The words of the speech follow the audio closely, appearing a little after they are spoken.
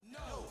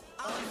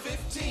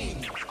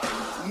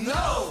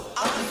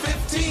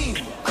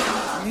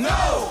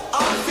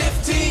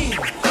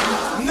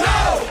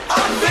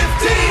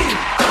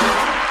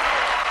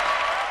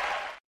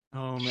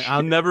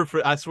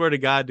I swear to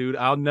God, dude,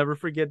 I'll never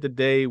forget the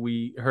day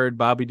we heard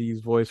Bobby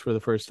D's voice for the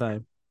first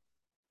time.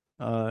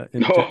 In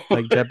No.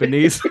 like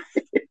Japanese.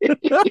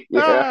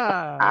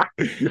 Yeah.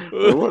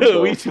 What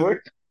we the just fuck?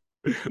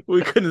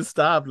 we couldn't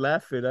stop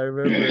laughing. I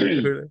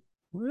remember.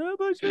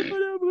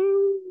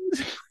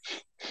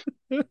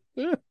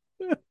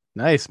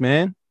 Nice,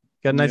 man.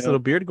 Got a nice Yeah. little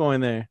beard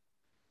going there.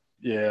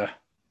 Yeah.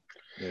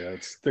 Yeah.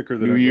 It's thicker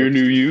than New it year, looks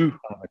new you.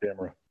 on the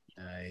camera.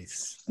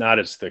 Nice. Not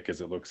as thick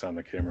as it looks on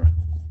the camera.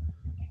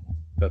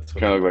 That's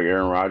what Kind I'm of look like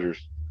Aaron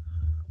Rodgers.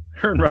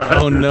 Aaron Rodgers.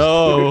 Oh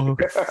no.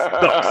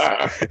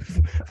 Sucks.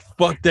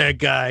 Fuck that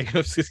guy.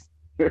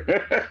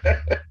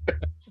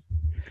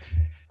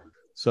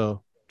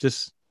 So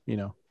just,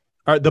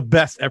 the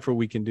best effort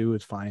we can do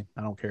is fine.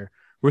 I don't care.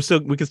 We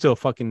can still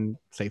fucking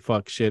say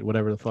fuck shit,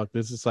 whatever the fuck.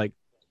 This is like,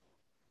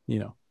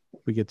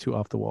 we get too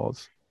off the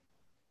walls.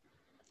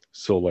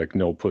 So like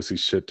no pussy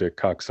shit dick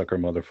cocksucker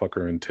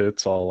motherfucker and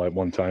tits all at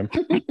one time.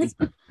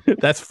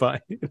 That's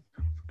fine.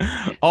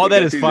 All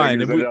that is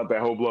fine. Out that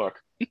whole block.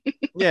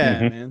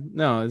 Yeah, man.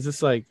 No, it's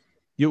just like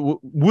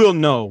we'll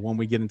know when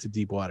we get into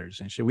deep waters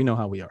and shit. We know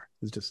how we are.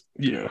 It's just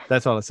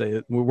that's all I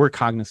say. We're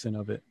cognizant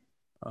of it.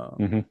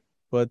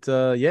 But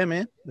yeah,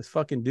 man, let's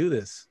fucking do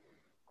this.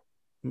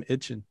 I'm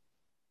itching.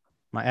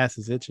 My ass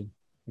is itching.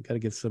 I gotta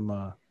get some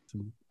what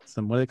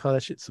do they call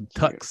that shit? Some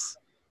tucks.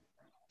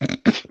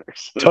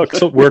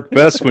 Tucks work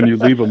best when you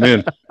leave them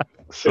in.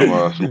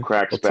 Some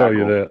cracks. I'll tell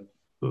you that.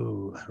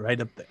 Ooh, right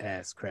up the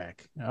ass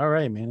crack. All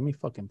right, man. Let me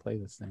fucking play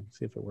this thing.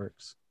 See if it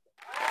works.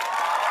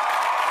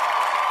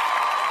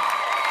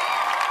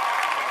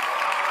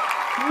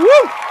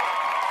 Woo!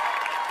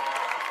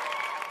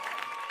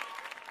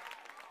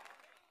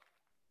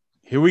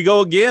 Here we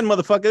go again,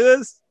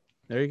 motherfuckers.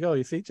 There you go.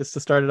 You see, just to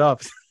start it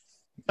off.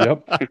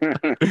 Yep.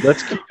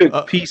 Let's keep it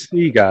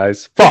PC,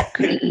 guys. Fuck.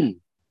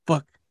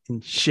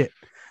 Fucking shit.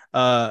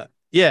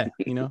 Yeah,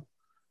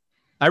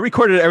 I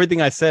recorded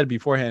everything I said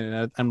beforehand,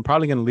 and I'm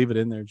probably gonna leave it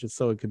in there just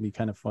so it can be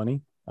kind of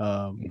funny.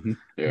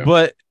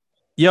 But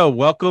yo,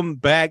 welcome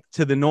back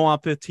to the No on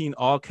 15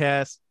 All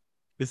Cast.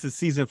 This is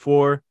season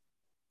 4.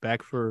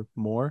 Back for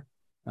more.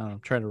 I'm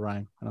trying to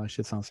rhyme. I know that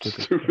shit sounds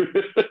stupid.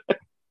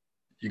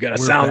 You gotta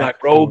sound like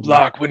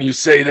Roadblock when you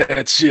say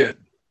that shit.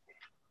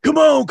 Come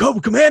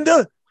on,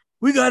 Commander.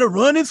 We gotta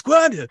run and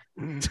squad.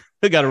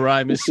 I gotta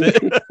rhyme and shit.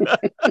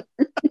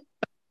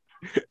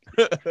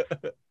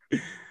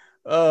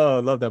 Oh,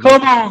 love that.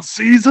 Come on,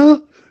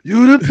 Caesar.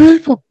 You the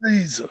people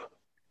pleaser.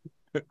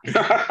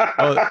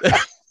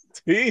 That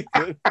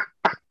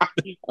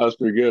was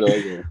pretty good. I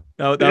like it.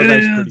 No, that was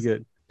actually pretty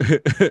good.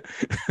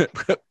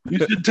 You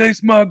should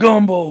taste my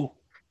gumbo.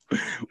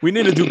 We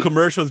need to do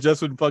commercials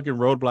just with fucking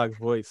Roadblock's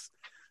voice.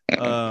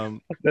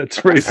 That's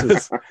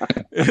racist.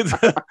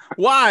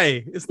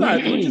 Why? It's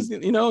not. We're just,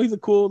 he's a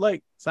cool,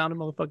 like, sounding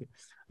motherfucker.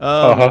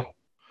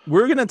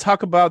 We're gonna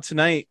talk about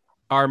tonight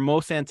our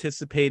most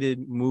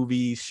anticipated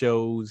movies,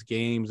 shows,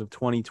 games of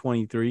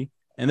 2023,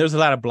 and there's a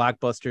lot of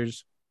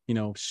blockbusters,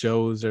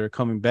 shows that are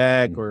coming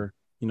back or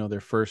their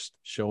first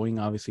showing,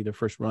 obviously their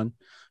first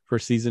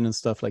season and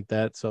stuff like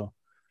that. So,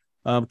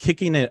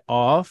 kicking it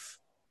off,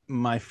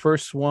 my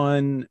first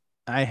one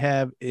I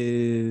have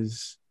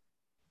is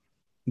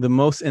the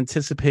most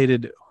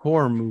anticipated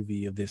horror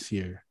movie of this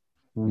year.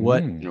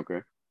 What?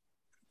 Okay.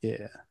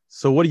 Yeah.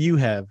 So what do you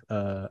have?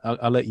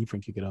 I'll let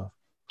Ethan kick it off.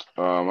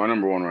 My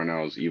number one right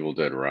now is Evil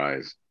Dead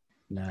Rise.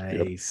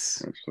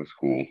 Nice. Yep. That's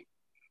cool.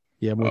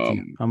 Yeah, I'm with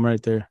you. I'm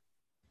right there.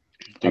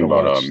 Think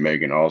about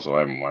Megan also. I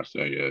haven't watched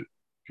that yet.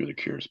 Really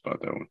curious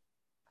about that one.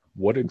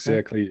 What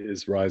exactly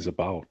is Rise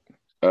about?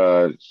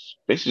 It's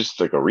basically just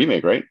like a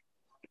remake, right?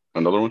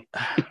 Another one?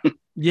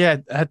 Yeah,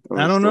 I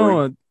don't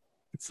know.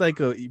 It's like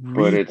a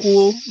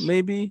requel,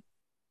 maybe.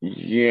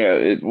 Yeah,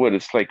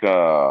 it's like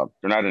they're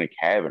not in a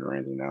cabin or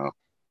anything now.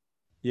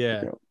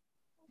 Yeah.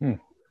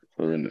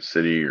 They're in the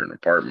city or an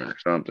apartment or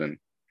something.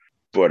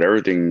 But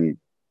everything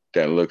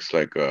that looks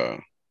like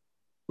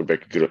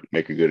would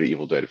make a good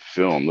Evil Dead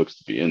film looks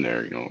to be in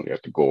there. You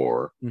got the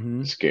gore,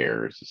 the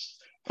scares.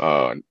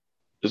 Doesn't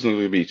look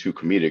to be too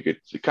comedic.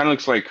 It kind of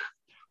looks like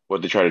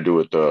what they try to do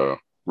with the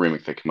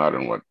remake that came out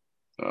in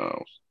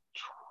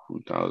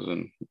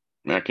 2000.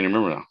 Man, I can't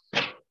remember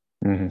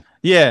now.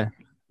 Yeah.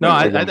 No,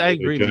 I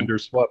agree. Gender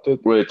swapped it.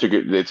 Well, they took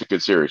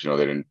it serious. They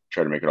didn't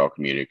try to make it all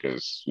comedic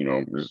because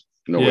there's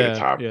no way to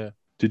top. Yeah.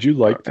 Did you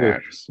like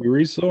the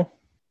series though?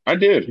 I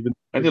did.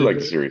 I did like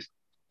the series.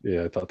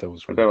 Yeah, I thought that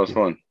was. Really that was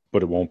fun.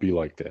 But it won't be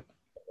like that.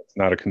 It's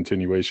not a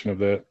continuation of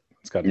that.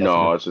 It's got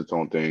it's its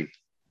own thing.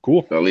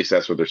 Cool. At least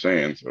that's what they're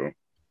saying. So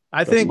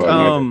I think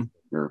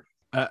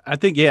I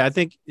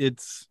think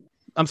it's.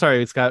 I'm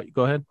sorry, Scott.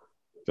 Go ahead.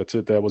 That's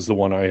it. That was the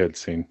one I had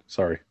seen.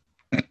 Sorry.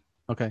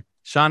 Okay.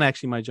 Shaun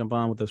actually might jump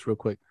on with us real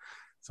quick.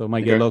 So it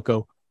might get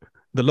loco.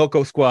 The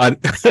Loco Squad.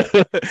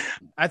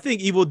 I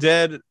think Evil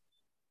Dead,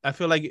 I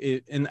feel like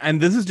it, and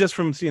this is just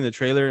from seeing the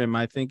trailer and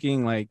my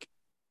thinking, like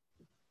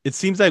it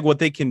seems like what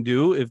they can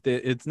do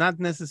it's not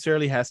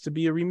necessarily has to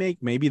be a remake.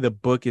 Maybe the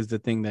book is the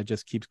thing that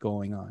just keeps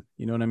going on.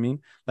 You know what I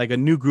mean? Like a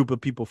new group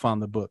of people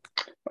found the book.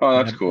 Oh,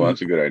 that's cool.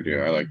 That's a good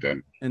idea. I like that.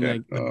 And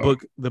that, like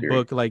the theory.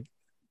 book, like,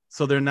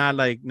 so they're not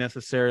like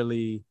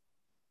necessarily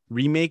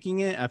remaking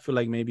it. I feel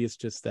like maybe it's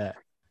just that,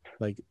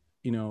 like,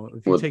 you know,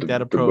 if you take that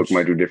the book approach,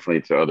 might do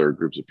differently to other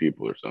groups of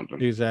people or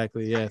something.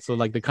 exactly, yeah. So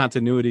like the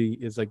continuity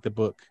is like the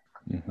book.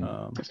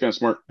 That's kind of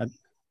smart. I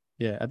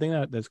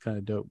think that's kind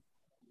of dope.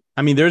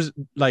 I mean, there's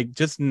like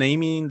just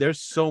naming. There's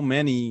so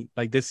many.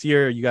 Like this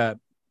year, you got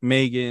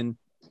Megan,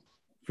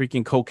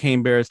 freaking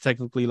Cocaine Bear is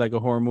technically like a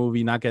horror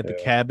movie. Knock at the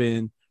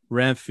Cabin,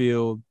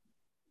 Renfield.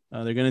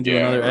 They're gonna do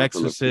another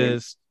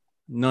Exorcist,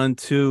 Nun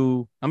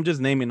 2. I'm just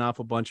naming off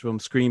a bunch of them.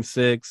 Scream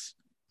 6.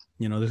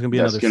 You know, there's gonna be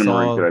another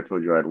Saw that I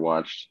told you I'd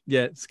watched.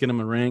 Yeah,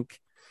 Skinamarink.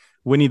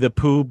 Winnie the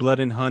Pooh, Blood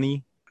and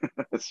Honey.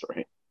 That's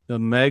right. The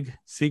Meg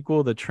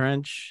sequel, The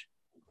Trench,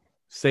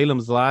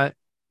 Salem's Lot.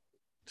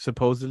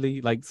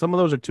 Supposedly, like some of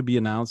those are to be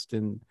announced,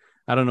 and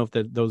I don't know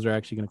if those are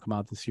actually going to come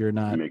out this year or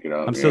not. Make it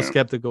out, I'm still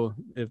skeptical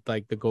if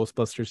like the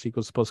Ghostbusters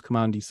sequel is supposed to come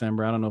out in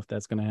December. I don't know if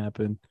that's going to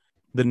happen.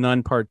 The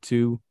Nun Part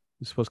 2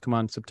 is supposed to come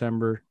out in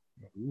September.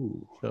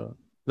 Ooh. So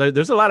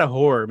there's a lot of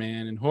horror,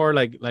 man, and horror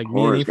like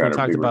me and Ethan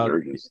talked about.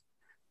 Resurgence.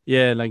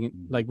 Yeah,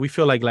 like we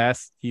feel like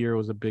last year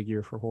was a big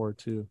year for horror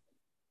too.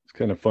 It's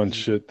kind of fun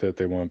shit that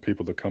they want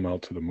people to come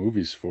out to the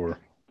movies for.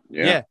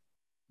 Yeah,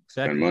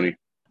 exactly. And money.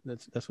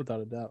 That's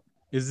without a doubt.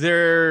 Is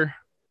there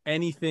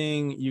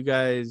anything you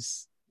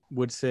guys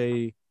would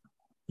say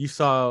you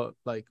saw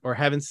like or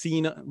haven't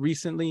seen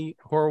recently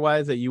horror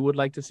wise that you would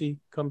like to see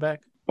come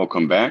back? Oh,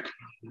 come back?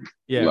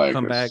 Yeah, like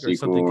come back or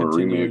something or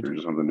continued. remake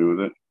or something to do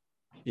with it.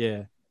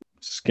 Yeah.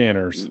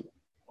 Scanners.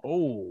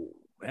 Oh,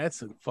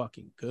 that's a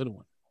fucking good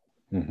one.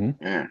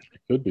 Yeah,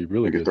 it could be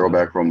really good. A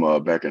throwback from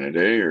back in the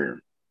day, or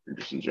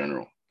just in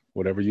general.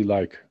 Whatever you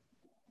like.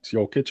 It's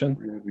your kitchen.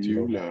 Whatever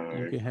you like.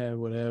 You can have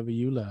whatever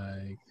you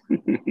like.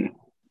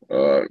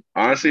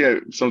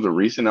 Honestly, something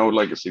recent, I would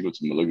like a sequel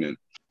to Malignant.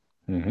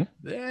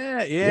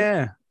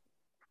 Yeah.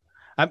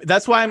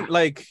 That's why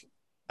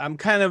I'm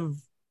kind of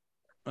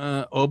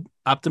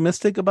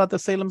optimistic about the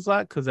Salem's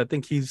Lot because I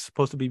think he's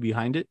supposed to be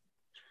behind it.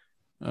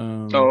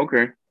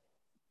 Okay.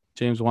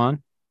 James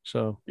Wan.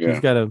 So he's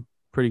got a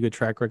pretty good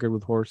track record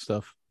with horror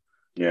stuff.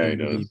 Yeah, he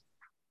does.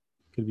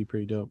 Could be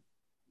pretty dope.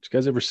 Did you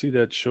guys ever see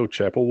that show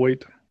Chapel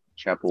Wait?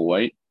 Chapel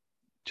Wait?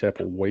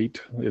 Chapel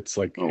Wait. It's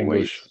like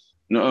English.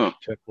 No.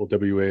 Chapel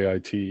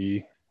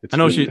Waite. I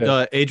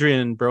know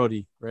Adrian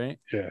Brody, right?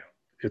 Yeah.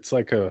 It's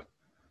like a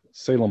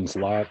Salem's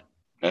Lot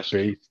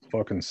based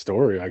fucking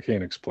story. I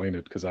can't explain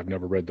it because I've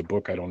never read the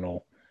book. I don't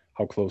know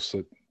how close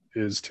it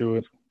is to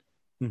it.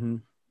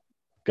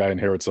 Guy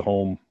inherits a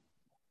home.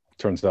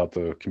 Turns out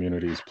the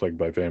community is plagued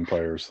by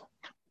vampires.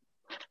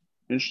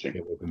 Interesting. They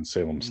live in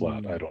Salem's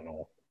Lot. I don't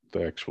know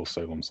the actual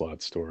Salem's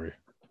Lot story.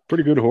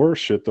 Pretty good horror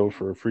shit though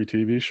for a free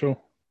TV show.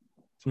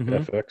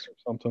 FX or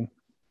something.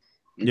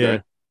 Okay. Yeah.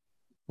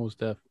 Most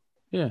def.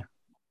 Yeah.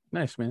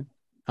 Nice, man.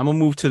 I'm gonna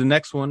move to the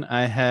next one.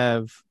 I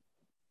have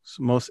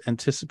most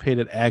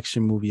anticipated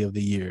action movie of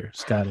the year.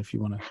 Scott, if you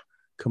want to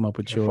come up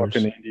with yours.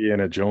 Fucking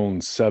Indiana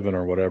Jones 7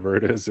 or whatever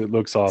it is. It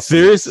looks awesome.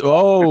 Serious?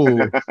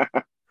 Oh.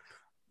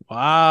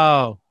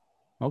 Wow.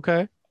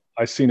 Okay.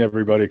 I've seen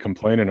everybody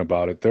complaining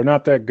about it. They're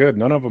not that good.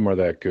 None of them are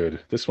that good.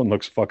 This one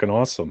looks fucking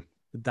awesome.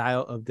 The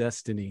Dial of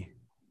Destiny.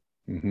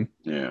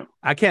 Yeah.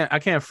 I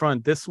can't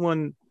front this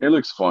one. It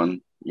looks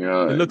fun.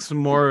 Yeah. It looks a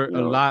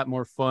lot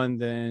more fun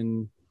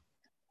than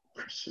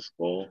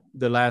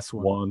the last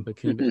one.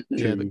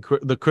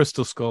 The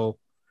Crystal Skull.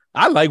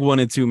 I like 1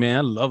 and 2, man.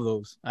 I love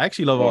those. I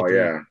actually love all three,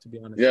 to be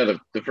honest. Yeah,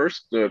 the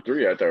first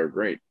 3 I thought were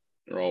great.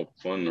 They're all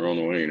fun. They're on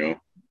the way, you know.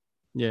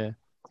 Yeah.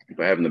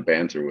 But having the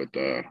banter with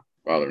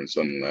father and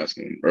son in the last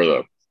one, or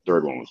the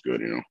third one was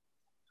good, you know.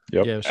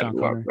 Yep. Yeah, Sean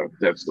Connery.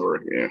 That story,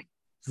 yeah.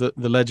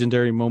 The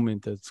legendary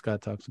moment that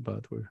Scott talks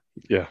about where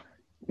you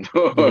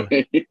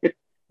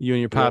and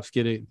your pops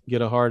get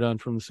a hard on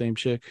from the same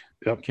chick.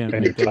 Yep. Can't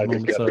and make those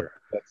moments up.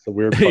 That's the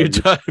weird part.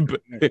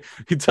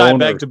 you tie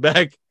back to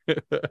back. 3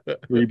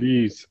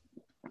 Bs.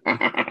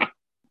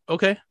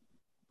 Okay.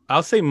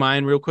 I'll say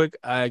mine real quick.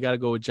 I gotta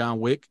go with John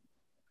Wick.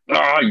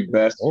 Oh, you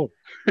best.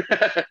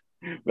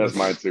 That's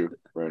mine too,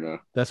 right now.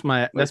 That's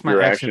my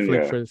action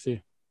flick for this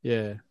year.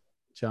 Yeah.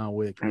 John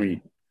Wick. I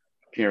mean,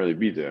 can't really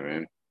beat that,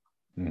 man.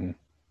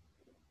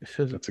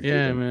 That's a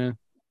good one. Man.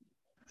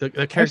 The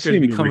character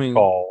is becoming.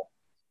 Recall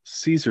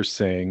Caesar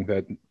saying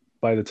that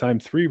by the time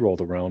 3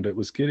 rolled around, it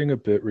was getting a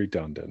bit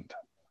redundant.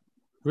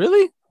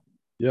 Really?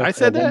 Yeah, I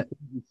said that.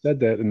 You said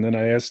that, and then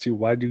I asked you,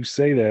 "Why do you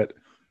say that?"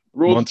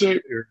 Months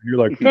later, you're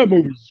like, "That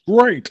movie's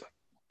great."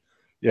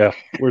 Yeah.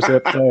 Where's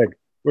that flag?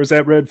 Where's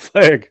that red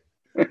flag?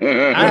 We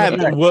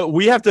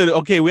have to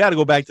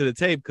go back to the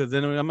tape because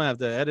then I'm gonna have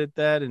to edit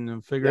that and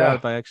then figure out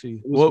if I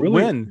actually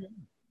when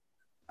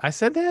I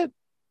said that.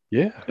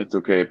 Yeah, it's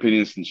okay.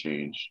 Opinions can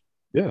change.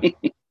 Yeah,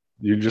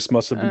 you just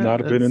must have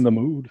not been in the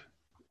mood.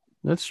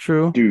 That's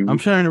true. Dude. I'm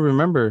trying to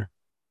remember.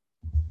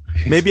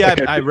 Maybe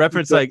I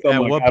referenced at what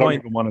point. I don't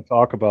even want to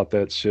talk about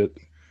that shit.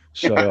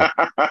 Shut up.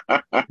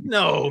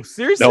 No,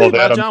 seriously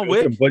about John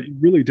Wick. But you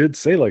really did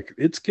say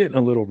it's getting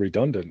a little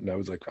redundant, and I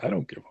was like, I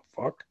don't give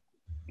a fuck.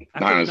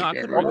 I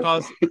could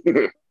recall.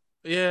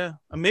 Yeah,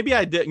 maybe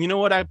I did. You know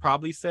what I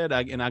probably said?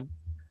 I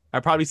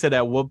probably said,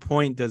 at what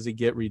point does it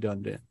get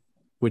redundant?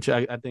 Which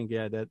I think,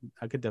 yeah, that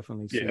I could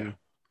definitely see. Yeah.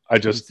 I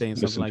just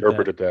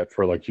misinterpreted that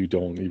for like you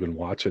don't even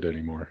watch it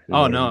anymore.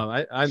 Oh no,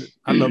 I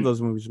love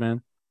those movies,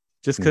 man.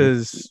 Just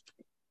because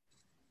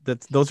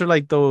those are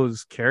like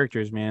those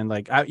characters, man.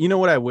 Like you know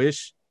what I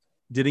wish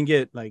didn't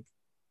get like,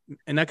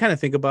 and I kind of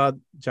think about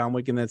John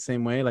Wick in that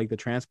same way, like the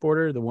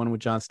Transporter, the one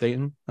with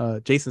Jason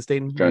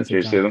Statham.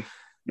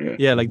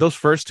 Yeah, like those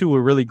first two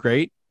were really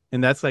great,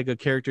 and that's like a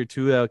character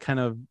too that kind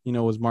of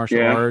was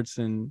martial arts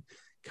and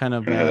kind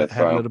of had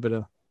a little bit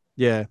of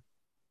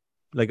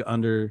like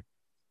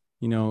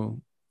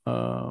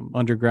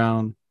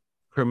underground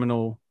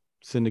criminal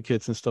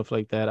syndicates and stuff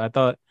like that. I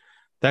thought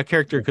that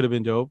character could have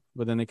been dope,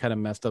 but then they kind of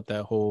messed up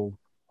that whole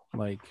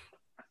like.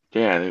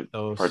 Yeah,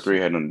 part 3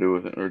 had nothing to do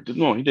with it. Or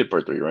no, he did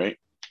part 3, right?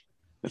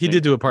 He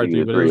did do a part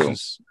 3, but it was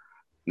just.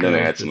 And then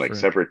they had some like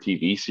separate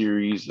TV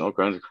series and all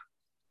kinds of.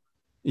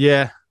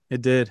 Yeah,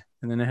 it did,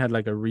 and then they had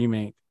like a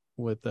remake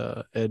with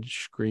Ed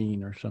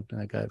Skrein or something,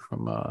 that guy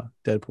from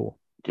Deadpool.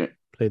 Okay.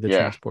 Played the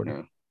Transporter.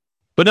 Yeah.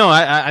 But no,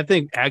 I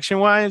think action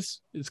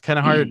wise, it's kind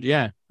of hard.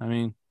 Yeah, I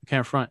mean, I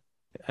can't front.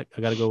 I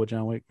got to go with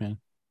John Wick, man.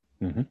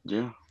 Mm-hmm.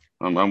 Yeah,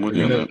 I'm with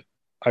you on that.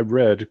 I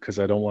read, because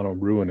I don't want to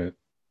ruin it.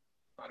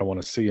 I don't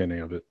want to see any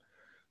of it.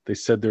 They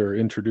said they're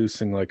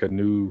introducing like a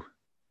new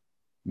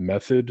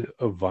method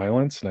of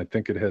violence, and I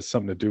think it has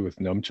something to do with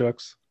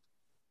nunchucks.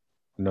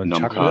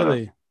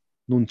 Nunchaku.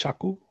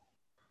 Nunchaku.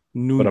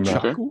 But I'm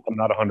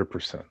not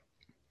 100%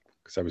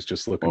 because I was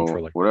just looking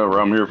for like whatever.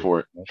 I'm here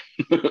for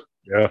it.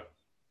 Yeah.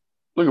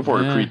 Looking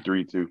forward to Creed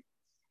 3 too.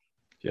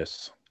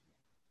 Yes.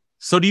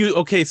 So do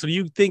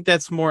you think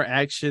that's more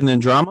action than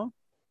drama?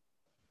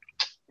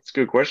 It's a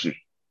good question.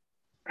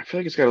 I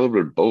feel like it's got a little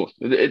bit of both.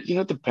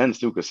 It depends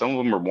too, because some of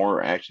them are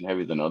more action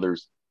heavy than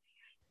others.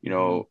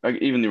 Like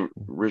even the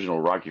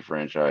original Rocky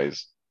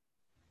franchise,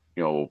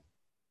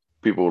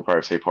 people would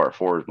probably say part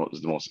 4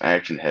 is the most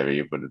action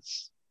heavy, but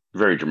it's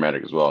very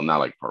dramatic as well. Not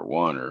like part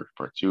 1 or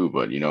part 2,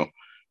 but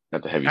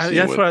not the heavy scene.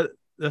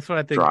 That's what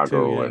I think Drago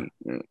too,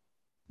 and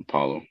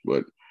Apollo.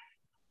 But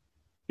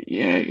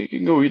yeah, it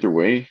can go either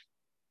way,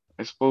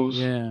 I suppose.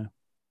 Yeah,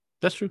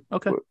 that's true.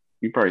 Okay, but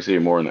you probably see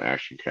it more in the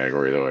action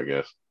category, though, I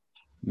guess.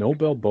 No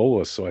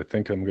Balboa, so I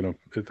think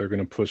they're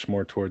gonna push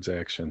more towards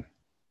action.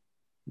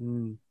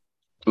 It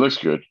looks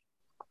good.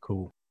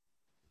 Cool.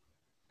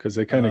 Because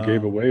they kind of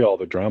gave away all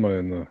the drama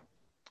in the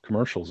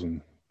commercials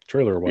and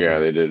trailer. Yeah,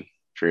 they did.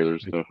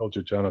 Trailers. They told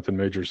you Jonathan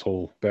Major's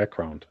whole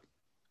background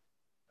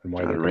and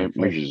why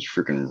Major's is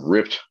freaking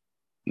ripped.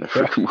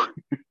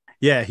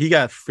 Yeah, he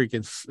got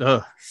freaking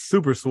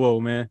super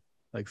swole, man.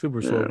 Like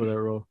super swole for that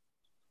role.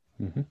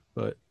 Mm-hmm.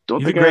 But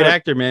he's a great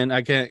actor, man.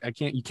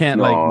 You can't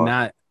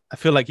not. I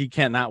feel like you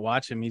can't not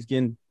watch him. He's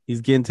getting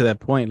to that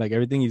point. Like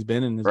everything he's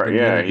been in. Right?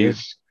 Yeah,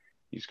 he's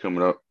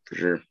coming up for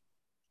sure.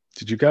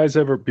 Did you guys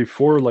ever,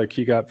 before like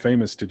he got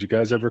famous, did you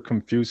guys ever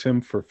confuse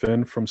him for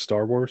Finn from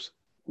Star Wars?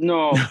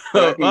 No,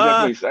 I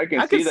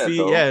can see that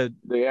though. Yeah,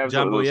 they have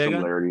a little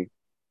similarity.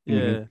 Yeah.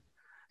 Mm-hmm.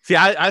 See,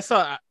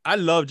 I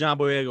love John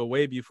Boyega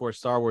way before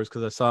Star Wars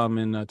because I saw him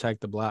in Attack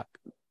the Block,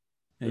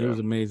 and he was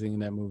amazing in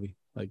that movie.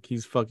 Like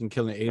he's fucking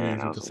killing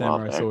aliens with the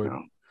samurai sword.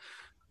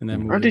 In that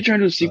movie. Aren't they trying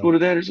to do a sequel to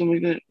that or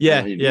something like that?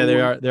 Yeah,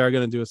 they are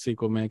gonna do a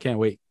sequel, man. Can't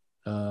wait.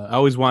 I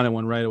always wanted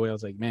one right away. I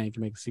was like, man, you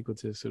can make a sequel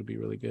to this. It'll be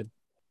really good.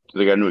 So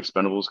they got new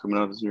Expendables coming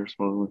out this year,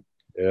 supposedly.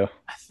 Yeah,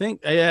 I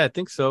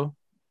think so.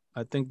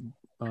 I think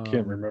I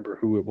can't remember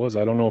who it was.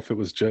 I don't know if it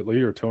was Jet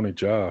Li or Tony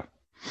Jaa.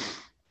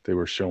 They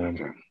were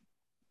showing. Okay.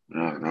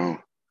 I don't know.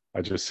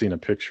 I just seen a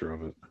picture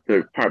of it.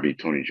 It'd probably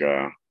Tony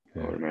Jaa, I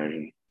would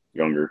imagine.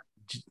 Younger.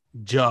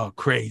 Jaa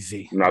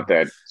crazy. Not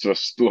that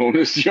just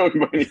Stallone young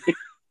by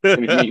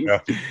any means.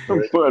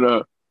 But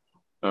I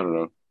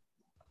don't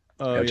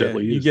know. Jet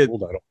Li is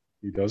old. I don't think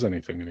he does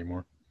anything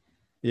anymore.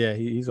 Yeah,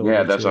 he's old.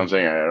 Yeah, that's what I'm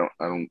saying.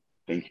 I don't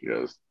think he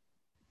does.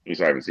 At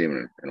least I haven't seen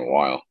him in a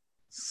while.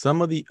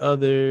 Some of the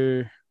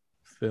other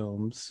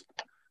films,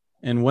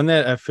 and one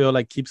that I feel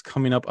like keeps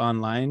coming up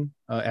online,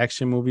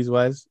 action movies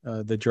wise,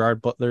 the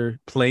Gerard Butler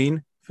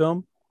Plane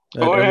film.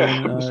 Spent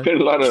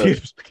a lot of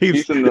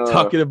keeps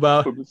talking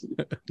about.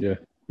 Yeah,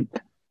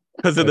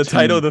 because of the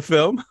title of the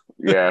film.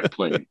 Yeah,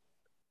 Plane.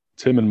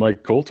 It's him and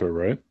Mike Coulter,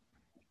 right?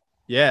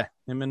 Yeah,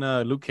 him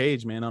and Luke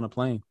Cage, man, on a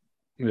plane.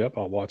 Yep,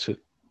 I'll watch it.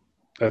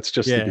 That's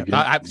just the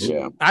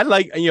beginning. I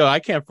like, I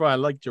can't front. I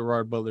like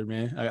Gerard Butler,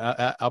 man.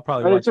 I'll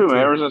probably watch it too, man.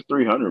 Ever since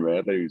 300, man,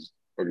 I think he was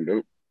pretty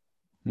dope.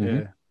 Mm-hmm.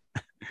 Yeah,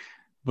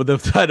 but the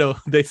title,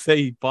 they say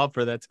he fought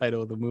for that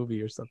title of the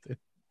movie or something.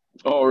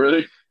 Oh,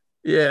 really?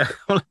 Yeah,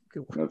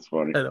 that's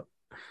funny.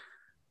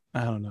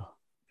 I don't know.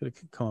 Could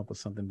come up with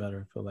something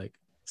better. I feel like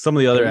some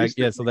of the other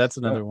so that's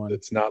another one.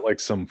 It's not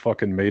like some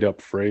fucking made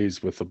up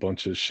phrase with a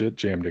bunch of shit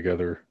jammed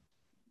together.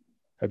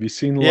 Have you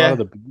seen a lot of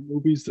the B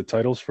movies, the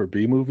titles for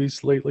B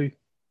movies lately?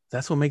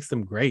 That's what makes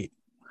them great.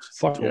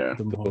 Fuck yeah.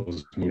 You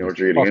know what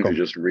you're getting into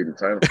just to read the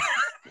title.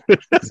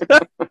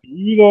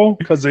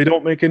 Because they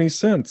don't make any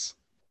sense.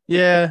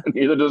 Yeah.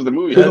 Neither does the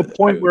movie. To the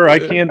point where I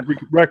can't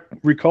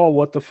recall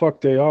what the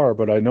fuck they are,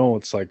 but I know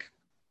it's like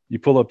you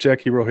pull up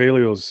Jackie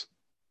Rogelio's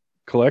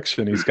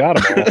collection, he's got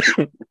them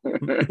all.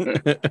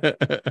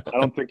 I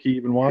don't think he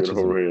even watches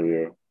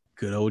them.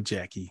 Good old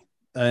Jackie.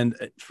 And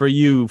for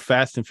you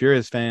Fast and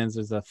Furious fans,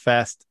 there's a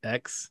Fast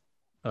X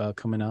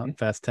coming out,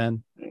 Fast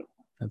 10. Yeah.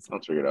 That's I'll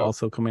check it out.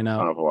 Also coming out.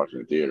 I don't know if I watch it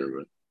in the theater,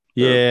 but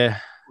yeah.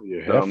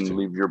 You have to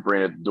leave your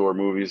brain at the door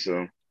movie,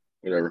 so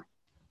whatever.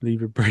 Leave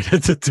your brain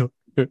at the door.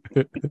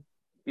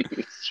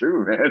 It's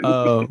true, man.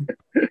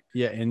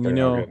 Yeah, and you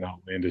know, an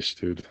outlandish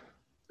dude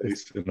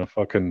based in a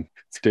fucking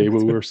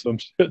Daewoo or some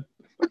shit.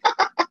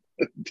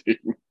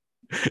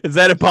 Is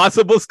that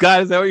impossible,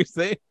 Scott? Is that what you're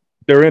saying?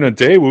 They're in a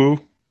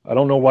Daewoo. I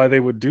don't know why they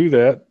would do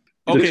that.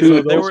 Okay, the two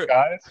of those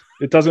guys.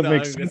 It doesn't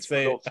make sense. I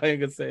ain't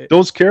gonna say it.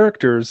 Those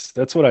characters.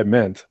 That's what I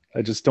meant.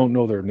 I just don't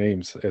know their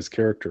names as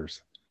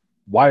characters.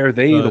 Why are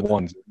they the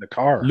ones in the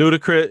car?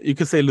 Ludacris. You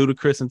could say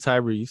Ludacris and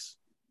Tyrese,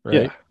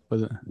 right? Yeah.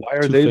 Why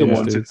are they the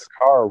ones in the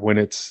car when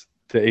it's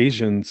the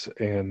Asians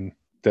and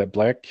that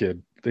black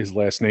kid? His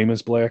last name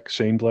is Black,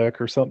 Shane Black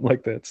or something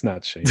like that. It's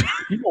not Shane.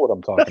 You know what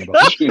I'm talking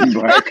about. Shane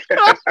Black.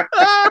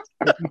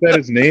 Isn't that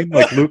his name?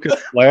 Like Lucas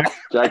Black?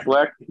 Jack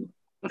Black?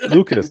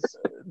 Lucas.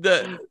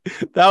 That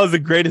was the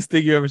greatest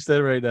thing you ever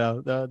said right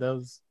now. That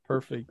was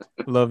perfect.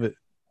 Love it.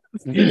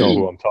 You know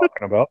who I'm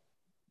talking about.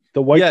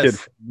 The white kid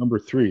from number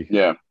 3.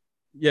 Yeah.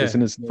 Yeah.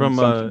 Isn't his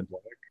name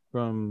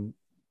from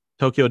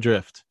Tokyo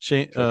Drift.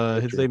 Shane,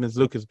 his name is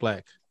Lucas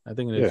Black. I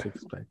think it is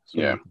Lucas Black. So,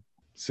 yeah.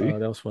 See?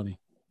 That was funny.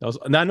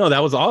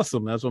 That was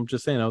awesome. That's what I'm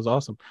just saying. That was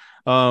awesome.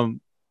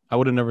 I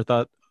would have never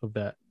thought of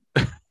that.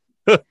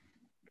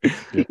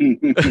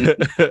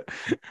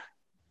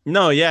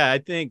 No, yeah, I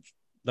think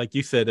like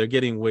you said, they're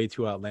getting way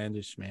too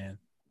outlandish, man.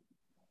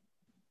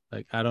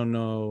 Like I don't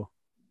know.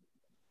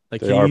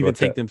 Like, can you even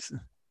take them?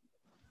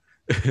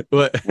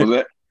 What was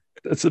that?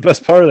 That's the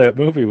best part of that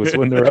movie was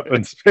when they're up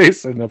in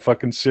space in a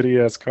fucking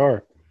shitty ass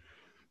car.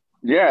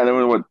 Yeah, and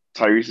then what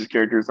Tyrese's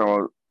character is talking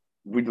about,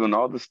 we doing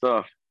all this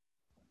stuff.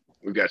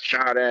 We got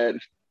shot at.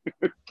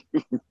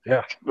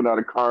 Yeah. Put out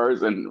of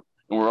cars and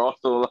we're all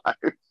still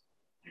alive.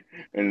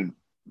 And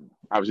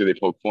obviously they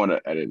poke fun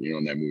at it,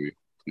 in that movie,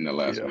 in that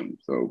last one.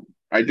 So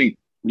I think,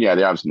 they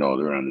obviously know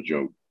they're on the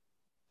joke.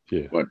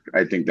 Yeah. But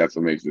I think that's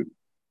what makes it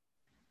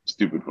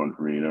stupid fun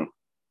for me,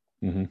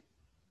 Mm-hmm.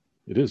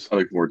 It is. I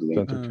look forward to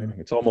that. It's entertaining.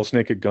 It's almost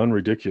Naked Gun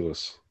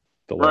ridiculous.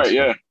 Right,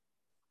 yeah.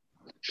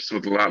 Just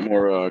with a lot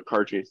more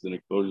car chases and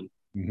explosions.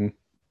 Mm-hmm.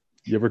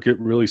 You ever get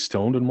really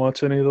stoned and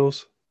watch any of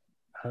those?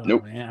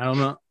 Nope. Man, I don't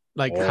know.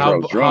 Like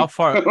how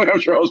far? I'm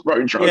sure I was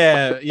probably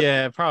drunk.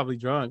 Yeah, probably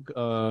drunk.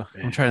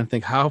 I'm trying to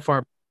think how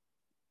far.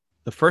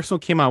 The first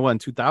one came out in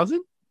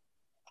 2000?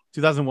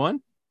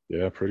 2001?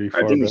 Yeah, pretty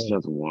far. I think it's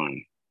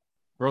 2001.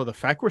 Bro, the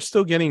fact we're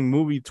still getting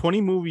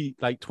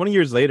 20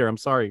 years later. I'm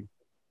sorry.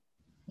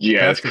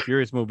 Yeah, Fast and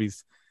Furious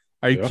movies.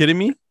 Are you kidding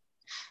me?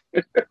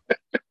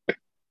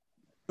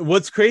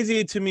 What's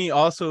crazy to me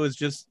also is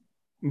just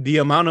the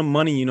amount of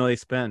money they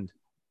spend,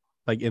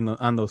 like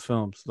on those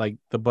films, like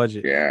the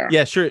budget.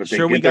 Yeah, sure.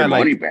 We got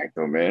money back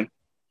though, man.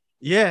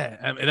 Yeah,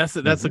 I mean that's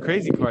the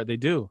crazy part. They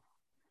do,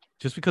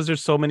 just because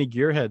there's so many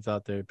gearheads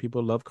out there.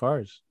 People love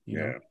cars. You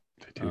know?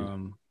 They do.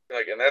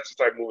 And that's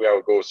the type of movie I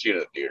would go see in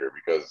the theater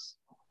because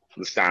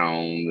the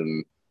sound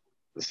and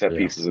the set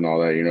pieces and all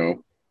that.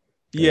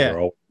 They're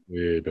all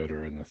way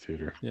better in the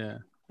theater. Yeah.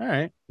 All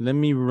right. Let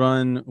me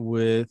run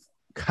with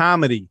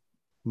comedy.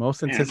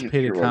 Most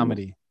anticipated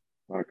comedy.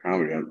 A lot of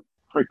comedy.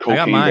 I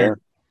got mine. There.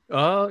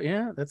 Oh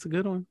yeah, that's a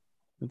good one.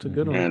 That's a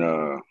good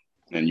one.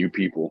 And You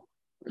People.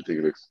 I think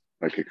it looks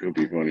like it could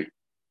be funny.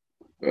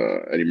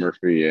 Eddie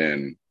Murphy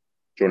and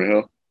Jonah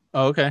Hill.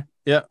 Oh, okay.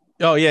 Yeah.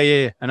 Oh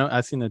yeah. I know.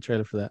 I've seen the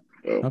trailer for that.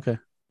 Oh. Okay.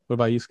 What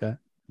about you, Scott?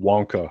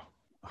 Wonka.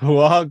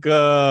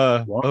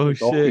 Oh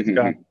shit. He's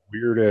got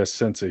weird ass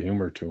sense of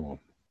humor to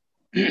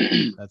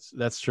him.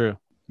 That's true.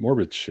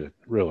 Morbid shit,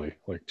 really.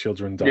 Like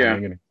children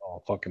dying and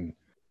all fucking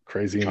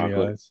crazy in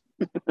the eyes.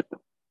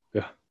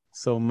 Yeah.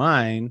 So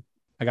mine,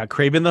 I got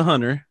Kraven the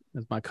Hunter.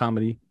 That's my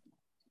comedy.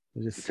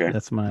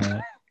 That's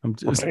my. I'm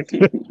just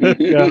fucking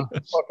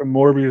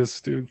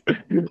Morbius, dude.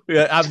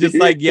 Yeah, I'm just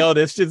like, yo,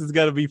 this shit is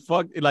gonna be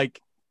fucked. Like,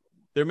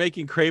 they're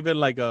making Kraven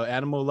like a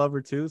animal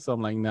lover too, so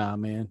I'm like, nah,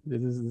 man,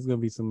 this is gonna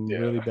be some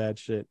really bad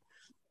shit.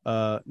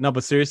 No,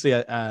 but seriously,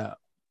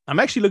 I'm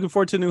actually looking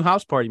forward to a new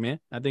House Party, man.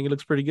 I think it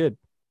looks pretty good.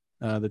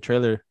 The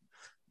trailer,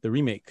 the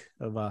remake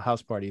of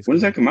House Party. When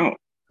does that come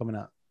out? Coming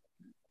out.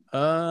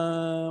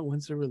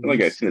 When's the release? I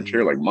think I seen the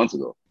trailer like months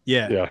ago.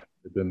 Yeah.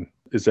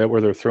 Is that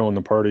where they're throwing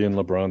the party in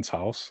LeBron's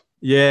house?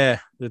 Yeah,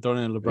 they're throwing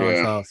it in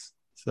LeBron's house.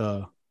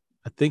 So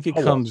I think it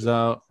comes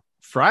out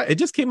Friday. It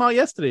just came out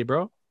yesterday,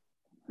 bro.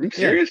 Are you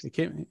serious? It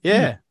came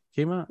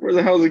out. Where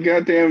the hell is the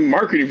goddamn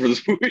marketing for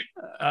this movie?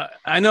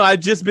 I know. I've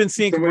just been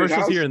seeing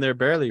commercials here and there,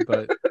 barely,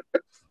 but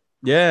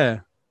yeah,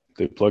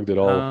 they plugged it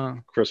all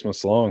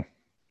Christmas long.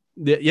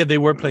 Yeah, they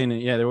were playing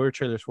it. Yeah, there were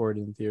trailers for it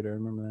in the theater. I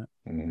remember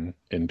that. Mm-hmm.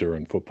 And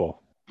during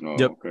football. Oh,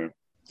 yep. Okay.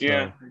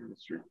 Yeah,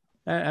 that's true.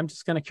 I'm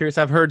just kind of curious.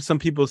 I've heard some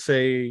people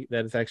say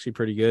that it's actually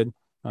pretty good.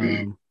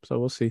 So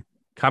we'll see.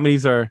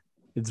 Comedies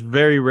it's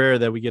very rare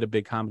that we get a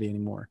big comedy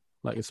anymore,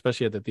 like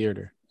especially at the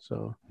theater.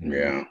 So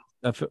yeah,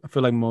 I feel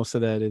like most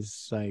of that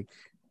is like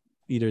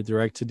either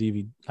direct to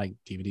DVD, like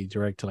DVD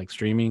direct to like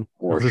streaming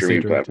or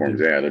streaming platforms.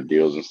 Yeah, their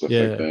deals and stuff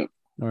like that.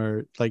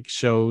 Or like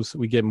shows.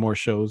 We get more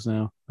shows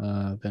now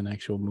than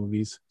actual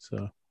movies.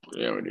 So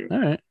yeah, we do. All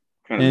right.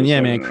 Kind of and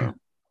yeah, man. A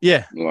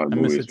lot of I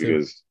movies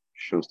because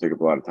shows take up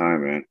a lot of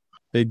time, man.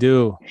 They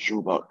do. A show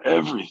about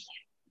everything.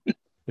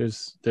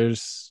 There's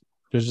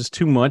just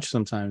too much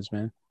sometimes,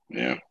 man.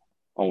 Yeah,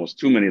 almost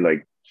too many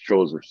like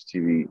shows versus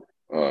TV,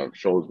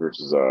 shows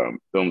versus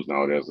films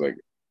nowadays. Like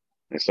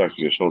it sucks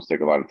because shows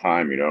take a lot of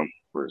time, you know.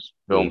 Whereas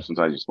films,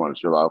 sometimes you just want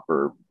to chill out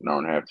for an hour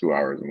and a half, 2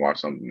 hours, and watch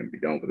something and be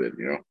done with it,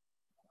 you know.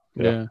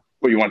 Yeah.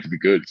 But you want it to be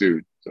good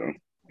too. So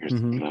here's the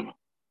dilemma.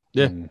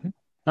 Yeah.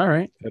 All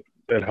right.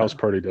 That House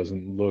Party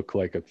doesn't look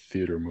like a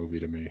theater movie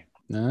to me.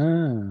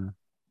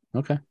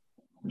 Okay.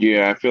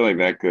 Yeah, I feel like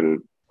that could have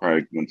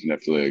probably went to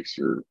Netflix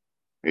or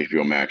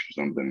HBO Max or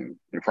something.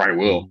 It probably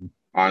will.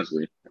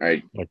 Honestly,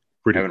 I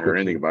haven't heard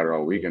anything about it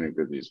all weekend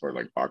because as far as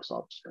like box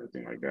office or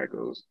anything like that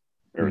goes.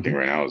 Everything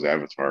right now is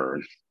Avatar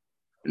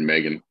and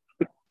Megan.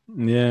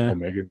 Yeah. Oh,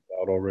 Megan's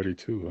out already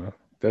too, huh?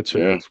 That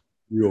shit looks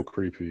real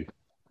creepy.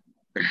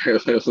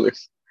 It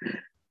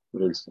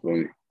looks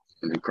funny.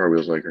 And car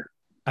wheels like her.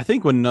 I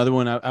think another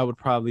one I would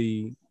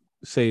probably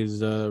say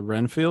is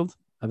Renfield.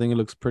 I think it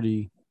looks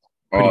pretty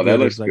that good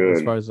looks good.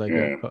 As far as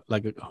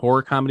like a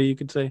horror comedy, you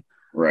could say.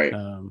 Right.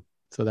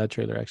 So that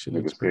trailer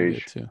actually looks pretty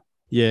good too.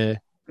 Yeah.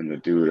 And the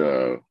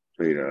dude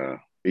played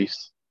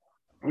Beast.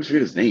 I always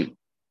forget his name.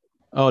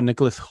 Oh,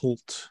 Nicholas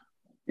Hoult.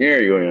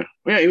 There you go.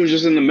 Yeah, he was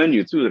just in the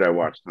menu too that I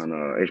watched on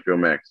HBO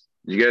Max.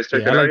 Did you guys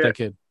check that out? I like that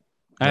kid.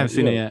 I haven't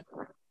seen it yet.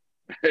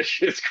 That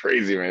shit's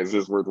crazy, man. It's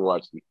just worth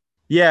watching.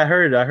 Yeah, I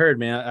heard,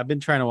 man. I've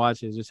been trying to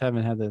watch it, just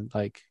haven't had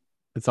the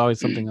it's always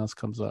something else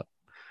comes up.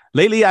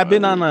 Lately, I've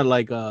been on a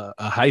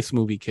heist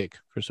movie kick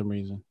for some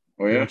reason.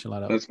 Oh yeah,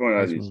 that's fun.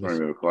 I just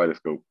started with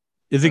Kaleidoscope.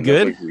 Is it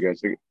good?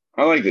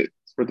 I liked it.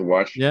 It's worth the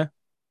watch. Yeah.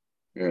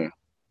 I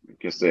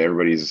guess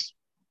everybody's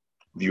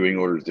viewing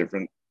order is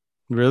different.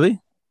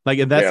 Really? Like,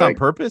 and that's on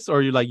purpose,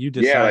 or you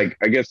decide? Yeah, like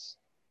I guess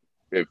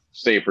if,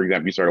 say, for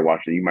example, you started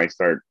watching, it might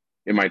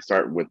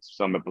start with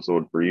some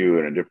episode for you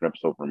and a different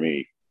episode for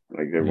me.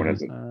 Like everyone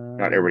has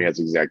not everybody has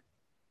exact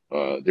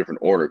different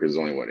order because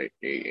there's only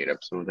eight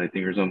episodes, I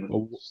think, or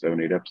something.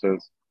 7, 8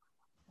 episodes.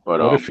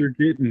 But what if you're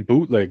getting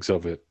bootlegs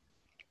of it?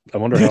 I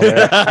wonder how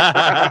that.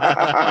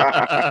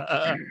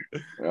 I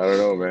don't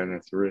know, man.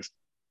 That's a risk.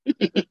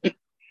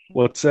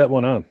 What's that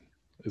one on?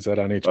 Is that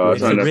on HBO?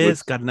 It's a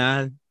risk,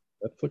 carnal.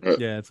 Netflix?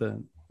 Yeah, it's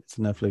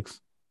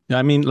Netflix. Yeah,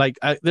 I mean, like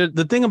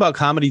the thing about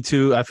comedy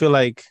too, I feel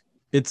like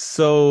it's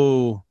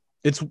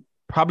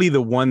probably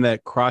the one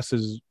that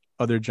crosses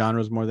other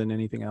genres more than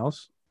anything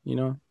else. You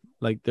know,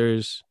 like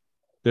there's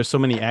so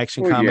many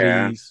action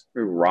comedies,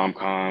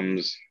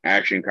 rom-coms,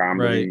 action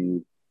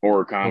comedy,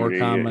 horror comedy.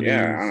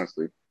 Yeah,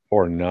 honestly,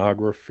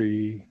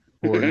 pornography,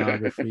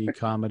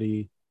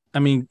 comedy. I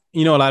mean,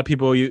 you know, a lot of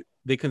people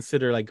they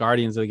consider like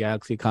Guardians of the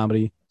Galaxy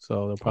comedy,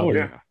 so they'll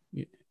probably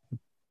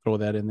throw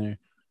that in there.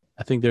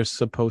 I think there's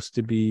supposed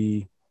to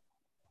be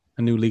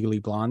a new Legally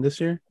Blonde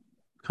this year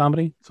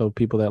comedy, so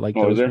people that like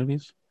those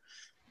movies.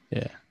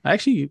 Yeah, I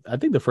think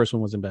the first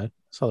one wasn't bad. I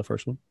saw the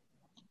first one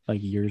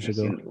like years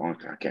ago. A long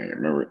time. I can't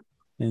remember it.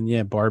 And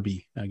yeah,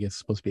 Barbie, I guess, is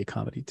supposed to be a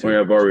comedy too. Oh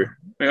yeah, Barbie.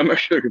 So. I'm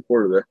actually looking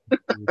forward to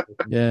that.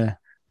 Yeah,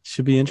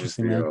 should be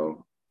interesting, man.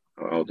 How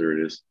out there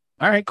it is.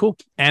 All right, cool.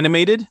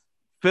 Animated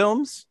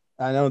films.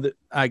 I know that.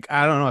 I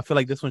don't know. I feel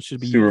like this one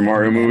should be Super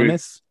Mario movie.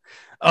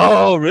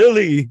 Oh,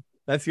 really?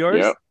 That's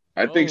yours? Yep.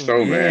 I think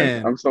so,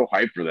 man. I'm so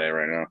hyped for that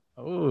right now.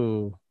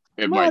 Oh,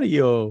 it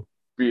Mario might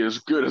be as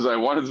good as I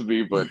want it to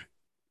be, but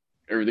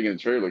everything in the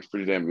trailer looks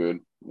pretty damn good.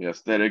 The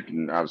aesthetic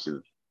and obviously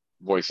the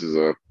voice is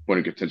a point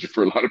of contention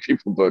for a lot of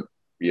people, but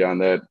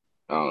beyond that,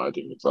 I don't know. I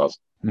think it's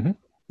awesome. Mm-hmm.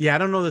 Yeah, I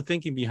don't know the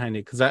thinking behind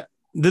it because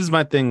this is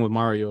my thing with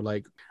Mario.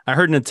 Like, I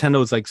heard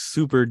Nintendo is like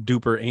super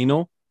duper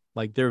anal.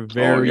 Like, they're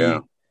very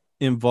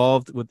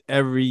involved with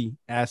every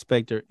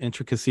aspect or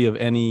intricacy of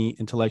any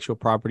intellectual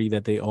property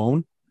that they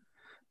own.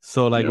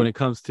 So, like, when it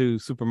comes to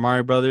Super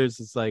Mario Brothers,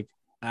 it's like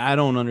I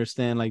don't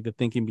understand like the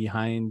thinking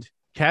behind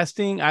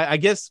casting. I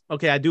guess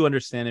I do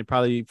understand it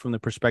probably from the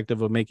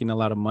perspective of making a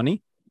lot of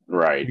money.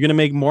 Right. You're gonna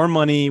make more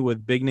money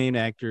with big name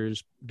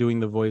actors doing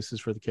the voices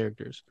for the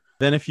characters.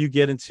 Then if you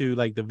get into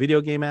like the video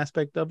game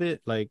aspect of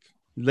it, like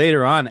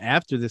later on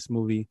after this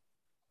movie,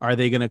 are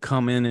they gonna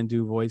come in and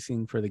do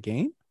voicing for the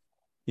game?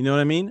 You know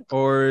what I mean?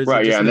 Or is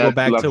it just gonna go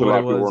back to what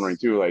it was? Wondering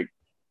too, like,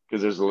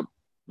 because there's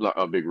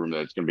a big room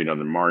that's gonna be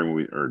another Mario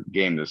movie or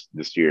game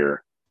this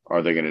year.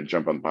 Are they gonna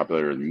jump on the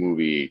popularity of the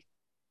movie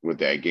with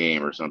that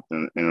game or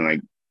something? And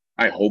like,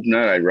 I hope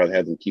not. I'd rather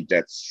have them keep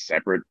that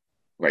separate,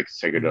 like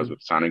Sega does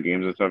with Sonic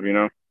games and stuff, you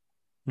know?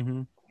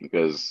 Mm-hmm.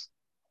 Because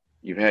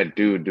you've had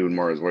dude doing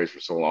Mario's voice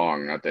for so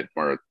long. Not that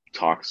Mario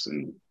talks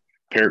in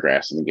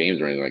paragraphs in the games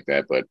or anything like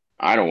that, but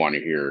I don't want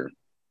to hear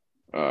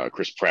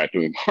Chris Pratt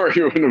doing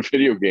Mario in a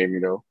video game, you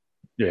know?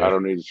 I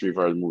don't need the Street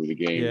Fighter movie, the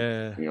game.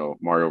 Yeah.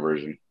 Mario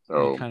version.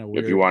 So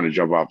if you want to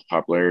jump off the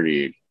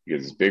popularity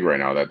because it's big right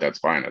now, that's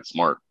fine. That's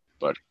smart.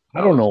 But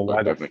I don't know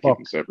why the fuck keep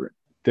them separate.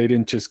 They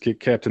didn't just get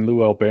Captain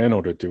Lou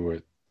Albano to do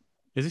it.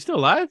 Is he still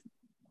alive?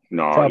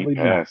 No, probably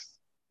he passed.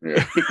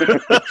 Yeah.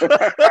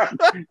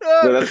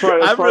 That's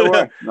probably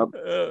why.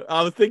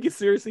 I was thinking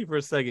seriously for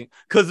a second,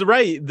 because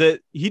that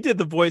he did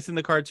the voice in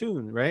the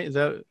cartoon, right?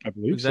 I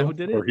believe so. Who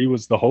did it? Or he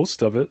was the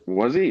host of it.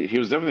 Was he? He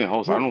was definitely the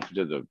host. I don't know if he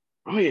did the.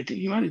 Oh yeah,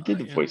 he might have did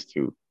the voice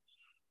too.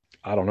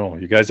 I don't know.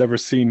 You guys ever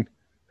seen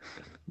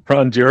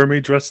Ron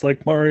Jeremy dressed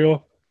like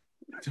Mario?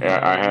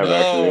 Yeah, I have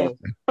actually.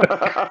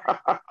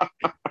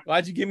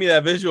 Why'd you give me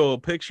that visual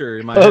picture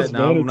in my head?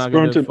 Now it's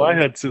burnt in my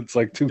head since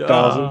like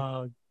 2000.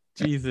 Oh,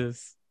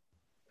 Jesus.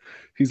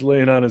 He's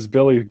laying on his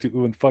belly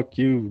doing "fuck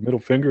you" middle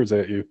fingers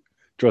at you,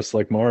 dressed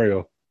like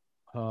Mario.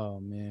 Oh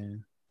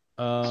man.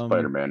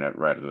 Spider-Man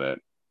right after that.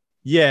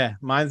 Yeah,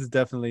 mine's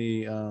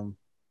definitely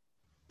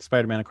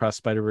Spider-Man Across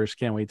Spider-Verse.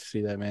 Can't wait to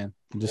see that, man.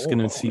 I'm just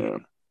gonna see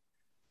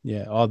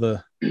all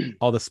the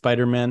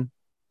Spider-Man,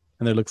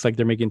 and it looks like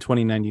they're making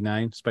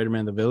 2099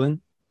 Spider-Man the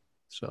villain.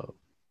 So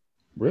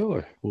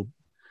really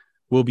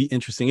will be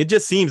interesting. It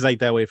just seems like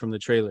that way from the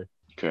trailer.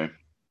 Okay.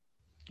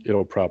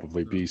 It'll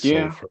probably be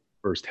so for the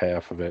first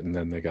half of it, and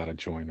then they gotta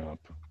join up.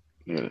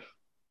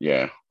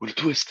 Yeah. What a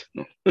twist.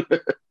 No.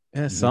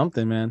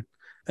 Something, man.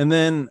 And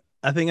then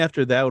I think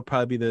after that would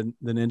probably be the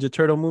Ninja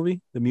Turtle movie,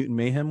 the Mutant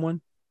Mayhem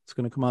one. It's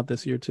going to come out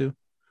this year too.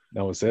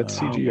 Now, is that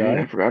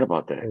CGI? I forgot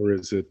about that. Or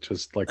is it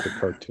just like the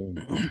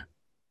cartoon?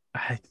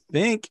 I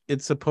think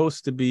it's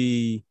supposed to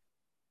be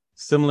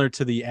similar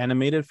to the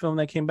animated film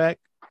that came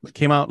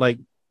out like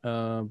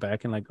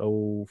back in like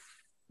what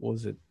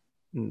was it?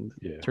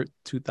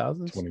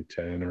 2000s?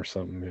 2010 or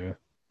something,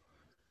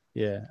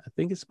 yeah. I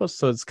think it's supposed to,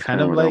 so it's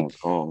kind of like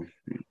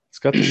it's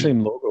got the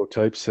same logo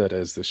typeset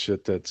as the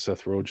shit that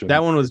Seth Rogen.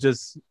 That one was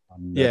just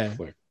on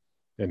Netflix,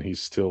 and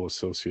he's still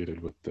associated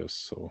with this,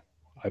 so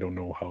I don't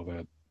know how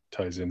that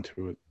ties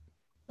into it.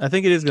 I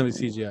think it is going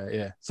to be CGI,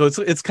 yeah. So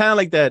it's kind of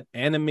like that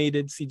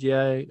animated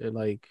CGI,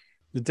 like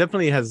it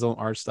definitely has its own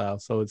art style,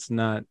 so it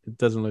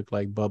doesn't look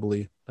like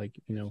bubbly, like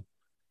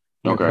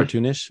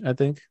cartoonish, I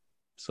think.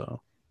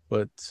 So,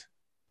 but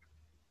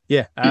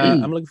yeah,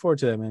 I'm looking forward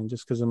to that, man,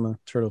 just because I'm a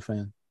Turtle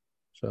fan.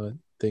 So I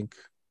think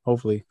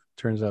hopefully it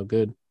turns out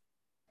good.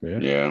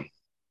 Yeah.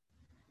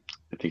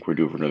 I think we're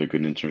due for another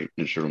good Ninja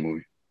Turtle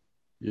movie.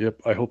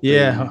 Yep. I hope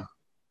they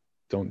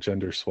don't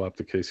gender swap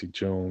the Casey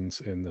Jones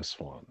in this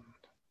one.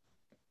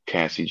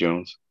 Cassie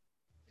Jones?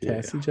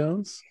 Cassie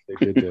Jones? They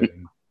did that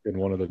in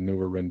one of the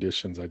newer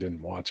renditions. I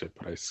didn't watch it,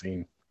 but I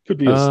seen. Could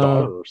be his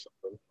daughter or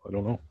something. I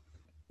don't know.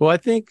 Well,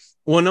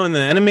 no, in the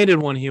animated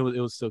one, it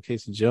was still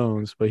Casey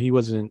Jones, but he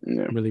wasn't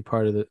really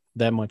part of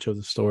that much of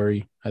the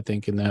story, I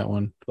think, in that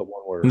one. The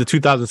one where in the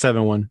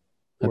 2007 one,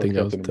 I think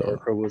Captain that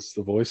America was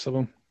the voice of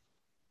him.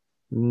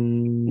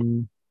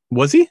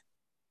 Was he?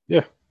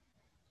 Yeah.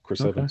 Chris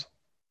Evans.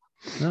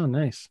 Oh,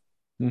 nice.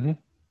 Mm-hmm.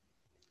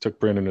 Took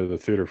Brandon to the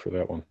theater for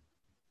that one.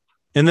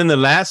 And then the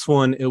last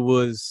one, it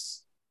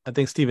was, I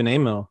think, Stephen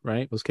Amell,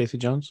 right? Was Casey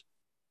Jones?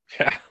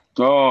 Yeah.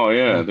 Oh,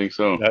 yeah, I think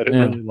so. I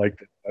didn't really like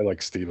it. I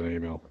like Stephen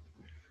Amell.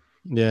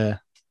 Yeah.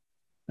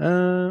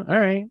 All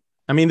right.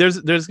 I mean,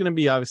 there's going to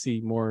be obviously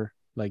more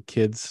like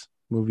kids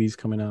movies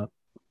coming out.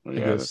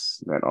 Yeah,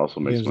 that also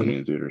makes money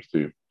in theaters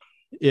too.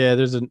 Yeah,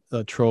 there's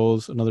another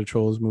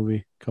Trolls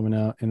movie coming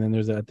out, and then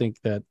there's I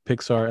think that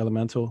Pixar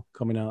Elemental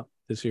coming out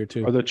this year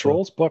too. Are the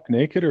Trolls buck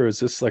naked, or is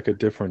this like a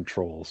different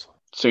Trolls?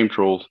 Same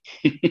Trolls.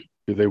 Do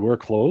they wear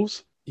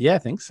clothes? Yeah, I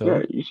think so.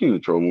 Yeah, you've seen the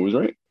Troll movies,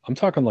 right? I'm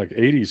talking like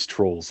 80s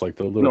Trolls, like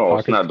the little. No,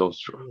 it's not those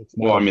Trolls.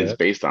 Well, I mean, it's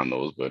based on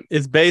those, but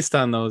it's based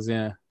on those.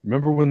 Yeah.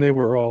 Remember when they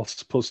were all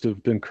supposed to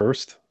have been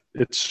cursed?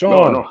 It's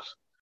Shaun. No.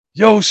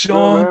 Yo,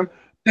 Shaun.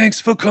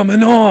 Thanks for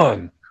coming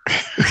on.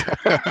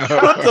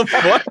 What the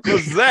fuck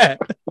was that?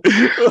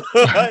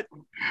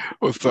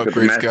 What's up,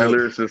 great guy?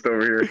 Lyricist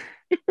over here.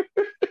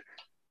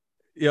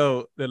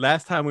 Yo, the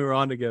last time we were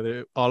on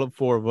together, all of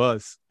four of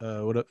us,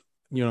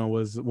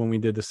 was when we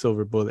did the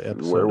Silver Bullet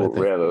episode.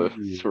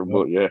 The Silver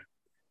Bullet,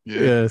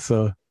 yeah.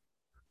 So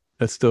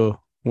that's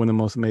still one of the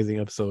most amazing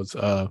episodes.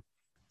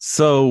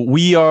 So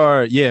we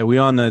on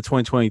the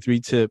 2023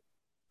 tip.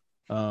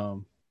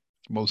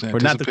 Most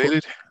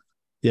anticipated.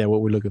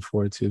 What we're looking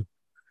forward to.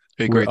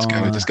 Hey, great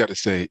Scott. I just got to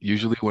say,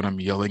 usually when I'm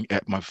yelling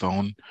at my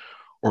phone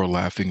or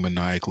laughing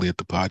maniacally at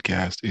the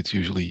podcast, it's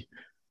usually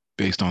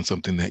based on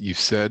something that you've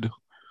said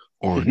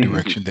or a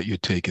direction that you're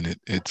taking it.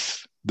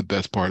 It's the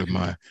best part of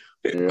my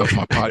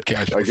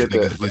podcast.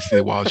 Listening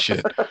to wild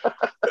shit.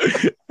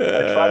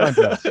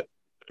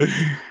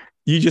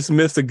 You just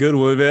missed a good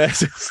one, man.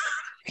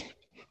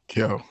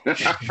 Yo,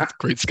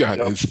 great Scott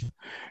is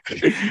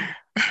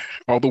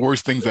all the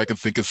worst things I can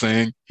think of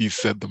saying. He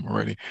said them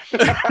already.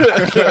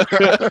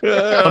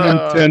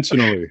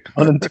 Unintentionally.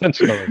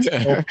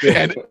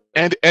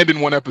 And in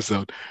one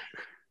episode.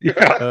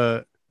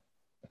 Yeah.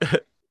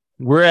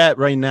 We're at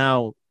right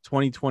now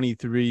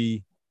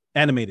 2023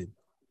 animated.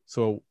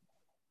 So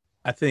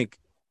I think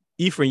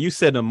Ephraim, you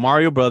said the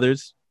Mario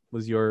Brothers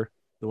was your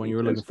The one you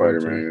were looking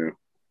forward to.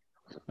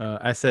 Yeah.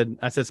 I said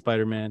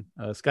Spider-Man.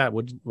 Scott,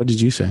 what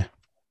did you say?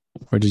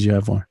 Or did you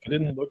have one? I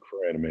didn't look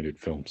for animated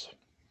films.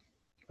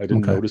 I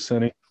didn't notice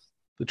any.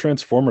 The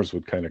Transformers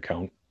would kind of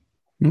count.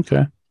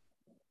 Okay.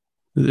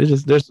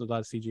 There's a lot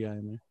of CGI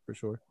in there for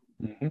sure.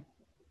 Mm-hmm.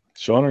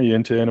 Shaun, are you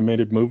into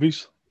animated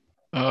movies?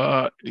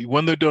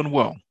 When they're done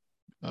well.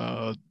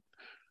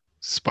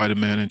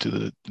 Spider-Man into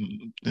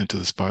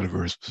the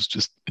Spider-Verse was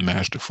just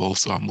masterful,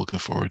 so I'm looking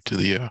forward to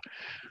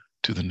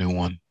the new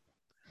one.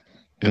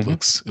 It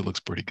looks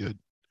pretty good.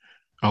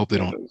 I hope they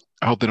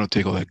don't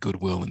take all that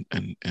goodwill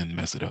and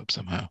mess it up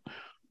somehow.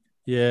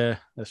 Yeah,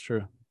 that's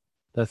true.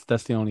 That's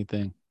the only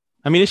thing.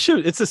 I mean,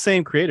 it's the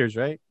same creators,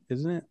 right?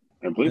 Isn't it?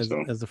 I believe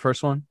so. As the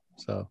first one.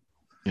 So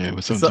yeah,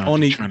 but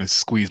sometimes you're trying to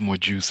squeeze more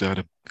juice out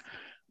of.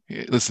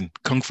 Listen,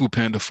 Kung Fu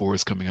Panda 4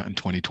 is coming out in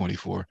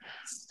 2024.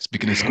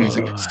 Speaking of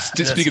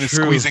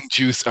squeezing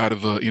juice out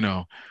of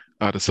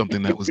out of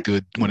something that was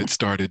good when it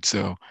started.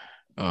 So,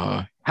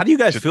 how do you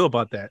guys feel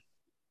about that?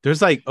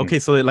 There's like, okay,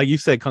 so like you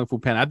said, Kung Fu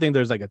Panda. I think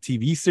there's like a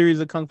TV series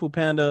of Kung Fu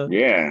Panda.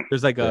 Yeah.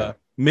 There's like a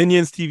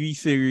Minions TV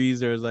series.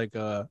 There's like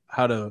a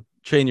How to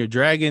Train Your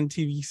Dragon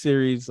TV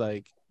series.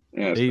 Like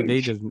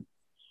they just.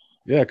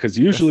 Yeah, because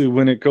usually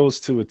when it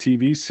goes to a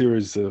TV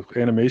series, the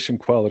animation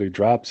quality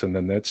drops, and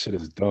then that shit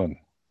is done.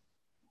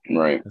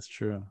 Right. That's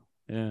true.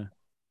 Yeah.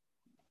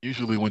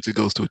 Usually, once it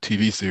goes to a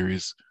TV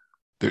series,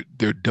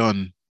 they're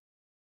done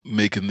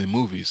making the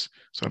movies.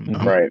 So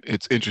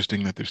it's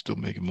interesting that they're still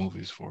making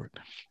movies for it.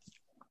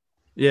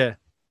 Yeah,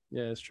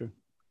 that's true.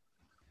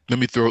 Let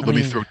me throw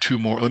two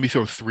more. Let me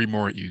throw three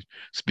more at you.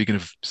 Speaking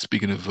of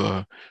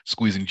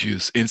squeezing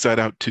juice, Inside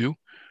Out 2. You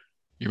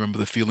remember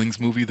the Feelings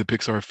movie, the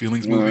Pixar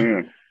Feelings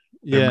movie?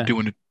 Yeah.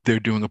 They're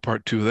doing a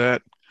part 2 of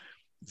that.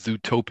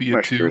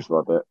 Zootopia 2. Curious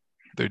about that.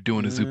 They're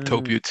doing a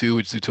Zootopia 2,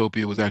 which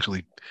Zootopia was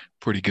actually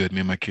pretty good. Me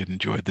and my kid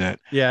enjoyed that.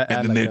 Yeah,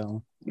 and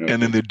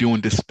then they're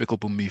doing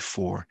Despicable Me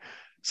 4.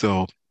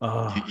 So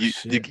you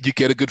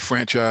get a good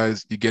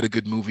franchise, you get a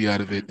good movie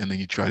out of it, and then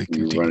you try to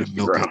continue to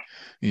milk it.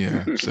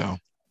 Yeah. So,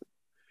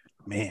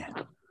 man,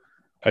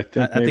 I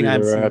think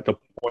they're at the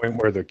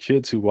point where the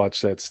kids who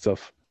watch that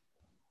stuff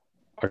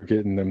are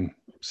getting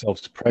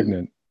themselves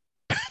pregnant.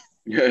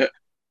 Yeah.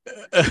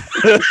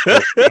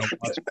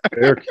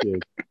 Their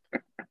kid.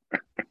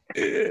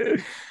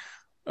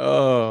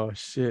 Oh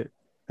shit,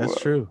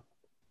 that's true.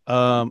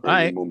 All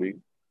right.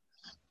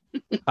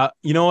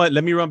 You know what?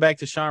 Let me run back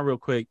to Shaun real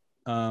quick.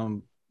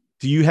 Do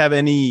you have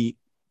any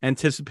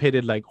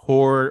anticipated like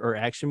horror or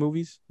action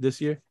movies this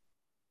year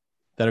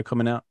that are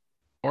coming out?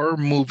 Horror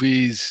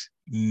movies,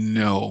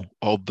 no.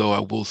 Although I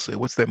will say,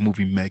 what's that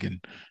movie Megan?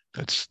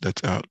 That's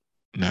out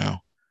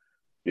now.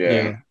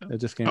 Yeah, it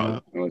just came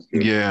out.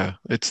 Yeah,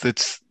 it's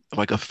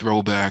like a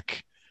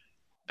throwback.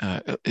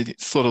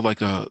 It's sort of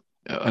like an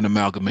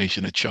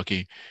amalgamation of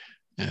Chucky,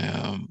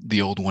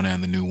 the old one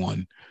and the new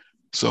one.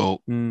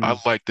 So I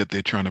like that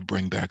they're trying to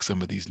bring back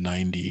some of these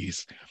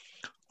 90s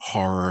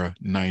horror,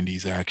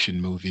 90s action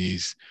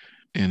movies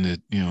in the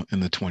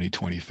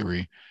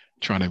 2023,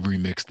 trying to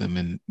remix them,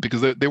 and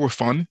because they were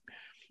fun,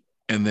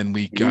 and then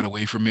we got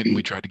away from it and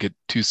we tried to get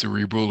too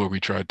cerebral, or we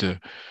tried to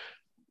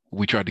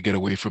get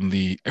away from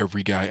the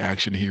every guy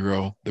action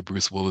hero, the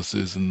Bruce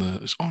Willis's and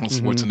the Arnold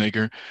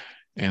Schwarzenegger,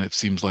 and it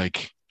seems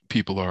like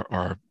people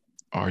are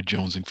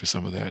jonesing for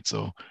some of that,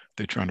 so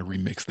they're trying to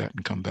remix that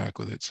and come back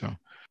with it. So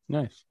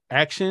nice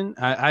action.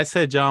 I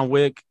said John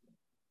Wick.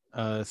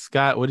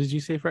 Scott, what did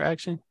you say for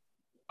action?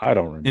 I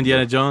don't remember.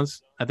 Indiana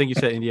Jones. I think you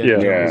said Indiana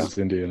Jones. Yeah, it's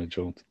Indiana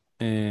Jones.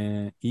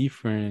 And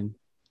Ephraim.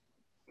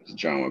 It's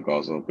John Wick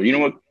also. But you know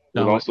what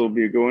would also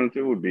be a good one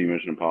too? Would be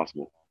Mission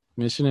Impossible.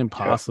 Mission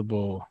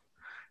Impossible.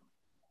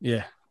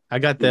 Yeah. I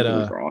got that.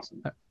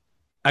 Awesome.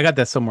 I got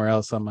that somewhere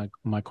else on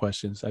my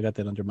questions. I got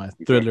that under my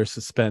thriller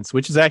suspense,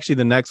 which is actually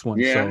the next one.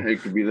 Yeah, so it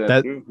could be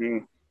that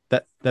too. Yeah.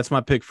 That's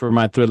my pick for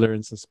my thriller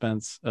and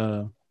suspense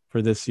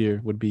for this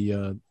year would be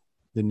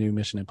the new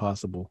Mission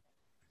Impossible,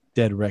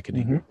 Dead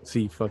Reckoning.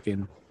 See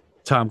fucking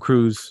Tom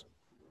Cruise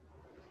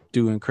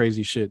doing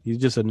crazy shit. He's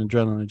just an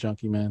adrenaline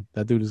junkie, man.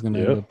 That dude is gonna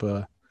end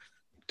up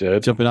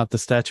dead, jumping out the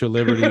Statue of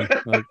Liberty.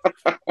 Like,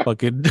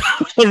 fucking,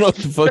 I don't know what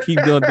the fuck he's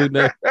gonna do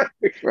now.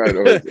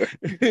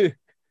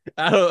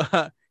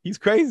 He's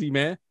crazy,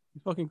 man.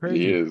 He's fucking crazy.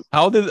 He is.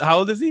 How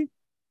old is he?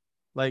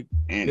 Like,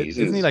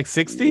 isn't he like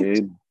 60?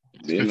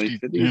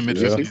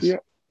 Mid-50s.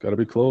 Gotta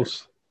be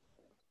close.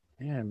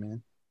 Yeah,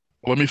 man.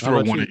 Let me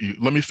throw one at you.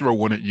 Let me throw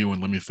one at you,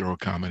 and let me throw a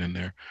comment in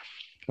there.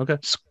 Okay.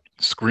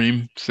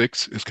 Scream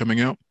 6 is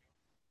coming out.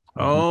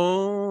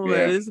 Oh,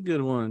 that is a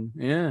good one.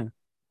 Yeah.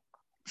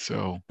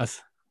 So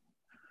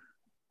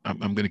I'm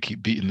going to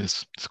keep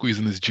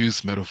squeezing this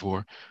juice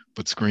metaphor.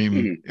 But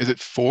Scream, is it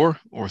 4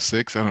 or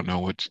 6? I don't know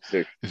which.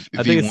 6.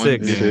 I think it's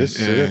 6. It is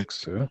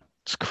 6.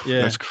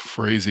 That's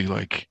crazy.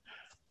 Like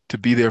to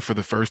be there for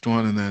the first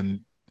one, and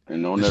then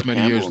this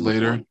many years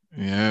later.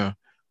 Yeah,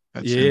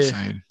 that's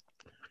insane.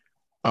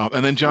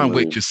 And then John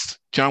Wick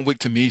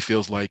to me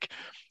feels like,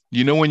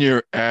 when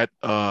you're at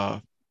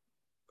a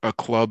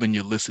club and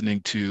you're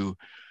listening to,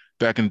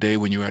 back in the day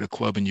when you were at a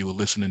club and you were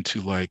listening to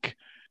like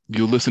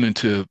you're listening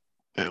to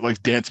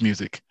like dance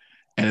music,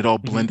 and it all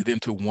blended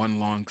into one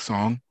long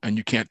song, and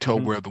you can't tell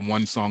where the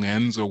one song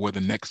ends or where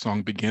the next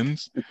song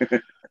begins.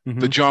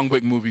 The John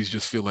Wick movies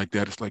just feel like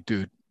that. It's like,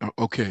 dude,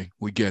 okay,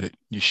 we get it.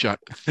 You shot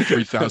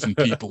 3,000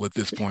 people at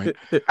this point.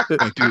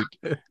 Like, dude,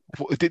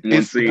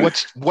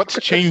 what's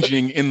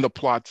changing in the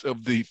plots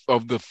of the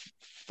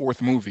fourth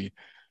movie?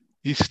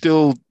 He's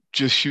still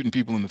just shooting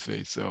people in the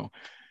face. So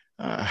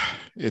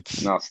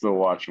it's not still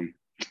watch them.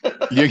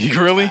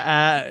 You really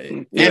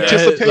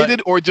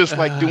anticipated, or just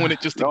like doing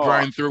it just to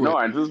grind through it? No,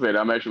 I anticipated.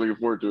 I'm actually looking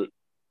forward to it.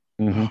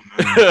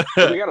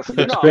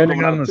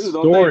 Expanding on the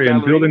story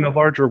and building a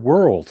larger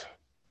world.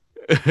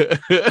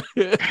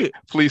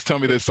 Please tell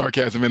me there's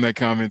sarcasm in that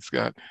comment,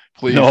 Scott.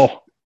 Please.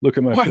 No, look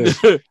at my face.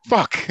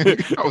 Fuck.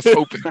 I was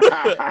hoping.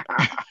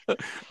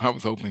 I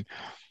was hoping.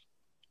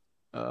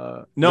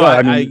 No, yeah,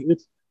 I mean,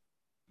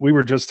 we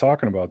were just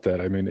talking about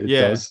that. I mean, it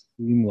does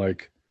seem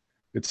like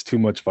it's too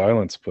much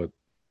violence, but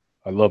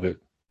I love it.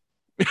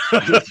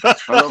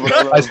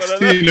 I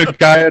seen a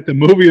guy at the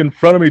movie in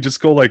front of me just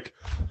go like,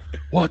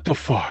 "What the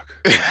fuck?"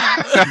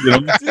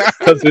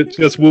 Because it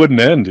just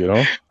wouldn't end,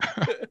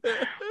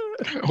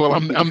 Well,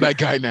 I'm that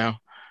guy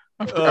now.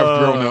 I've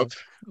grown up.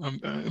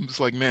 I'm just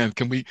like, man,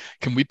 can we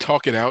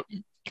talk it out?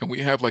 Can we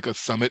have like a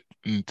summit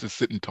and to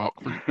sit and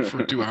talk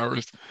for 2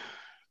 hours?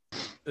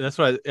 That's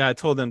why I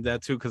told them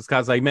that too, because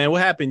Scott's like, man,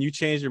 what happened? You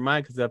changed your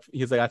mind? Because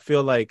he's like, I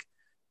feel like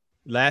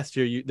last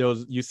year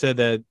you said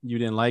that you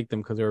didn't like them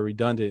because they were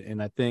redundant,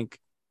 and I think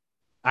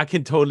I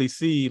can totally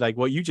see like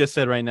what you just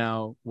said right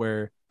now,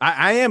 where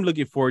I am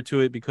looking forward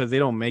to it because they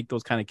don't make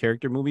those kind of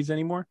character movies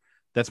anymore.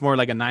 That's more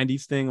like a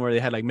 90s thing where they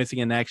had like Missing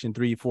in Action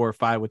 3, 4,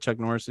 5 with Chuck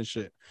Norris and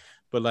shit.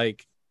 But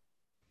like,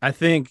 I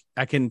think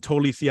I can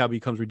totally see how it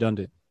becomes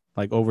redundant,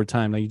 like over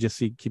time. Like you just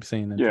keep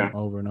saying that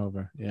over and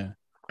over. Yeah.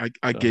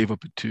 I gave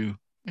up at 2.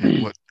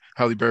 And what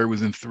Halle Berry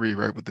was in 3,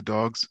 right, with the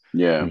dogs.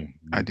 Yeah.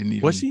 I didn't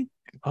even. Was she?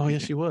 Oh yeah,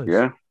 she was.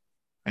 Yeah.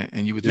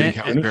 And you would think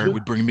Halle Berry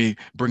would bring me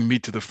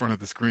to the front of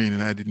the screen,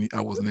 and I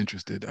wasn't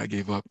interested. I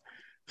gave up.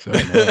 So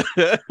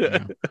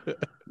that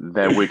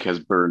wick has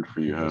burned for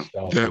you, huh?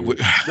 Yes.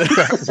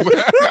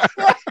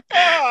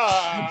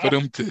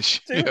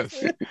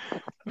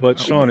 But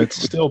Shaun, it's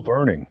still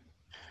burning.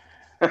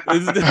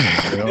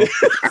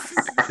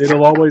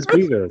 It'll always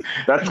be there.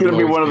 That's gonna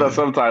be one of the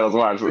subtitles.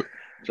 Watch it.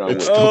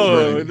 It's still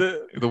burning.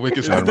 The wick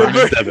is burning.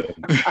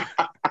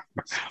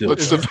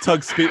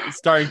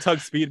 Starring Tug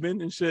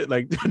Speedman and shit,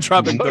 like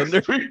dropping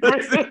thunder.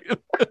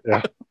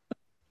 Yeah.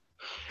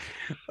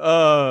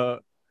 All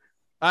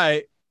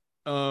right.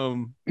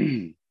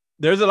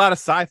 There's a lot of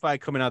sci-fi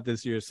coming out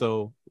this year.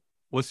 So,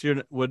 what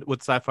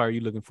sci-fi are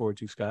you looking forward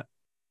to, Scott?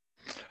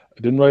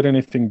 I didn't write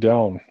anything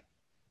down,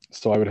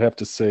 so I would have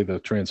to say the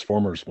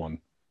Transformers one.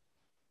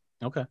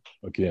 Okay.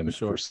 Again,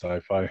 for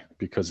sci-fi,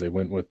 because they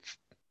went with,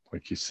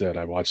 like you said,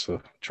 I watched the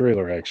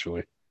trailer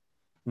actually,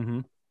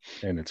 and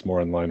it's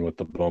more in line with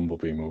the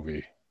Bumblebee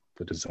movie,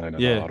 the design of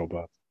the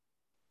Autobots.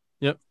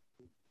 Yep.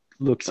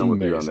 Looks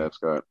amazing. On that,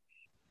 Scott.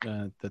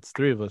 That's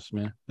 3 of us,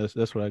 man.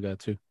 That's what I got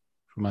too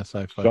for my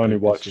sci-fi. Johnny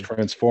watched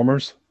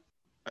Transformers.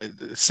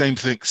 Same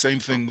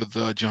thing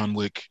with John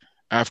Wick.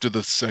 After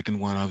the second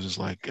one, I was just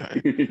like,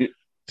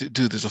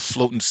 dude, there's a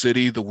floating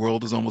city. The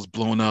world is almost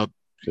blown up.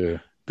 Yeah.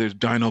 There's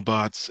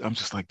Dinobots. I'm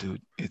just like,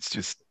 dude, it's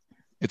Did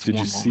one you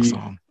long see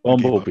song.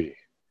 Bumblebee?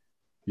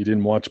 You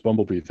didn't watch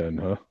Bumblebee then,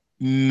 huh?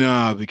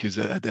 No, because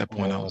at that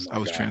point I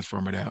was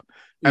transformed out.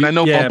 And I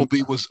know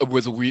Bumblebee was a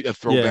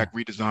throwback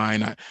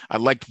redesign. I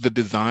liked the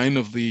design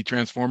of the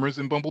Transformers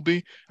in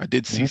Bumblebee. I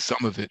did see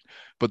some of it,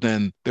 but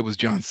then there was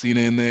John Cena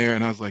in there,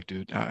 and I was like,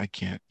 dude, I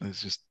can't.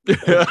 It's just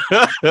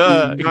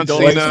John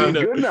Cena.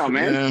 Good now,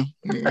 man.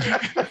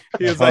 Yeah.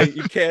 He was like,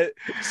 you can't.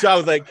 So I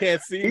was like,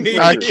 can't see me.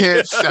 I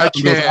can't.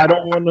 I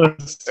don't want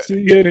to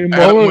see any more.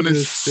 I don't want to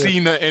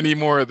see any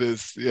more of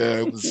this. Yeah,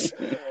 it was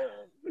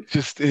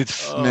just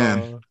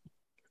man.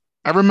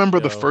 I remember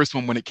the first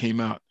one when it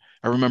came out.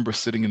 I remember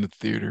sitting in the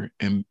theater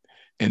and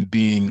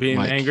being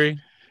like, angry.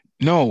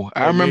 No,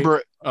 I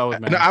remember.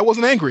 I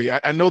wasn't angry.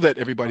 I know that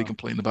everybody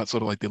complained about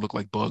sort of like they look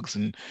like bugs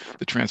and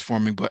the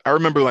transforming, but I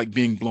remember like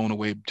being blown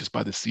away just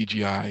by the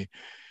CGI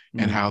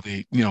and how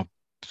they,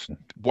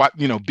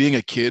 being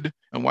a kid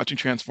and watching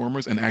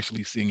Transformers and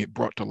actually seeing it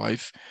brought to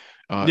life.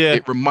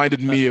 It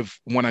reminded me of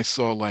when I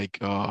saw like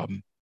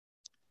when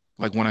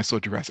I saw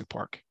Jurassic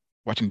Park.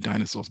 Watching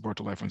dinosaurs brought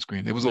to life on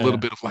screen. There was a little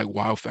bit of like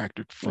wow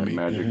factor for me.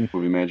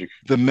 Movie magic.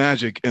 The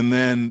magic, and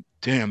then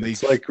damn, they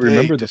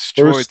remember the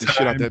destroyed first the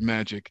shit out of that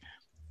magic.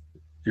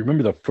 You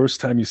remember the first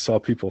time you saw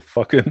people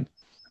fucking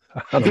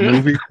on a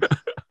movie?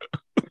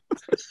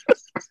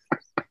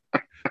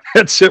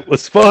 That shit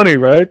was funny,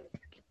 right?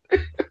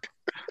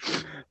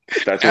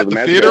 That's at the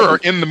theater or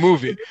in the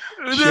movie.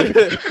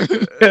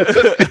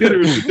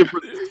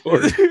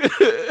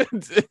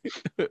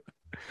 The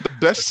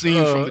best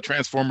scene from the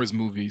Transformers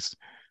movies,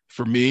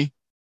 for me,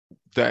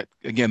 that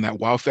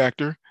wow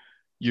factor.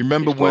 You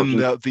remember when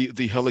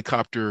the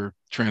helicopter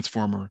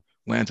transformer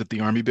lands at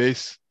the army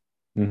base?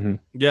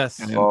 Yes.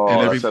 And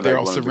they're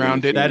all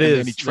surrounded. And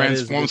then he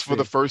transforms for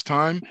the first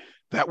time.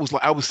 that was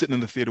like I was sitting in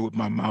the theater with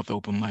my mouth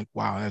open, like,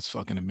 wow, that's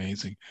fucking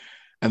amazing.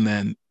 And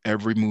then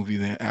every movie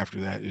then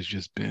after that has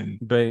just been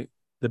the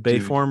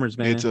Bayformers,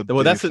 man. It's a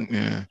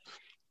yeah.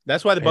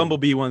 That's why the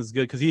Bumblebee one's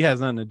good, because he has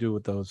nothing to do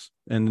with those,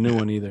 and the new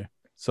one either.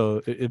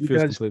 So it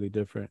feels completely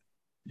different.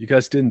 You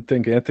guys didn't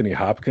think Anthony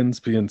Hopkins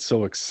being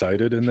so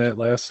excited in that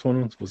last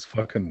one was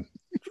fucking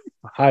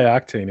high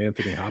octane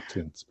Anthony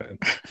Hopkins, man.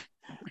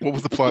 What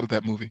was the plot of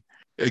that movie?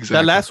 Exactly.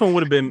 That last one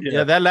would have been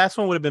that last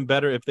one would have been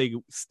better if they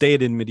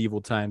stayed in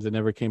medieval times and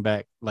never came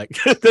back. Like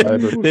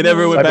they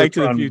never went back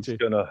to the future.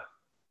 Gonna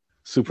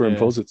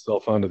superimpose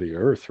itself onto the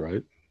earth,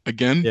 right?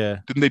 Again? Yeah.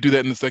 Didn't they do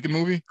that in the second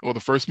movie or the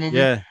first movie?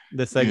 Yeah,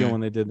 the second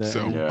one they did that.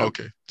 So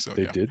okay, so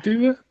they did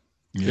do that.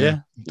 Yeah,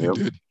 they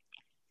did.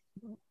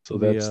 So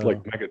that's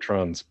like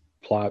Megatron's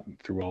plot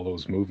through all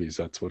those movies.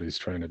 That's what he's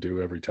trying to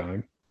do every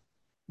time.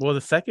 Well,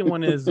 the second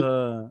one is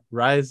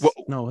Rise. Well,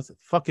 no, what's it?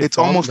 It's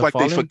almost like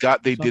they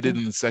forgot they did it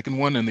in the second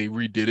one, and they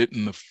redid it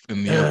in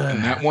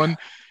that one.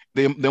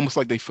 They almost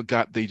like they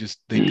forgot they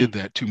did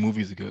that 2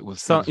 movies ago. It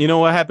was you know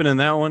what happened in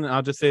that one?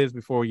 I'll just say this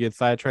before we get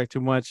sidetracked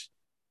too much.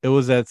 It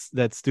was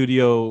that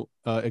studio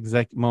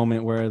exec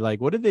moment where,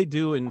 like, what did they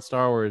do in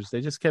Star Wars?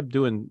 They just kept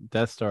doing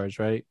Death Stars,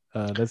 right?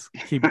 Let's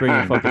keep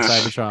bringing fucking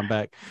Cybertron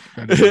back.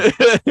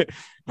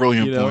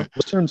 Brilliant point.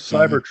 Let's turn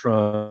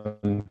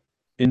Cybertron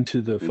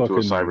into the fucking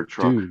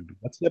Cybertruck. dude.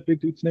 What's that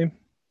big dude's name?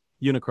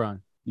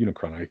 Unicron.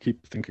 I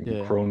keep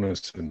thinking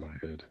Cronus in my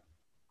head.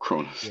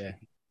 Cronus. Yeah.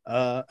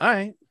 All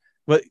right.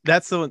 But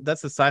that's the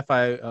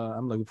sci-fi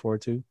I'm looking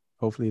forward to.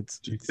 Hopefully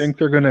Do you think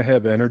they're gonna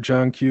have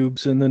Energon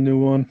cubes in the new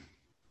one?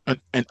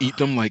 And eat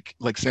them like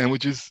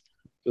sandwiches?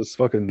 Just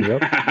fucking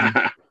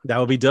that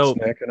would be dope.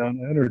 Snacking on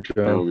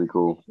Energon. That would be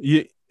cool.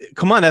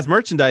 Come on, that's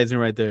merchandising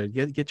right there.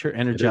 Get your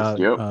Energon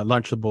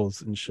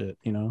Lunchables and shit.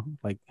 You know,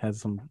 like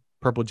has some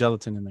purple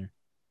gelatin in there.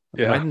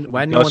 Yeah.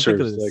 Why didn't no one think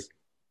of this? Like,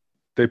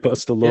 they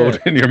bust a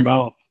load in your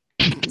mouth.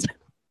 It's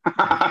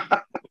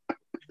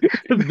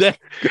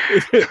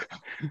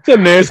a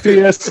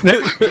nasty ass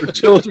snack for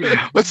children.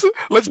 Let's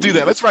do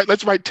that. Let's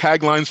write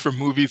taglines for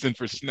movies and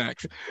for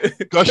snacks.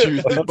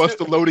 Gushers, they bust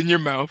a load in your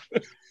mouth.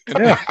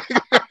 Yeah.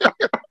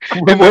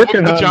 We're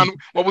working on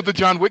what was the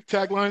John Wick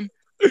tagline?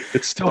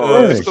 It's still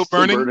burning. It's still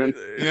burning.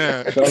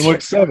 Yeah. John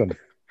Wick 7.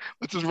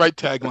 Let's just write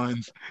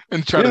taglines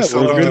and try to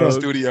sell them in the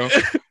studio.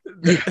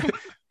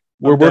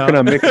 We're working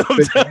on making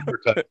big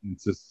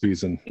advertisements this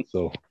season,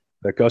 so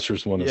that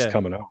Gushers one is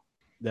coming out.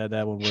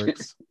 That one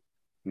works.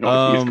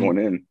 No, he's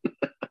going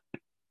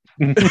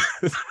in.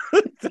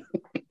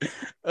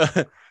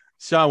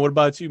 Shaun, what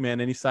about you, man?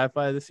 Any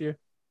sci-fi this year?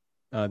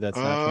 That's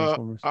not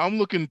Transformers. I'm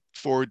looking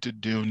forward to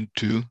Dune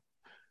 2,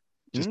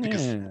 just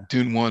because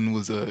Dune 1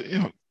 was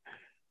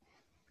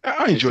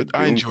I enjoyed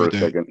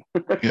that.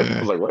 Yeah. I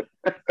was like, what?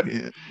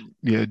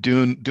 yeah.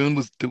 Dune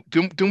was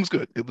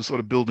good. It was sort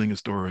of building a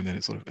story, and then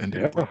it sort of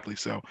ended abruptly.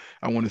 So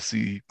I want to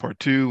see part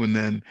 2, and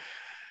then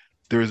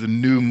there's a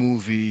new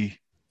movie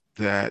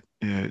that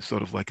is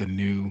sort of like a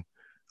new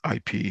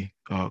IP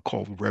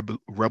called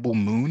Rebel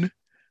Moon.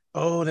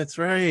 Oh, that's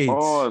right.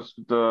 Oh, it's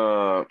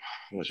the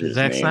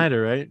Zack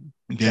Snyder, right?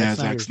 Yeah,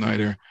 Zack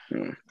Snyder.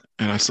 Yeah.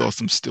 And I saw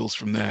some stills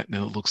from that, and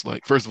it looks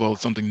like, first of all,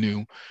 it's something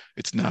new.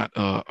 It's not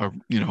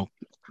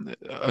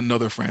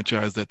another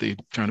franchise that they're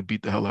trying to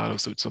beat the hell out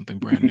of, so it's something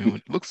brand new.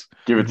 It looks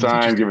give it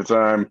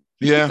time.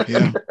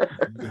 Yeah.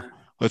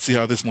 Let's see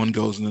how this one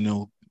goes, and then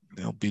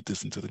they'll beat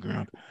this into the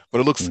ground.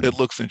 But it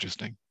looks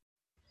interesting.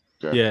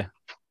 Yeah.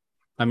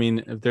 I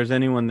mean, if there's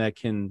anyone that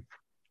can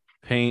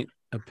paint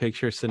a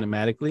picture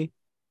cinematically,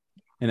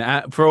 and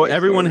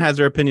everyone has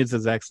their opinions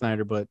of Zack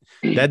Snyder, but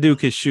that dude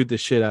could shoot the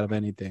shit out of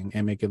anything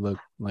and make it look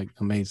like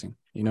amazing.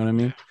 You know what I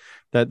mean?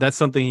 That's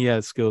something he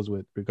has skills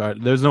with.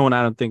 There's no one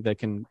I don't think that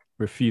can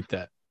refute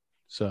that.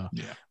 So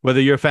whether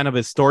you're a fan of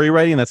his story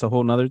writing, that's a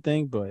whole nother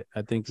thing. But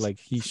I think like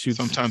he shoots.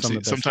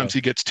 Sometimes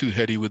he gets too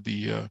heady with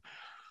the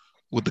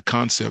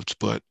concepts,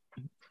 but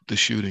the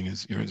shooting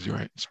is you're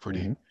right. It's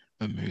pretty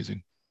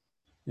amazing.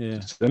 Yeah.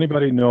 Does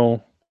anybody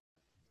know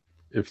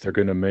if they're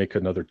going to make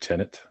another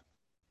Tenet?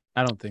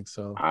 I don't think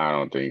so.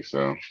 I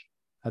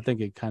think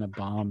it kind of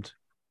bombed.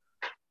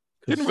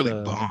 It didn't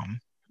really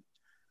bomb.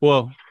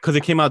 Well, because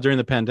it came out during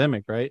the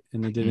pandemic, right?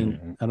 And it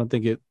didn't. I don't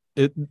think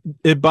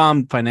it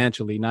bombed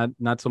financially,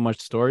 not so much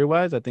story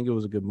wise. I think it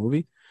was a good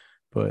movie,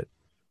 but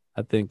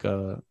I think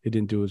it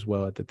didn't do as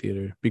well at the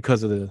theater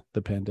because of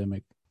the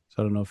pandemic.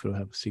 So I don't know if it'll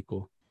have a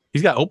sequel.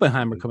 He's got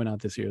Oppenheimer coming out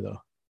this year,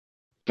 though.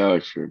 That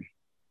looks true.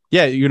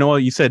 Yeah, you know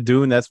what you said,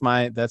 Dune. That's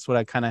what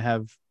I kind of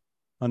have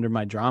under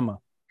my drama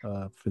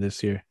for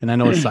this year. And I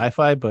know it's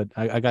sci-fi, but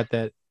I got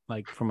that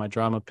like for my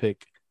drama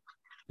pick,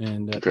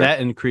 and that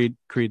and Creed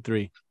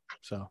 3.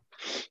 So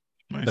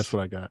that's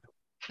what I got.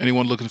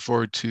 Anyone looking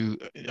forward to?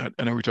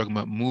 I know we're talking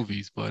about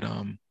movies, but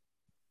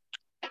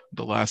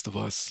The Last of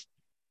Us.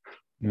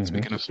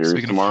 Speaking of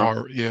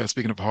horror,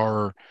 speaking of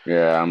horror,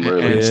 I'm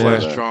really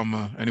slash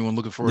drama. Anyone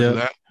looking forward to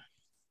that?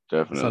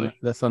 Definitely.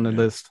 That's on the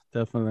list.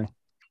 Definitely.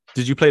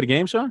 Did you play the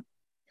game, Shaun?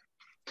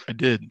 I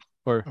did.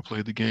 Or I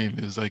played the game.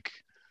 It was like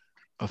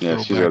a she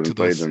hasn't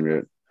played them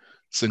yet.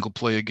 single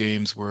player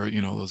games where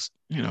those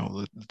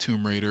the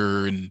Tomb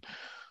Raider and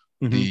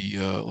the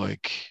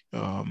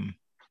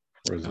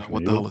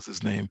what the hell is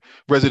his name?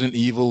 Resident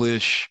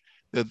Evil-ish.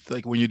 That,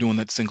 like when you're doing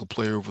that single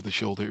player over the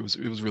shoulder, it was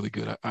really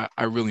good.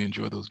 I really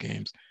enjoy those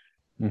games.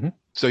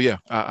 So yeah,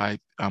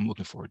 I'm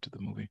looking forward to the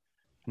movie.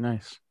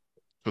 Nice.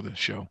 For the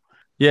show.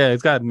 Yeah,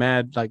 it's got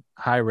mad like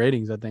high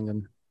ratings, I think,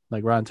 and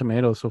like Rotten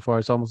Tomatoes so far.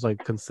 It's almost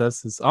like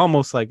consensus,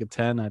 almost like a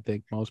 10. I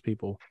think most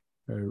people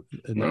are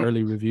in the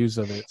early reviews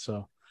of it.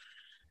 So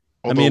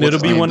although, I mean, it'll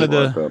be one of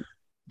the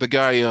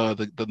guy,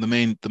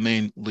 the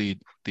main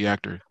lead, the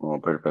actor. Oh,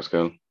 Pedro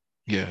Pascal.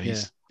 Yeah,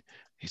 he's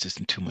just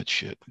in too much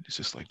shit. It's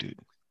just like, dude,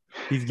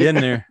 he's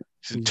getting there.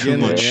 He's in too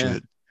much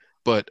shit.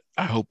 But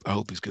I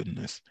hope he's good in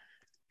this.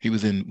 He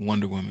was in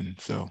Wonder Woman,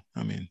 so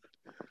I mean,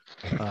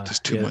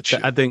 just too much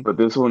shit. I think, but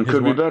this one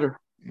could be better.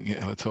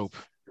 Yeah, let's hope.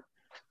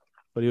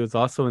 But he was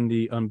also in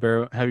the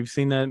Unbearable. Have you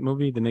seen that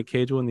movie, the Nick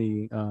Cage one?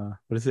 The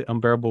what is it?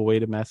 Unbearable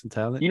Weight of Massive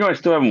Talent. I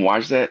still haven't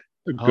watched that.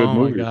 Good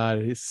movie. My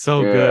god, he's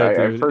so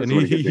good, dude. And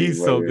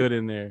he's so good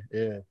in there.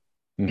 Yeah,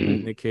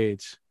 Nick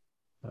Cage.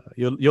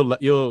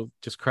 You'll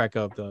just crack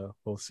up the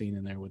whole scene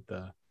in there with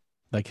the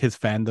like his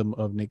fandom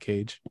of Nick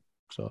Cage.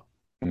 So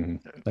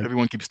like,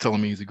 everyone keeps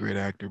telling me he's a great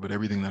actor, but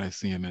everything that I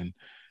see him in,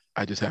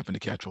 I just happen to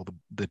catch all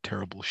the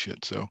terrible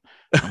shit. So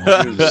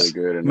I'm really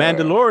good in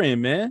Mandalorian,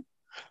 man.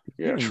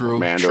 Yeah, true.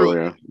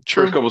 Mandalorian.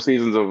 First couple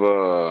seasons of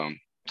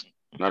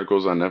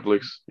Narcos on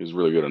Netflix. He was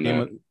really good on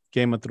that.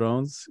 Game of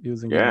Thrones. He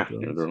was in Game of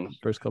Thrones.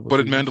 First couple. But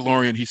in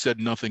Mandalorian, he said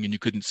nothing, and you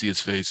couldn't see his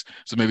face.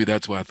 So maybe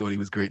that's why I thought he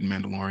was great in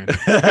Mandalorian.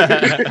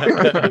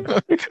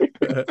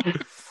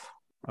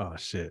 Oh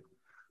shit.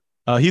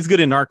 He's good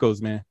in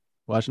Narcos, man.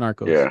 Watch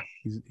Narcos. Yeah,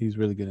 he's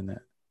really good in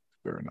that.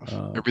 Fair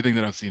enough. Everything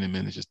that I've seen him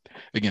in is just,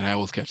 again, I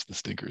always catch the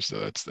stinkers, so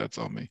that's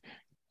on me.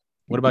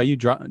 What about you,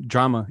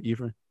 drama,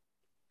 Ephraim?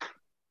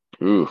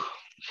 Ooh,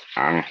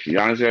 honestly,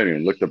 I haven't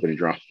even looked up any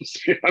dramas.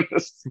 To be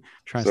honest,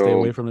 trying to stay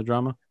away from the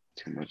drama.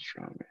 Too much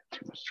drama.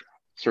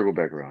 Circle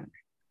back around.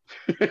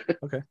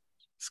 Okay,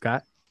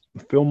 Scott.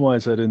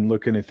 Film-wise, I didn't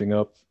look anything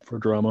up for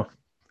drama.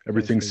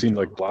 Everything seemed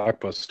like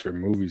blockbuster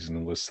movies in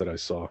the list that I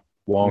saw.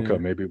 Wonka,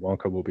 maybe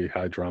Wonka will be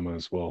high drama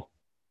as well.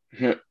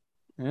 Yeah,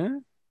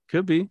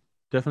 could be.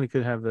 Definitely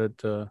could have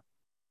that.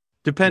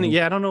 Depending,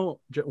 I don't know.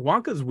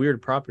 Wonka's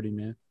weird property,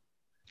 man.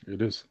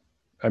 It is.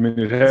 I mean,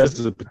 it has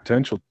the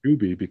potential to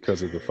be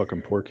because of the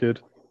fucking poor kid.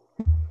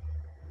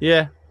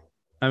 Yeah,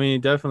 I mean,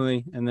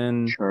 definitely. And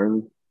then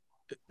Charlie.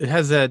 It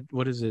has that,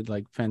 what is it,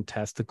 like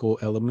fantastical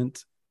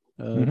element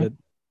that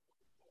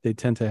they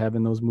tend to have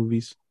in those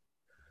movies.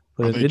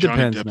 But it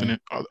depends, man.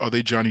 Are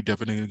they Johnny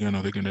Depping again?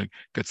 Are they going to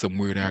get some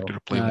weird actor to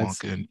play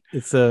Wonka?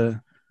 It's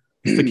the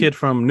kid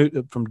from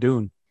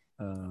Dune,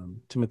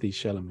 Timothy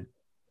Chalamet.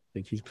 I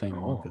think he's playing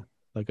Wonka,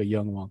 like a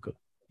young Wonka.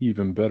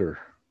 Even better.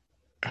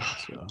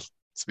 So,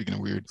 speaking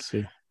of weird,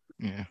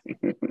 yeah.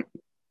 You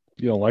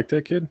don't like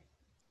that kid?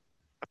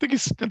 I think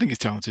he's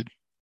talented.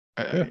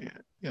 I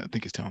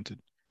think he's talented.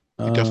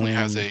 He definitely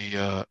has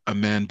a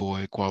man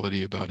boy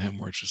quality about him,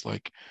 where it's just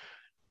like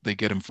they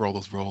get him for all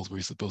those roles where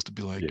he's supposed to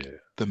be like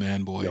the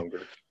man boy.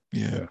 Younger.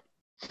 Yeah,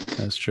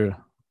 that's true.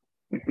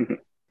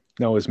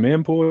 Now, is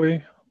man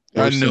boy?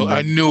 I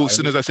knew as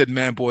soon as I said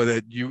man boy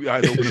that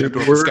I'd open the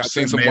door. Scott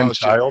saying some wild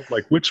child.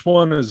 Like, which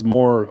one is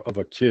more of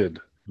a kid,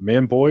 a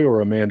man boy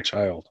or a man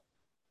child?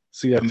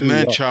 See, a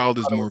man child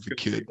is more of a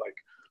kid.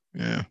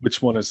 Yeah.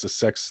 Which one is the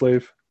sex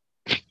slave?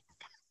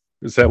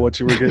 Is that what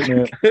you were getting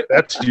at?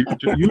 That's you.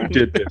 You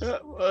did this.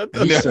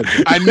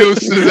 I knew as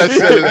soon as I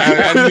said it.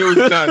 I knew it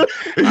was done.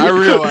 I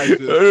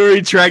realized it.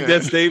 Retract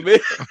that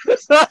statement.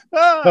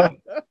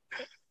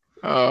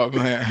 Oh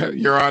man,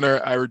 Your Honor,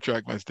 I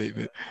retract my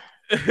statement.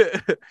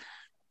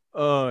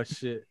 Oh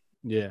shit!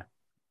 Yeah,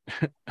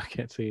 I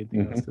can't say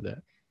anything else to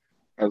that.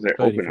 I was like,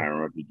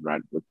 Oppenheimer would be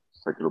dramatic. Looks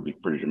like it'll be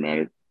pretty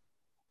dramatic.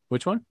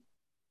 Which one?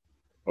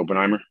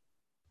 Oppenheimer.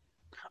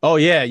 Oh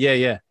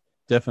yeah,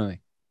 definitely.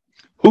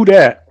 Who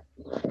that?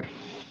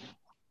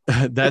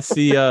 That's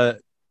the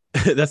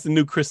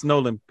new Chris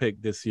Nolan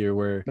pick this year.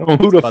 Where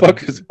who the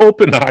fuck is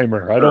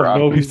Oppenheimer? I don't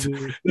know.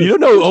 You don't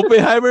know who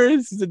Oppenheimer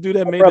is? He's the dude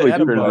that made the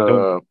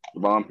atom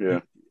bomb.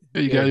 Yeah.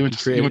 You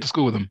went to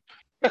school with him.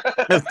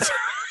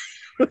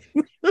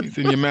 He's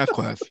in your math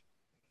class.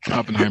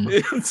 Oppenheimer.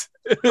 That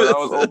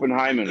was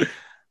Oppenheimer.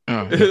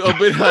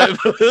 Oppenheimer.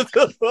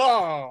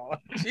 Oh,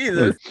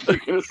 Jesus.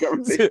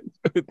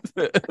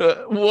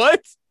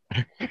 What?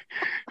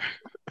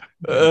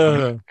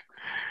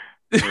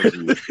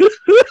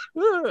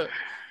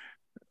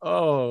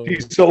 Oh,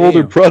 he's the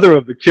older brother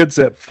of the kids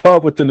that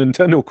fought with the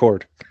Nintendo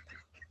cord.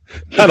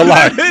 Not a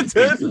lie. Ain't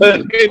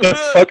a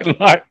fucking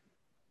lie.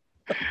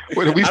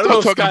 Wait, are we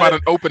still talking about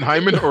an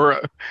Oppenheimer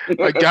or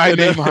a guy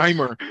named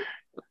Heimer?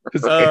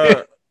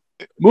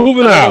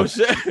 Moving out.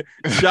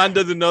 Shaun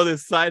doesn't know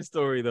this side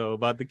story though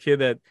about the kid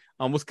that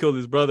almost killed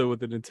his brother with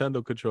the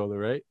Nintendo controller,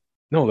 right?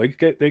 No, they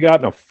got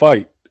in a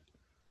fight.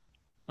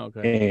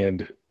 Okay.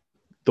 And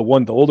the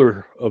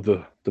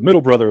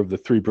middle brother of the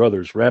three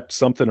brothers wrapped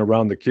something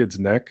around the kid's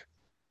neck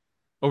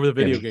over the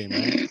video game,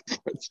 right?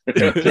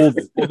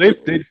 Well,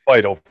 they'd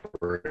fight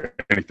over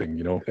anything,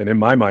 you know. And in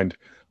my mind,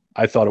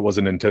 I thought it was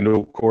a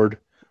Nintendo cord,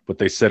 but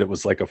they said it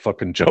was like a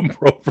fucking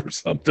jump rope or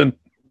something.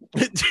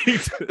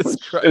 Jesus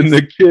Christ. And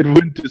the kid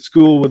went to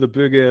school with a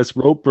big ass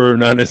rope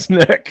burn on his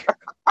neck.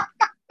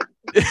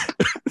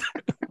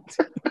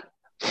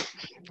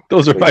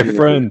 Those are my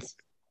friends.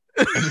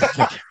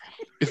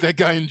 Is that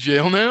guy in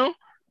jail now?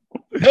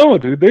 No,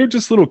 dude, they're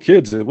just little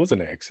kids. It was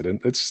an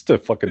accident. It's just a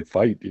fucking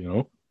fight, you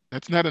know.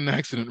 That's not an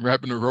accident.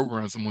 Wrapping a rope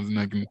around someone's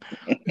neck and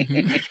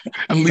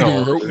leaving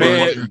a rope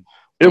burn.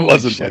 It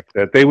wasn't like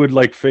that. They would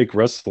like fake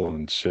wrestle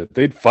and shit.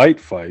 They'd fight,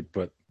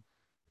 but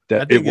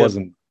it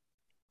wasn't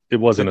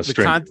a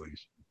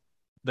strangulation.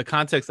 The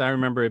context I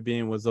remember it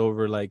being was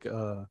over like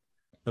a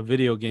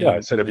video game. Yeah, I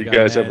said, have you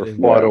guys ever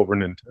fought over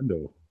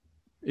Nintendo?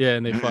 Yeah,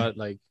 and they fought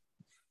like,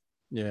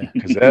 yeah.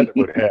 Because that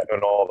would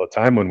happen all the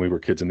time when we were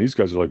kids, and these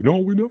guys are like, no,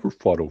 we never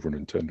fought over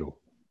Nintendo.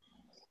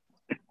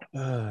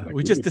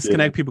 We just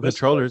disconnect people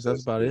controllers.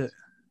 That's about it.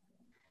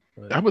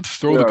 I would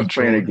throw the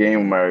controller. I was playing a game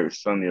with my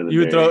son the other day. You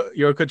would throw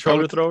your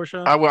controller thrower,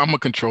 Shaun? I'm a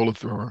controller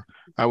thrower.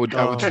 I would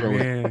throw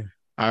it.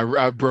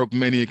 I broke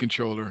many a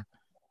controller.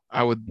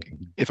 I would,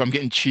 if I'm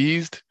getting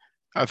cheesed,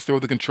 I throw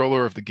the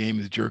controller. If the game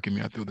is jerking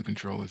me, I throw the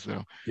controller.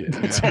 So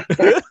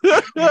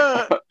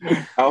yeah.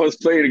 I was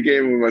playing a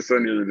game with my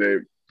son the other day,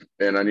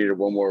 and I needed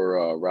one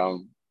more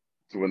round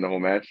to win the whole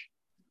match,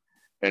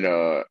 and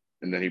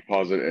then he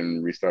paused it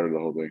and restarted the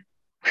whole thing.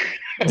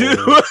 Dude.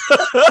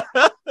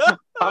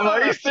 I'm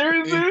like, are you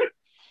serious, dude?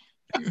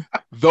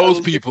 Those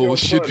people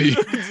should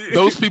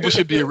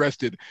be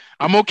arrested.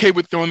 I'm okay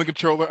with throwing the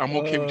controller. I'm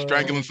okay with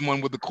strangling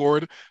someone with the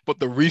cord, but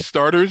the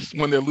restarters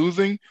when they're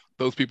losing,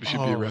 those people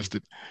should be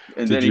arrested.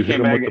 And then he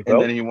came back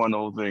and then he won the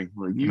whole thing.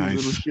 Like, you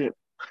little shit.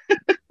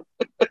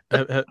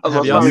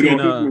 Have y'all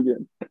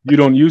seen, you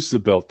don't use the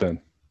belt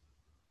then.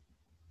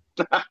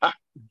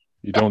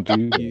 You don't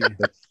do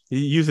that. He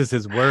uses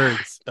his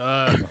words.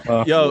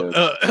 Have y'all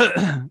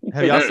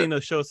seen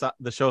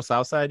the show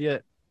Southside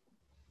yet?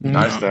 No.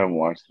 I still haven't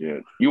watched it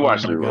yet. You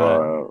watched it,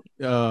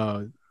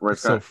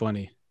 it's so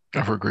funny.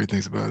 I've heard great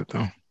things about it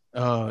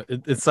though.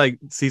 It's like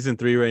season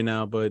 3 right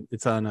now, but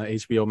it's on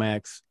HBO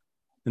Max.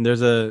 And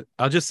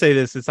I'll just say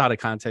this, it's out of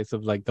context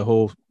of like the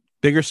whole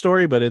bigger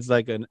story, but it's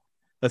like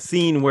a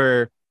scene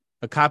where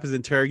a cop is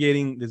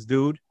interrogating this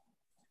dude,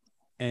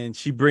 and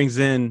she brings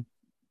in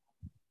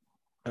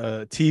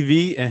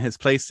TV and his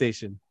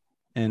PlayStation,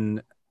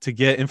 and to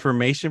get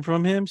information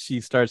from him,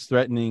 she starts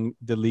threatening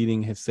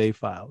deleting his save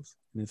files.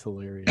 And it's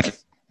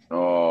hilarious.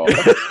 Oh,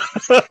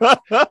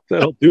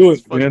 that'll do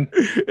it, man.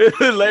 It's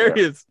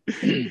hilarious.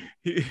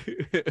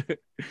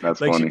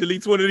 That's like funny. She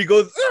deletes one and he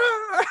goes,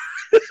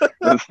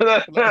 That's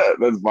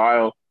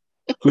vile.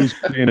 Who's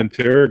being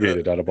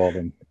interrogated out of all of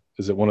them?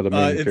 Is it one of the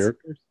main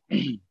characters?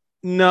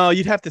 No,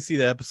 you'd have to see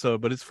the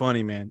episode, but it's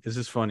funny, man. It's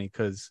just funny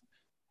because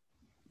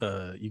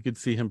you could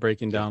see him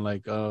breaking down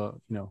like how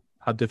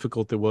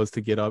difficult it was to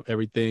get up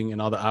everything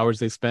and all the hours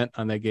they spent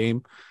on that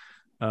game.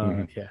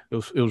 Yeah, it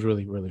was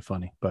really, really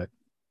funny. But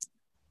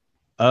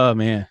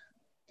man,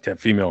 that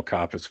female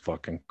cop is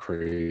fucking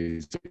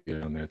crazy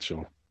on that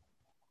show.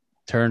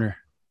 Turner.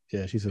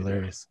 Yeah, she's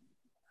hilarious.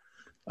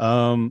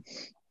 All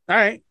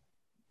right.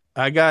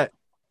 I got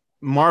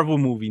Marvel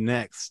movie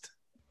next.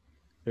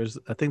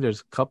 I think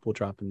there's a couple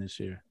dropping this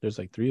year. There's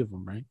like 3 of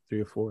them, right?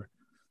 3 or 4.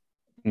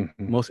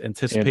 Mm-hmm. Most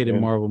anticipated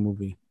Ant-Man. Marvel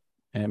movie.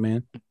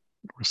 Ant-Man.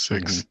 Or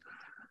 6.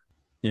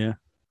 Yeah.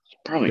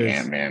 Probably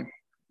Ant-Man.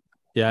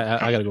 Yeah,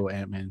 I gotta go with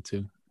Ant-Man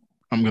too.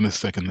 I'm gonna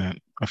second that.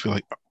 I feel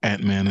like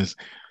Ant-Man is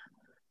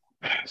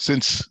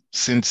since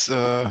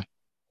the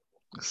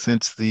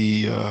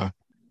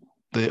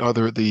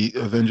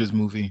Avengers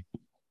movie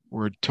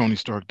where Tony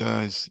Stark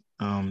dies.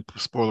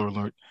 Spoiler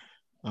alert.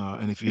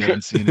 And if you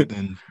haven't seen it,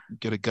 then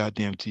get a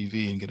goddamn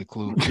TV and get a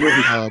clue.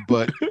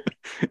 But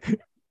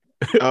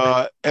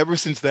ever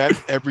since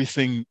that,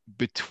 everything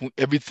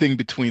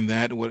between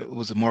that, what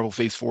was a Marvel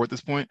Phase 4 at this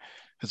point,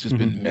 has just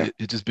been mid.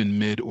 It's just been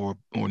mid or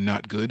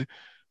not good.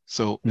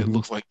 So it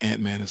looks like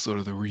Ant-Man is sort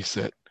of the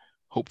reset.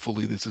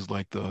 Hopefully, this is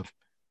like the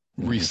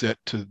reset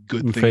to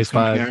good things Phase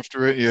coming 5.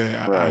 after it.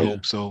 Yeah, Right. I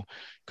hope so,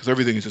 because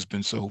everything has just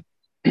been so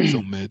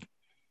mid.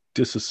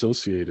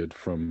 Disassociated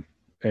from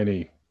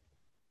any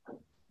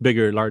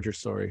Bigger, larger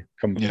story.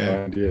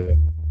 combined.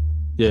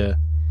 Yeah.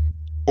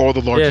 Or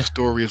the larger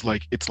story is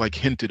like it's like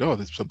hinted. Oh,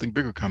 there's something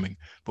bigger coming,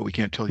 but we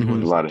can't tell you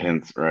what. A lot of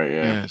hints, right?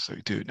 Yeah. So,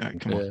 dude,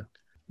 come on.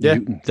 Yeah,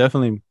 Mutants.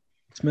 definitely.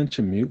 Let's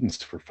mention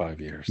mutants for 5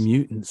 years.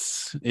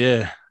 Mutants.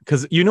 Yeah.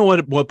 Because you know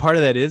what part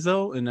of that is,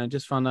 though? And I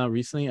just found out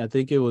recently, I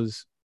think it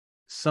was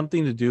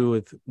something to do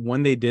with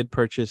when they did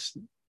purchase,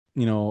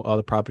 all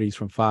the properties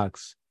from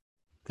Fox,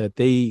 that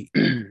they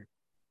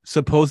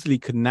supposedly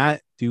could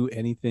not do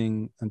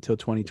anything until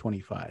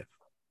 2025.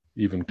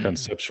 Even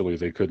conceptually,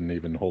 they couldn't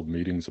even hold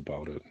meetings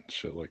about it and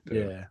shit like that.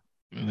 Yeah.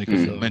 And they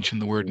can mention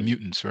the word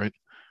mutants, right?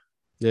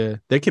 Yeah.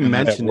 They can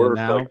mention it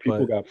now. Like,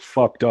 people got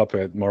fucked up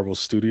at Marvel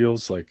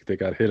Studios. Like, they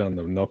got hit on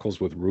the knuckles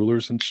with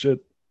rulers and shit.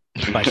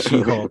 By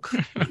She-Hulk.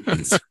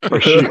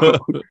 For sure.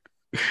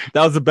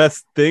 That was the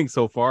best thing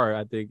so far,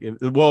 I think.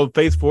 Well,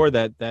 Phase 4,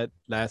 that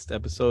last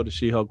episode of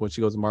She-Hulk when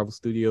she goes to Marvel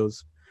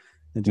Studios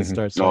and just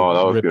starts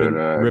like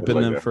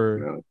ripping them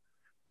for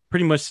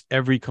pretty much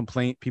every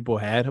complaint people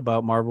had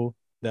about Marvel.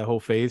 That whole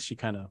phase, she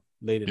kind of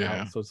laid it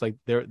out. So it's like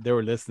they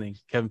were listening.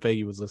 Kevin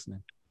Feige was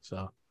listening.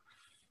 So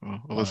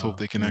well, let's hope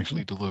they can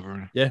actually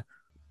deliver. Yeah,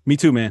 me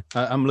too, man.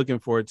 I'm looking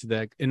forward to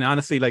that. And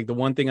honestly, like the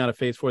one thing out of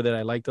Phase 4 that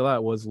I liked a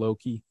lot was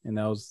Loki, and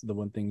that was the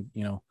one thing,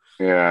 you know.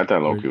 Yeah, I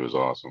thought Loki was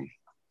awesome.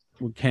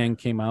 When Kang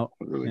came out,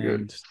 really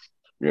good.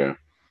 Yeah,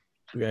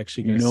 we're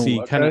actually gonna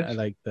see kind of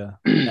like the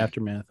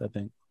aftermath. I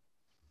think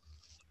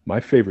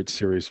my favorite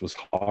series was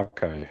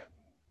Hawkeye.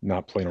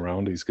 Not playing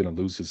around, he's gonna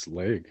lose his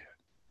leg.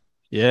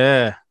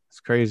 Yeah,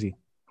 it's crazy.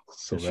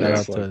 So shout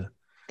out to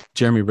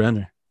Jeremy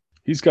Renner.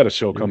 He's got a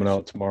show coming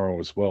out tomorrow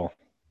as well.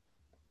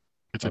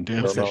 It's a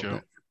dancing show.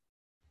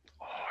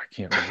 Oh, I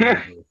can't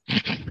remember.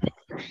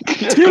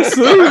 Too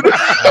soon.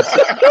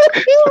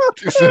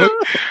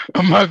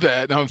 Oh, my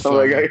bad. I'm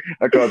sorry.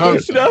 I caught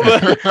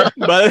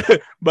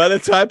that. By the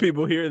time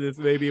people hear this,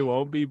 maybe it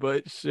won't be.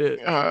 But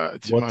shit.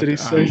 What did he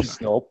say?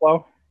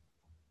 Snowplow?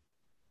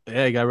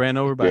 Yeah, he got ran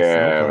over by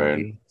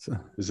snowplow. So,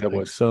 is that like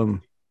what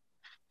some?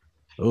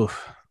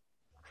 Oof.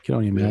 I can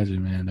only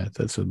imagine, man.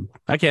 That's a.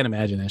 I can't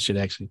imagine that shit.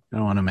 Actually, I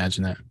don't want to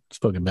imagine that. It's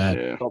fucking bad.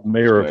 Yeah.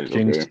 Mayor of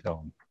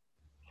Kingstown.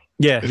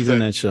 Yeah, he's in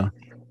that show.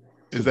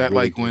 Is that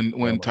like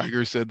when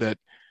Tiger said that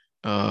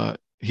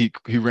he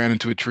ran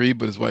into a tree,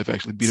 but his wife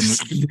actually beat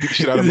the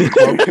shit out of him in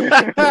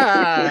the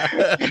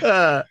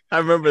club? I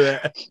remember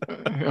that.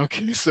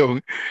 Okay, so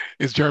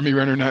is Jeremy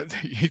Renner not?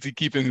 Is he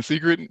keeping a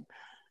secret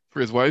for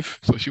his wife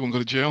so she won't go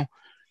to jail?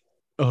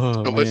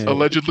 Oh,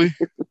 allegedly.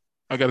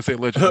 I gotta say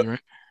allegedly, right?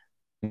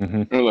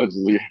 Mm-hmm.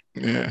 Allegedly.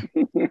 Yeah.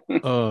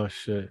 Oh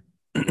shit.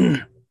 All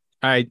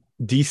right,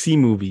 DC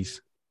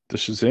movies. The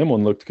Shazam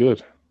one looked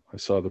good. I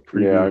saw the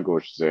preview. Yeah, I go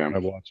with Shazam. I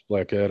watched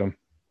Black Adam.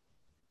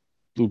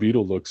 Blue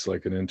Beetle looks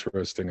like an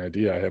interesting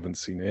idea. I haven't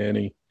seen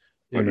any.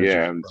 I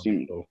haven't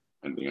seen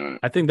anything on it.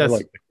 I think that's. I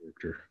like the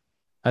character.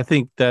 I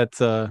think that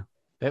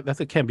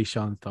it can't be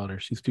Shaun's daughter.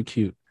 She's too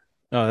cute.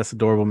 Oh, that's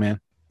adorable, man.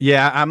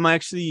 Yeah, I'm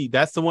actually.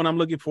 That's the one I'm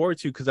looking forward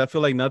to because I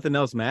feel like nothing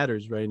else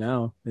matters right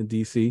now in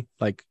DC.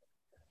 Like,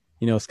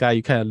 you know, Sky,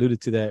 you kind of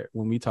alluded to that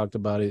when we talked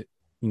about it.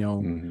 You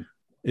know,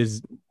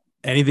 is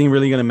anything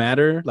really gonna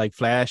matter? Like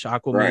Flash,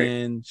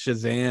 Aquaman,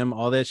 Shazam,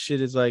 all that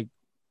shit is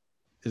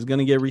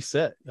gonna get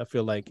reset. I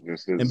feel like,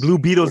 and Blue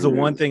Beetle's the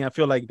one thing I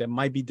feel like that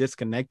might be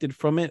disconnected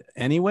from it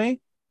anyway.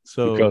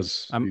 So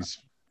because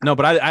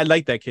but I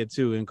like that kid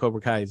too, and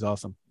Cobra Kai is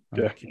awesome.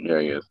 Yeah, he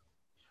is.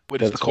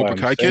 What is the Cobra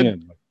Kai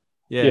kid?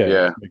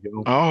 Yeah.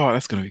 Oh,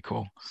 that's gonna be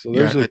cool. So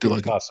there's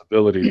a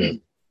possibility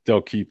that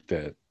they'll keep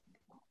that.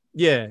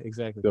 Yeah,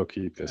 exactly. They'll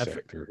keep this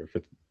actor if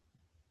it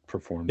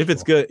performs. If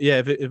it's good,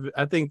 yeah. If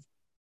I think,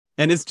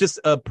 and it's just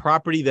a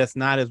property that's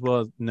not as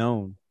well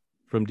known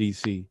from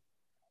DC.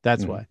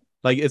 That's why.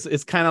 Like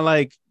it's kind of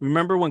like,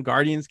 remember when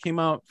Guardians came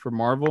out for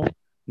Marvel?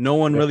 No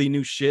one really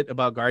knew shit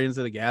about Guardians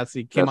of the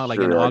Galaxy. It came out like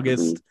in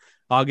August.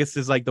 August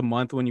is like the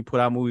month when you put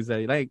out movies that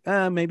you're like,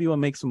 maybe we'll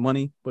make some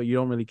money, but you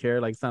don't really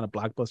care. Like it's not a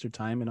blockbuster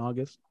time in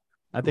August.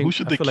 I feel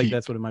like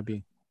that's what it might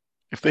be.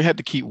 If they had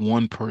to keep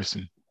one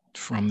person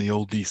from the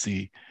old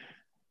DC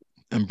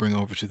and bring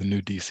over to the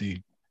new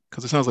DC,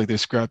 because it sounds like they're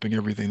scrapping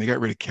everything. They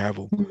got rid of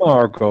Cavill.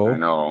 Margot. I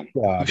know.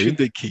 Who should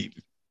they keep?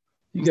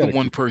 Who's the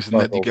one person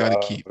that you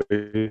got to keep?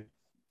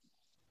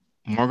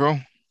 Margot?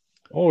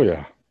 Oh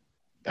yeah.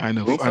 I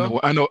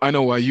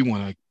know why you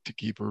want to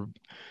keep her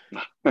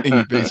in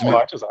your basement.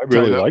 I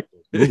really like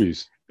those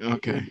movies.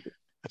 Okay.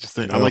 I just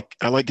think I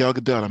like Gal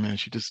Gadot, man.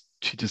 She just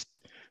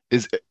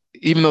is,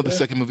 even though the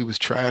second movie was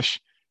trash,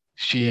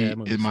 she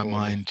in my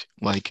mind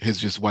like has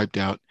just wiped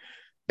out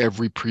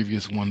every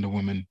previous Wonder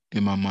Woman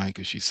in my mind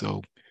because she's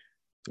so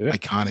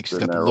iconic. She's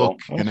got the look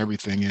and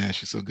everything. Yeah,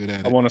 she's so good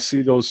at it. I want to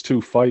see those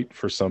two fight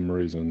for some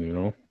reason, you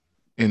know.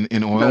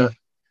 In oil?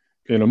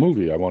 In a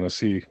movie. I want to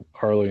see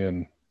Harley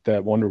and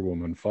that Wonder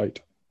Woman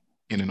fight.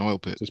 In an oil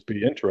pit. Just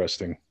be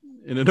interesting.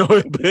 In an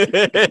oil pit.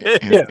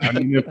 Yeah, I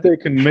mean, if they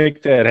can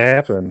make that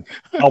happen,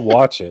 I'll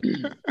watch it.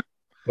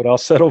 But I'll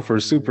settle for a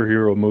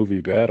superhero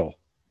movie battle.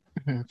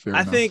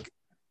 I think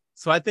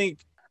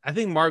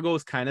Margot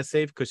is kind of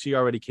safe because she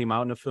already came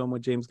out in a film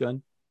with James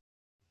Gunn.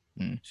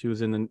 She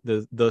was in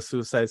the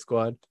Suicide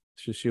Squad.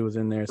 She was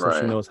in there, so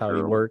she knows how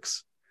he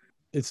works.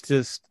 It's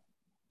just,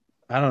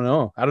 I don't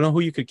know who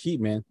you could keep,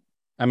 man.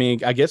 I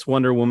mean, I guess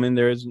Wonder Woman.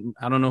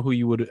 I don't know who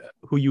you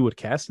would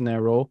cast in that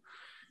role,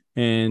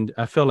 and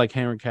I felt like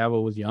Henry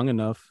Cavill was young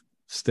enough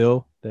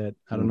still that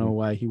I don't know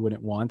why he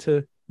wouldn't want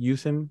to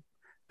use him.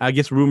 I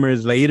guess rumor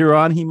is later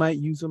on he might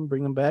use him,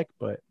 bring him back,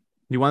 but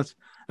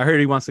I heard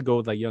he wants to go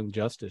with like Young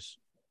Justice.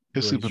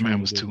 His Superman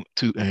was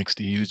too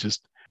angsty.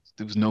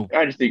 There was no.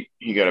 I just think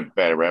he got a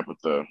bad rap with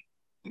the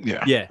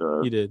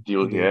he did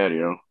deal he had,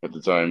 you know, at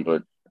the time.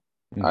 But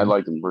I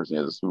liked him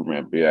personally as a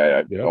Superman. But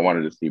I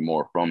wanted to see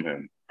more from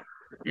him.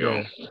 You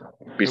know,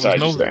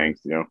 besides just the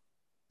angst, you know.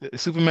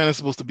 Superman is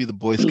supposed to be the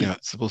Boy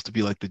Scout, supposed to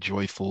be like the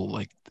joyful,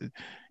 like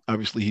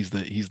obviously he's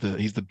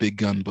the big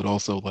gun, but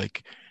also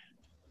like,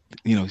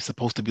 you know, he's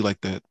supposed to be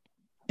like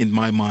in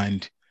my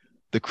mind,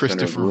 the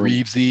Christopher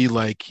Reevesy,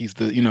 like he's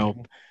the, you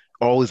know,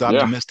 always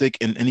optimistic,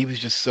 and he was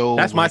just so.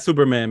 That's my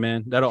Superman,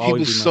 man. That'll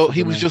always be my Superman.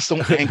 He was just so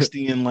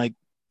angsty, and like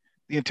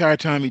the entire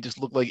time he just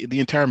looked like the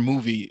entire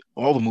movie,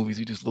 all the movies,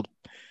 he just looked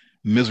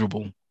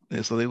miserable.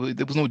 And so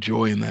there was no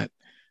joy in that,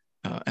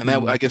 and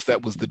that I guess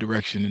that was the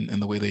direction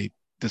and the way they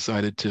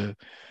decided to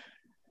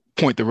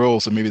point the role.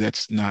 So maybe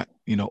that's not,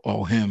 you know,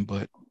 all him,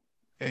 but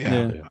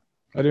yeah.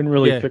 I didn't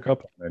really pick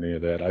up on any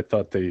of that. I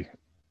thought they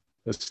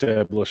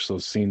established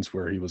those scenes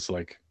where he was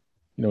like,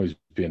 you know, he's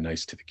being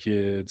nice to the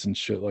kids and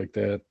shit like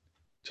that.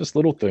 Just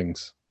little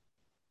things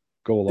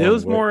go along. It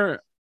was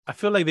more. I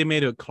feel like they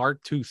made a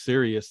Clark too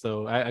serious,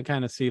 though. I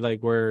kind of see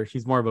like where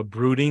he's more of a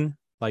brooding.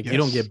 Like you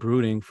don't get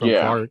brooding from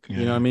Clark.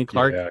 You know what I mean?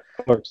 Clark. Yeah,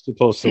 Clark's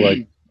supposed to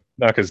like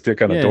knock his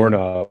dick on a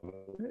doorknob.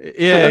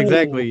 Yeah,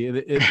 exactly.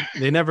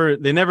 They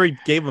never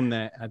gave him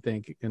that. I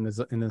think in the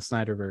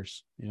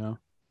Snyderverse. You know,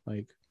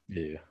 like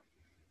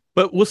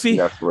But we'll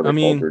see. I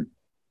mean,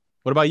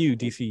 what about you,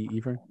 DC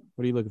Ephraim?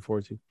 What are you looking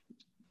forward to?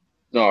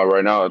 No,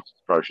 right now it's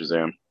probably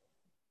Shazam.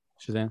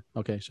 Shazam.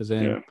 Okay,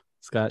 Shazam. Yeah.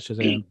 Scott,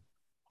 Shazam.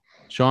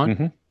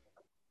 Shaun?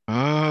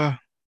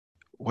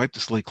 Wipe the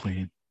slate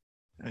clean.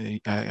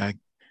 I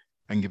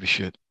can give a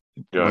shit.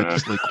 Wipe the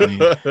slate clean.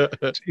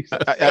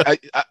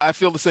 I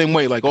feel the same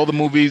way. Like all the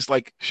movies,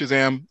 like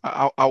Shazam,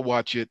 I'll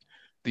watch it.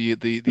 The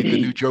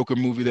new Joker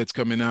movie that's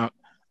coming out,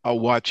 I'll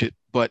watch it.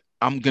 But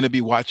I'm gonna be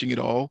watching it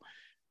all,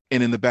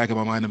 and in the back of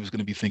my mind, I'm just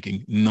gonna be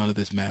thinking none of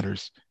this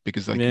matters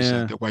because, like you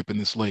said, they're wiping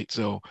the slate.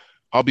 So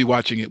I'll be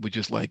watching it with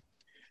just like,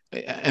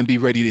 and be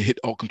ready to hit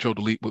Alt Control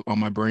Delete on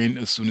my brain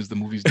as soon as the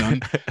movie's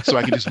done, so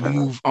I can just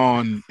move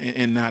on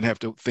and not have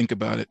to think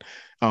about it.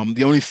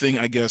 The only thing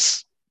I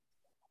guess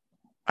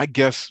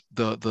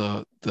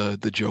the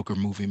Joker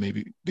movie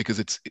maybe, because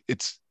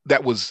it's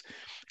that was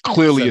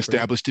clearly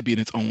established to be in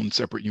its own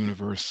separate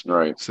universe,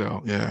 right?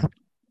 So yeah.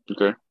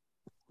 Okay.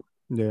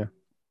 Yeah.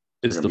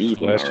 Is the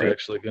Flash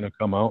actually going to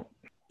come out?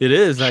 It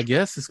is. I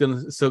guess it's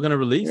still gonna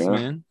release,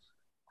 man.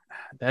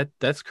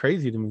 That's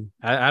crazy to me.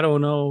 I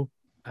don't know.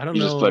 I don't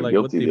know like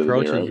what the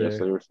approach is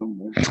there.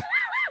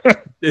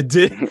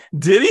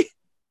 Did he?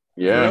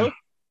 Yeah.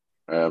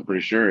 I'm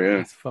pretty sure. Yeah.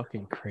 That's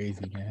fucking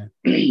crazy, man.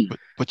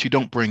 But you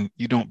don't bring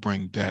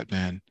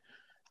Batman,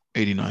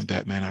 89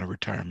 Batman out of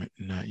retirement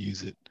and not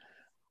use it.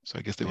 So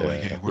I guess they were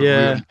like, hey, we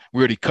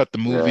already cut the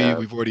movie. Yeah.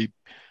 We've already,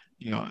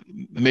 you know,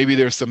 maybe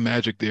there's some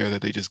magic there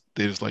that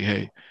they're just like,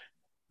 hey,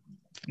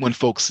 when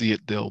folks see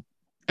it, they'll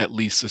at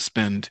least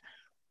suspend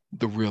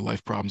the real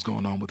life problems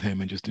going on with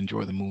him and just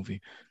enjoy the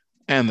movie.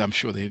 And I'm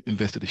sure they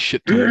invested a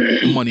shit ton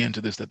of money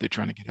into this that they're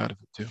trying to get out of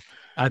it too.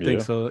 I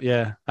think so.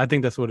 Yeah, I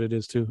think that's what it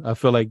is too. I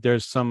feel like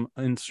there's some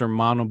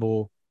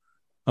insurmountable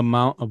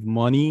amount of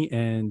money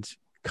and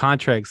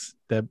contracts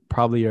that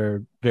probably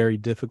are very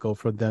difficult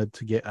for them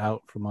to get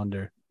out from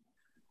under.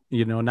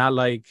 You know, not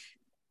like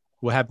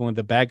what happened with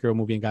the Batgirl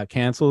movie and got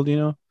canceled. You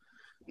know,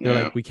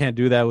 they're like, we can't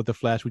do that with the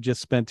Flash. We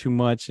just spent too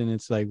much, and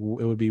it's like it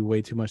would be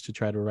way too much to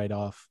try to write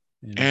off.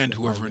 And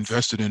whoever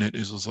invested in it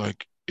was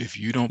like, if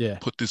you don't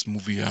put this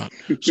movie out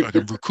so I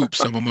can recoup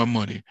some of my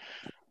money,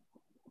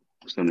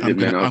 I'm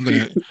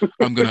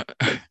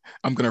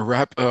gonna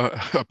wrap a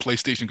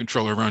PlayStation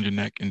controller around your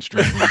neck and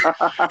strangle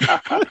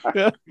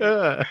you.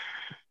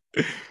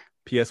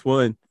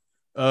 PS1.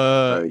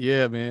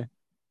 Yeah, man.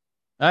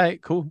 All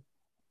right, cool.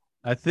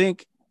 I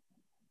think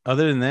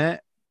other than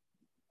that,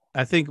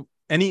 I think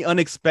any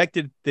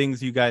unexpected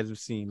things you guys have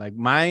seen, like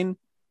mine,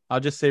 I'll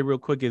just say real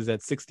quick, is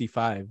at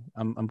 65.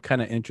 I'm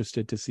kind of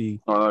interested to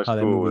see how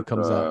that movie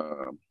comes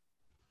out.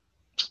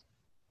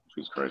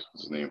 Jesus Christ,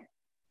 what's his name?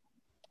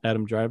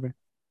 Adam Driver.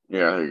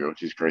 Yeah, there you go.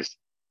 Jesus Christ.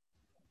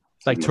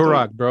 It's like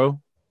Turok,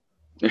 bro.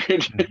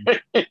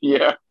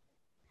 Yeah.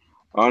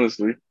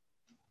 Honestly.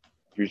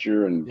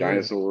 Future and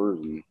dinosaurs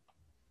and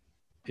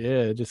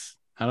just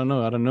I don't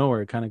know, out of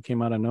nowhere. It kind of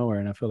came out of nowhere,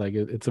 and I feel like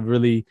it's a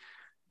really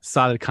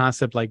solid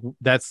concept. Like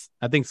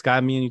I think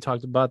Scott, me and you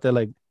talked about that.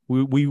 Like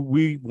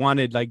we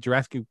wanted like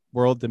Jurassic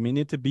World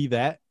Dominion to be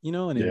that, you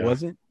know, and it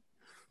wasn't.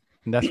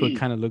 And that's what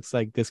kind of looks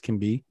like this can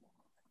be.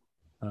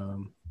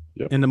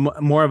 And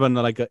more of an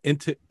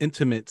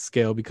intimate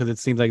scale, because it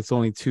seems like it's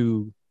only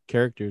two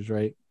characters,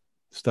 right,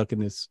 stuck in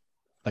this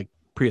like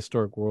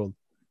prehistoric world,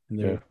 and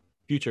they're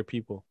future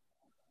people.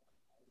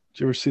 Did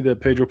you ever see that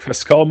Pedro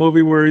Pascal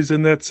movie where he's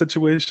in that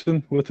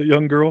situation with a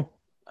young girl?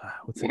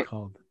 What's it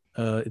called?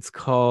 It's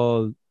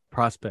called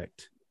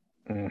Prospect.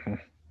 Mm-hmm.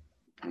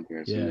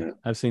 Okay,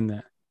 I've seen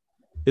that.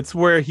 It's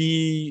where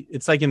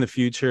it's like in the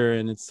future,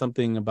 and it's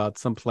something about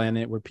some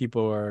planet where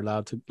people are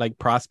allowed to like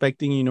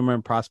prospecting. You know,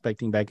 remember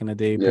prospecting back in the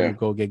day? People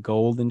go get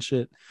gold and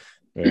shit.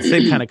 Yeah.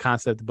 Same kind of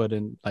concept, but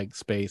in like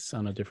space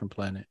on a different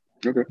planet.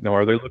 Okay. Now,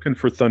 are they looking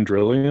for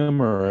Thundrillium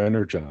or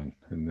Energon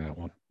in that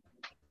one?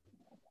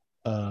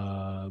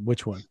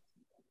 Which one?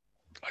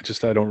 I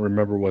don't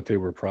remember what they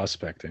were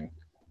prospecting,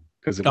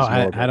 because it was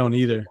I don't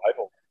either.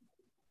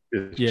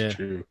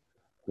 Issue.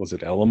 Was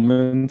it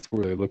elements?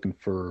 Were they looking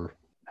for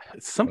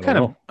It's some kind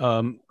of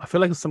I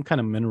feel like it's some kind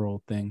of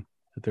mineral thing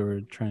that they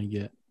were trying to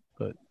get.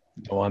 But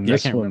on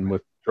this one remember.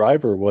 With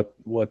Driver,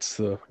 what's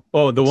the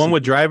the one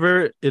with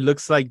Driver? It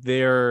looks like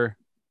they're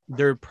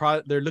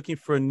looking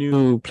for a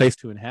new place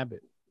to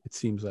inhabit. It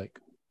seems like,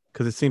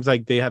 because it seems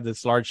like they have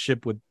this large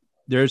ship with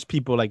there's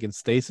people like in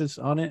stasis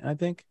on it. I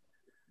think.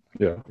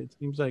 Yeah. It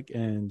seems like,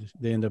 and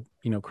they end up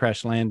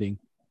crash landing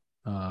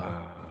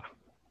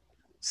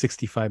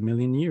 65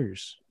 million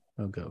years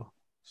ago.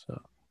 So.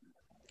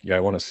 Yeah, I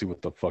want to see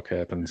what the fuck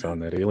happens on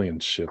that alien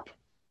ship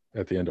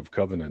at the end of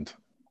Covenant.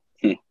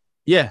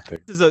 Yeah,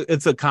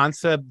 it's a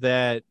concept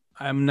that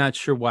I'm not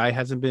sure why it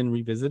hasn't been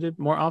revisited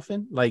more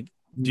often. Like,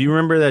 do you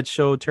remember that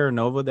show Terra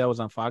Nova that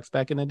was on Fox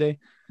back in the day?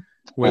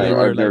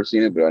 I've never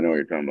seen it, but I know what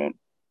you're talking about.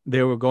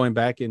 They were going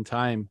back in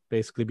time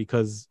basically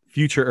because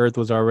future Earth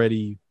was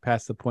already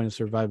past the point of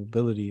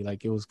survivability.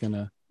 Like, it was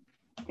gonna,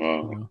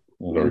 but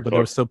there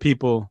were still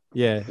people,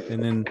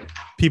 and then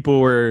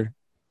people were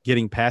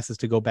getting passes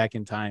to go back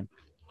in time,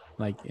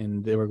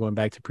 and they were going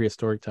back to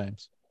prehistoric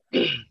times,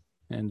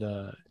 and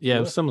it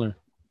was similar.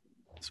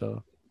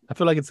 So I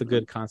feel like it's a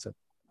good concept.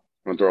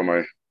 I'm gonna throw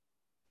my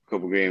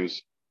couple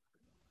games.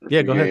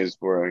 Yeah, go ahead.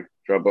 Before I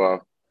drop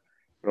off.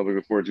 What I'm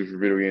looking forward to for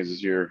video games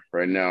this year,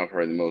 right now,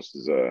 probably the most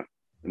is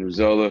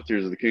Zelda: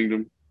 Tears of the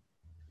Kingdom.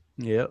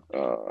 Yep.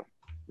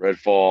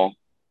 Redfall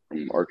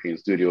from Arcane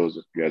Studios.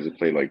 If you guys have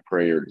played like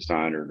Prey or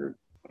Dishonored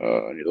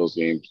or any of those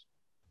games,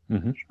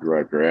 should be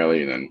right up your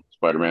alley. And then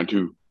Spider-Man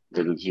 2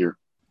 later this year.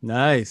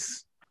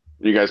 Nice.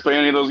 Did you guys play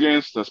any of those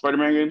games? The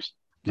Spider-Man games?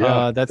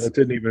 Yeah, that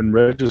didn't even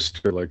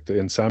register, like the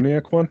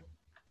Insomniac one.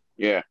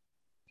 Yeah.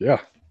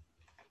 Yeah.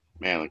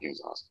 Man, that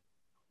game's awesome.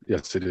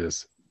 Yes, it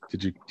is.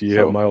 Do you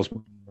have Miles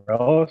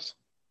Morales?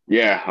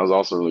 Yeah, that was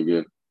also really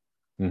good.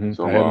 Mm-hmm.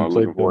 So I haven't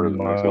played the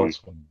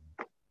Miles one.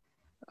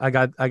 I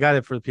got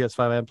it for the PS5.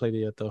 I haven't played it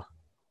yet though.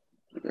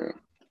 Yeah.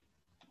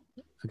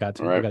 I got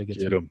to. Right. I gotta get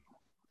to it.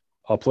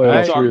 I'll play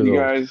all three of those. You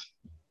guys.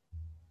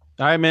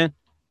 All right, man.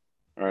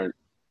 All right.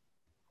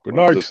 Good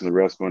night. Listen to the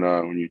rest when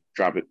you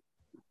drop it.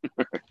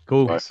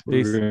 Cool. Peace.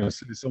 We're gonna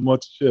say so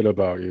much shit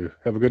about you.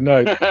 Have a good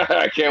night.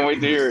 I can't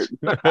wait to hear it.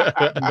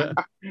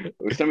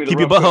 Keep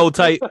your butthole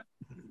tight.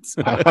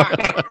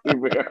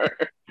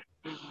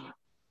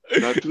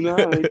 Not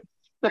tonight.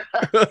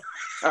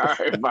 All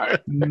right, bye.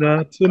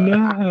 Not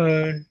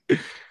tonight.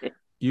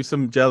 Use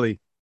some jelly.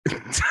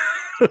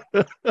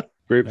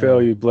 Great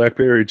value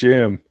blackberry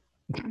jam.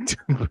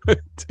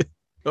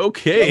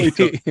 Okay.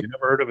 You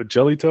never heard of a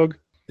jelly tug?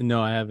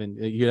 No, I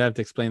haven't. You'd have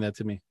to explain that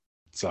to me.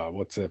 It's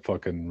what's that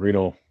fucking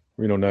Reno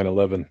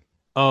 911?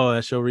 Oh,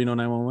 that show Reno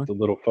 911. The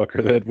little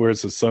fucker that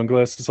wears his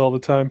sunglasses all the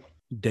time.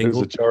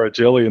 Dangle. There's a jar of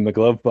jelly in the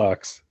glove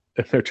box,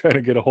 and they're trying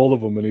to get a hold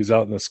of him, and he's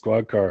out in the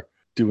squad car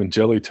doing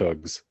jelly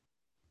tugs.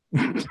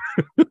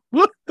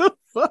 What the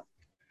fuck?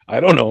 I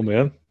don't know,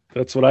 man.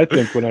 That's what I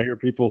think when I hear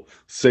people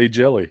say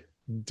jelly.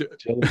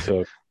 Jelly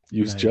tug.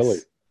 Use jelly.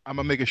 I'm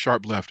gonna make a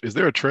sharp left. Is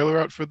there a trailer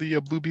out for the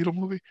Blue Beetle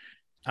movie?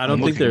 I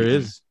don't think there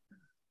is.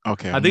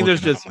 Okay. I think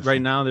there's just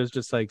right now. There's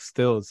just like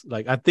stills.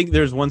 Like I think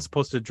there's one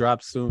supposed to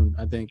drop soon.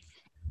 I think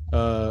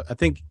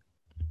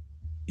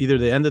either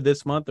the end of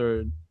this month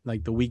or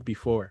like the week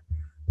before.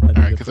 All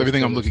right, because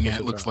everything I'm looking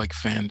at looks like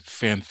fan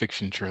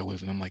fiction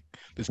trailers, and I'm like,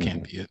 this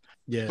can't be it.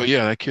 Yeah. But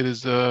yeah, that kid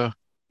is I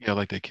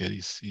like that kid.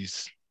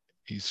 He's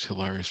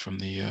hilarious from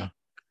the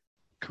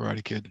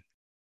Karate Kid.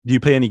 Do you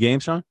play any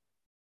games, Shaun?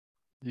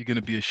 You're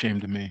gonna be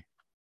ashamed of me.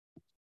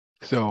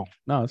 So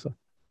no, it's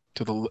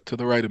to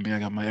the right of me, I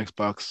got my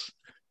Xbox.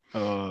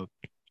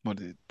 What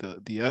is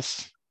it, the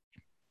S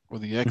or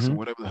the X or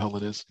whatever the hell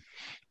it is.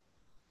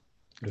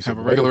 I have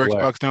a regular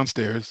Xbox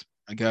downstairs.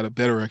 I got a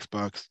better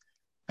Xbox,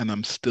 and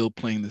I'm still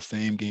playing the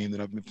same game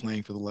that I've been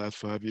playing for the last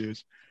 5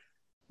 years.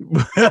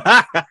 What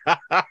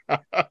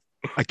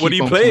do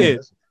you play?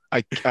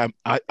 I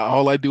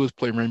all I do is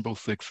play Rainbow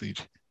Six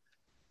Siege,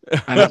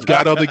 and I've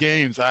got other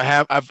games.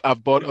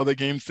 I've bought other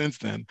games since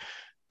then.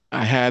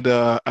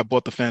 I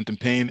bought the Phantom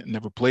Pain,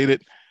 never played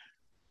it.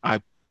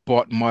 I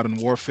bought Modern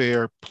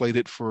Warfare, played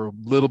it for a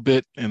little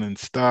bit, and then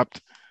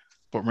stopped.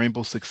 But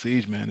Rainbow Six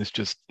Siege, man, it's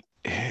just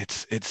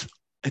it's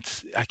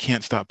I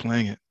can't stop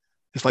playing it.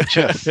 It's like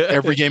chess.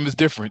 Every game is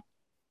different.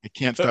 I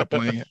can't stop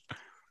playing it.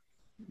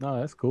 No,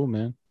 that's cool,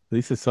 man. At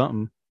least it's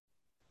something.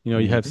 You know,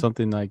 you have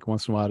something like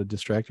once in a while to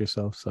distract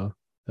yourself. So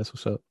that's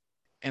what's up.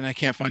 And I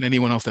can't find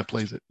anyone else that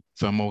plays it.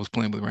 So I'm always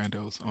playing with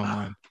randos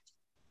online.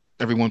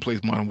 Everyone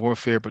plays Modern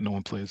Warfare, but no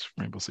one plays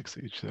Rainbow Six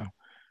Siege. So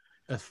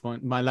that's fun.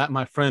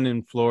 My friend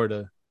in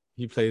Florida,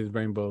 he plays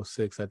Rainbow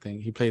Six. I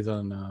think he plays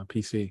on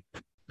PC.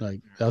 Like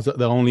that was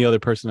the only other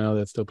person I know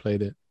that still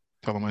played it.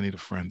 Tell him I need a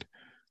friend.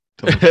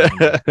 Tell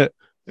him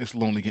it's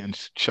lonely getting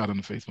shot in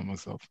the face by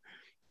myself.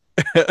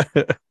 All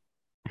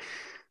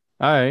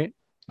right.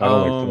 I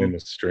don't like playing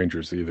with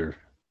strangers either.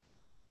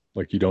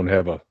 Like you don't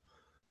have a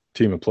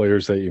team of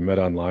players that you met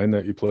online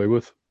that you play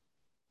with?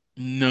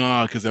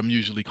 No, because I'm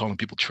usually calling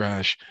people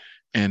trash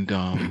and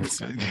and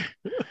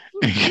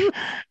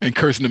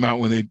cursing them out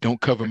when they don't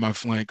cover my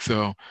flank.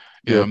 So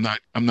yeah,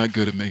 I'm not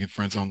good at making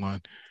friends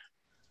online.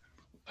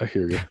 I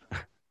hear you.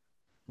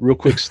 Real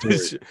quick story.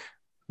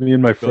 Me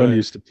and my friend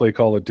used to play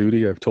Call of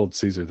Duty. I've told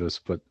Caesar this,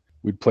 but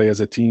we'd play as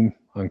a team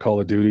on Call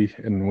of Duty,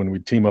 and when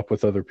we'd team up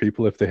with other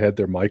people, if they had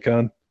their mic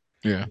on,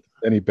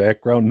 any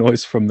background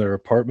noise from their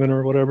apartment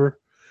or whatever,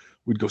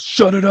 we'd go,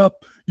 "Shut it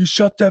up! You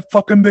shut that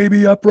fucking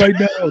baby up right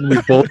now!" And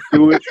we both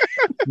do it.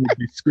 We'd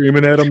be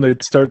screaming at them.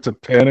 They'd start to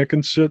panic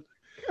and shit.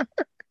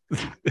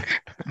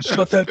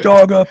 "Shut that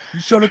dog up! You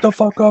shut it the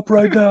fuck up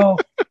right now!"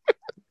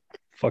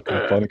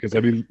 Fucking funny, because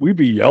we'd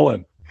be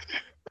yelling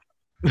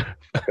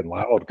fucking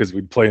loud because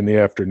we'd play in the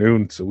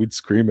afternoon, so we'd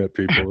scream at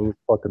people. It was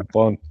fucking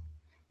fun.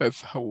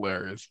 That's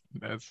hilarious.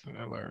 That's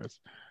hilarious.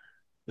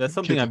 That's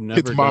something I've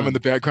never done. His mom in the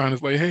background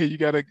is like, "Hey, you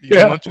gotta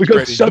lunch is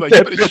ready." Shut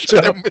that bitch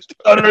up.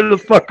 Shut her the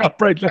fuck up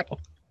right now.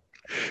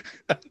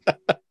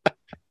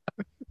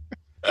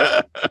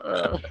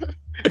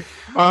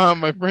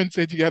 My friend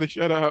said you gotta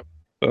shut up.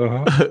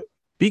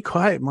 Be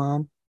quiet,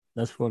 Mom.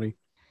 That's funny.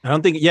 I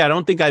don't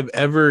think I've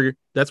ever.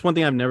 That's one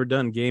thing I've never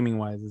done gaming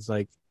wise. Is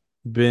like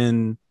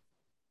been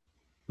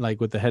like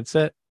with the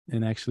headset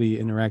and actually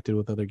interacted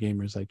with other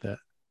gamers like that.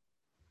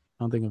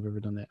 I don't think I've ever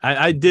done that.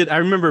 I did. I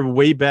remember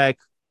way back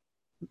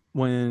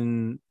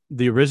when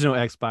the original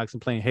Xbox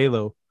and playing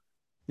Halo,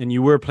 and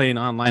you were playing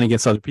online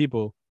against other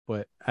people,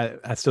 but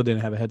I still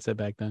didn't have a headset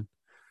back then.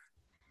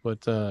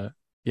 But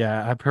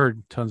yeah, I've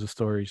heard tons of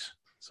stories,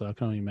 so I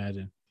can only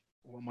imagine.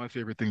 Well, my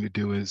favorite thing to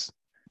do is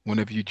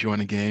whenever you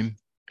join a game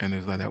and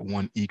there's like that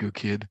one eager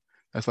kid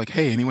that's like,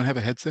 "Hey, anyone have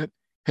a headset?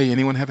 Hey,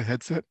 anyone have a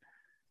headset?"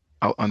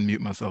 I'll unmute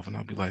myself and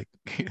I'll be like,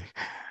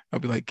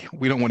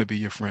 "We don't want to be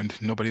your friend.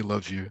 Nobody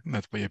loves you. And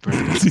that's why your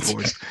parents get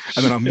divorced."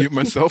 And then I'll mute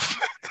myself.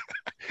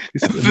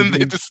 And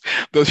then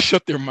they'll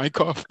shut their mic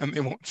off and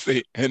they won't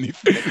say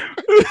anything.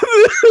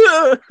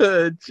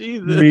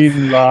 Jesus.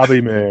 Mean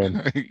lobby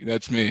man.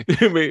 That's me.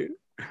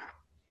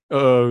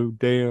 Oh,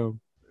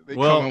 damn. They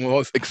come on with all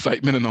this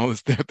excitement and all this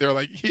stuff. They're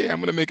like, "Yeah, I'm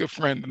going to make a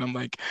friend." And I'm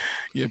like,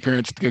 "Your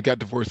parents got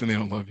divorced and they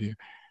don't love you."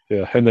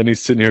 Yeah. And then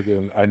he's sitting here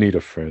going, "I need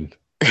a friend."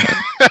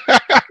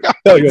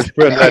 Tell your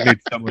friend I need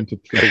someone to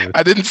play with.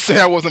 I didn't say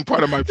I wasn't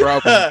part of my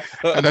problem.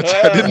 I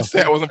didn't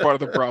say I wasn't part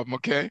of the problem,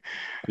 okay?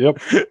 Yep.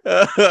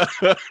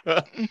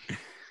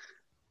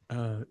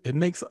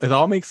 It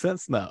all makes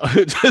sense now.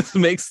 It just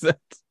makes sense.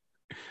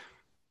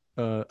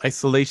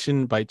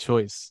 Isolation by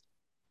choice.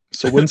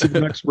 So when's the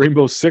next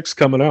Rainbow Six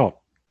coming out?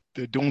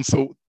 They're doing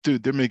so,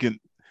 dude.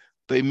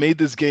 They made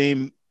this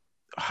game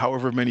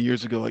however many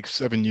years ago, like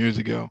 7 years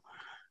ago,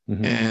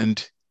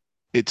 and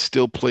it's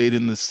still played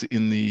in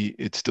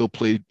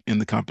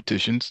the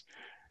competitions.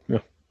 Yeah.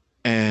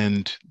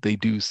 And they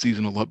do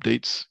seasonal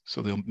updates,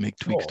 so they'll make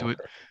tweaks to it.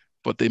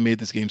 But they made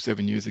this game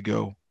 7 years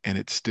ago, and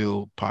it's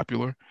still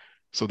popular.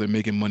 So they're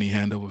making money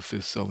hand over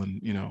fist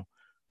selling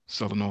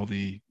all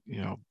the,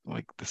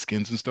 like the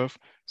skins and stuff.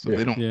 So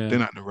they're not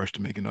in a rush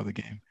to make another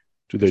game.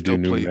 Do they do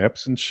new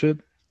maps and shit?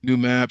 New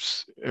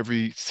maps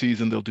every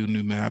season. They'll do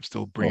new maps.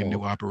 They'll bring in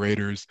new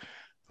operators.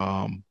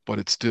 But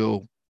it's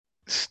still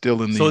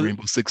in the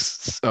Rainbow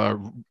Six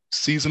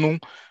seasonal,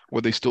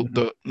 where they still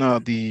what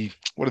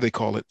do they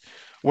call it?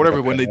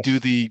 Whatever,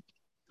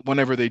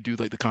 whenever they do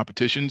like the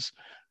competitions,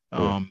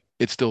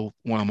 it's still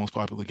one of the most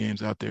popular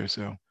games out there.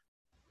 So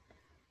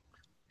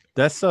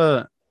that's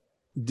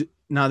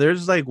now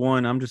there's like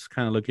one, I'm just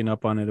kind of looking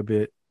up on it a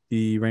bit.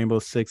 The Rainbow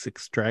Six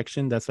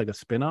Extraction, that's like a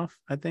spinoff,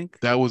 I think.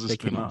 That was a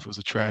spinoff. It was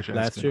a trash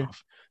last spinoff. Year.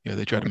 Yeah,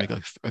 they tried to make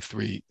a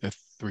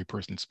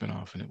three-person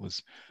spinoff, and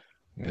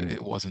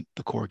it wasn't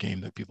the core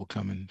game that people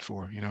come in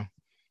for,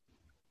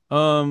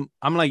 I'm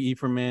like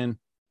Ephraim, man.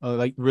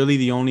 Like really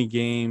the only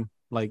game,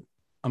 like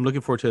I'm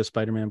looking forward to a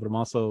Spider-Man, but I'm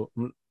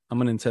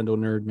a Nintendo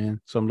nerd,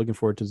 man. So I'm looking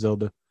forward to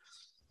Zelda.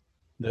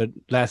 The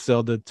last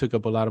Zelda took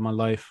up a lot of my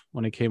life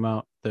when it came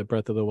out. The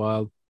Breath of the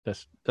Wild.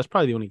 That's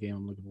probably the only game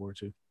I'm looking forward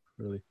to.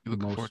 Really. You're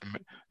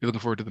looking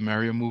forward to the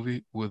Mario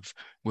movie with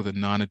a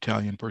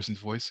non-Italian person's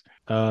voice?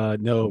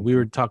 No, we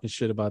were talking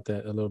shit about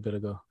that a little bit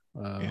ago.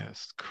 Yeah,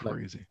 it's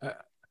crazy. Like,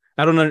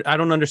 I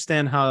don't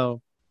understand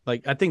how,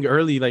 like, I think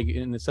early, like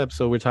in this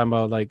episode, we're talking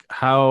about like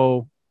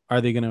how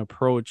are they going to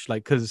approach,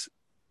 like, because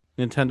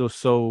Nintendo's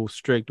so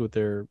strict with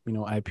their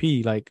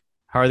IP, like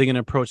how are they going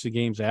to approach the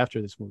games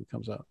after this movie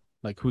comes out?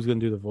 Like, who's going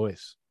to do the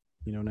voice?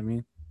 You know what I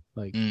mean?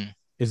 Like,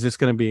 is this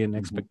going to be an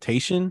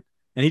expectation?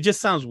 And he just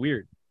sounds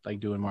weird, like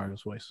doing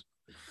Mario's voice.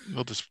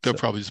 They'll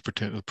probably just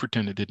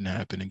pretend it didn't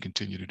happen and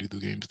continue to do the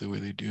games the way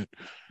they do it.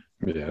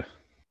 Yeah,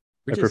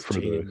 I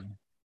prefer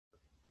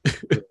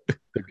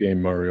the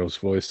game Mario's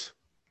voice.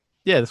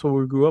 Yeah, that's what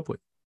we grew up with.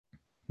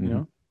 You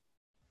know,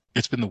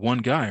 it's been the one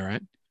guy,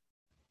 right?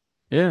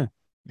 Yeah.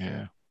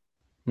 I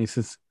mean,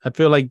 since I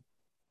feel like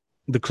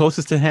the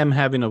closest to him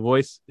having a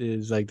voice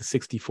is like the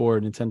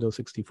Nintendo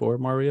 64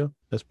 Mario.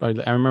 That's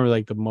probably, I remember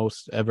like the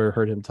most ever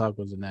heard him talk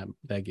was in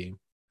that game.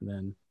 And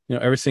then,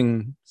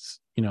 everything,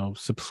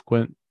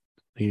 subsequently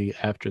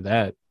after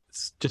that,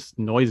 it's just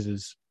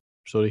noises.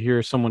 So to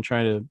hear someone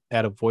trying to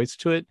add a voice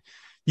to it,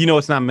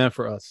 it's not meant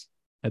for us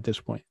at this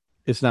point.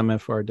 It's not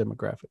meant for our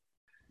demographic.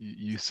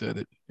 You said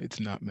it. It's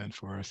not meant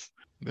for us.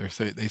 They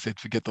said,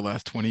 forget the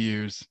last 20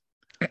 years.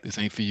 This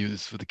ain't for you.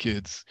 This is for the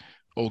kids.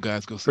 old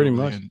guys go sit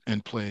over there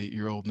and play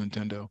your old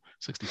Nintendo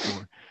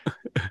 64.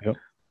 Yep.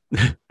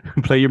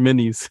 Play your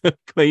minis.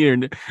 Play your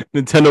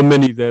Nintendo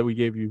minis that we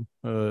gave you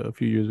a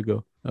few years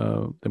ago.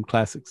 Them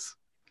classics.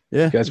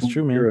 Yeah, you guys, it's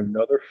true, man. Hear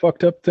another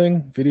fucked up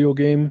thing, video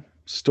game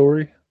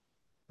story.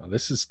 Now,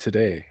 this is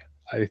today.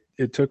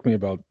 It took me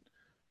about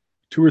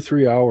 2 or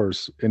 3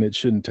 hours, and it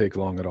shouldn't take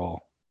long at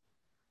all,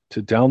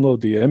 to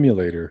download the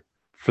emulator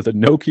for the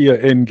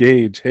Nokia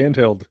Engage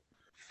handheld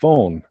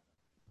phone.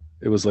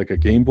 It was like a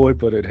Game Boy,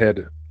 but it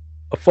had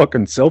a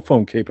fucking cell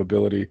phone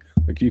capability.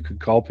 Like you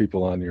could call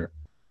people on your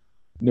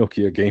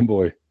Nokia Game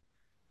Boy,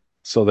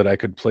 so that I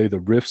could play the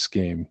Rysk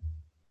game.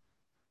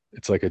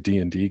 It's like a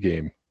D&D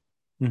game.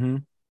 Mm-hmm.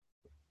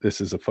 This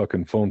is a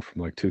fucking phone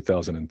from like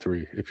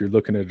 2003. If you're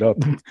looking it up,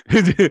 look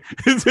at this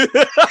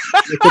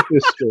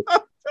shit.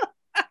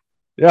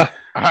 Yeah,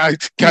 I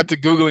got to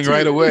Googling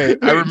right away.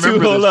 I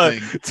remember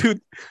this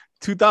thing.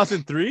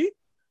 2003?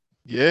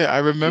 Yeah, I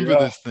remember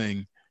this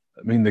thing.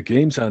 I mean, the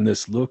games on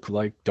this look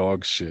like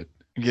dog shit.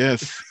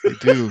 Yes, they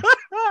do.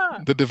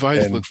 The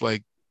device looks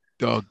like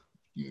dog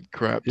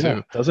crap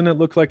too. Doesn't it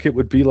look like it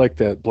would be like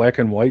that black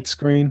and white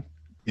screen?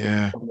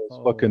 Yeah.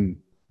 Those fucking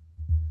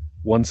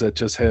ones that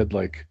just had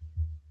like.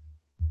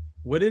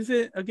 What is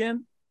it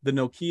again? The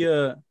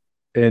Nokia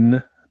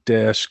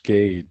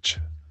N-Gage.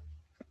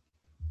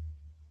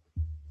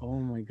 Oh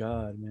my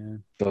god,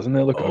 man! Doesn't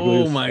that look ugly?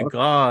 Oh my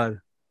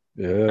god!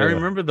 Yeah, I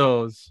remember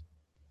those.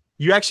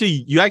 You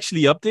actually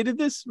updated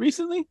this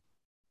recently?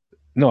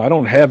 No, I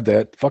don't have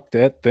that. Fuck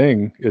that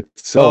thing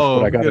itself.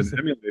 But I got an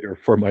emulator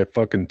for my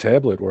fucking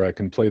tablet where I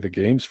can play the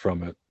games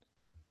from it,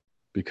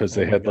 because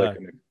they had like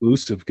an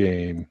exclusive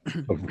game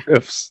of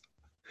Riffs.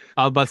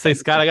 I was about to say,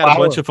 Scott, I got a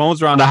bunch of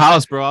phones around the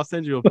house, bro. I'll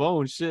send you a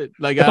phone. Shit,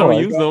 like I don't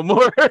use no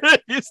more.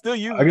 You still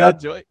use that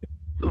joint?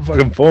 The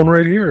fucking phone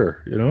right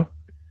here. Yeah.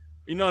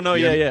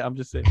 I'm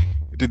just saying.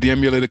 Did the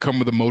emulator come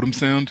with a modem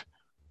sound?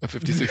 A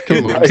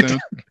 56K modem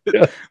sound?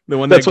 Yeah. The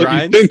one That's that what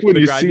grinds? You think when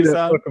you see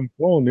that fucking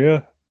phone,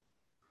 yeah.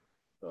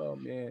 Oh,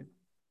 man.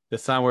 The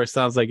sound where it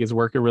sounds like it's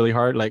working really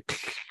hard, like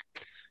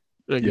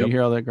you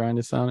hear all that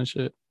grinding sound and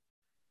shit.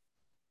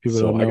 People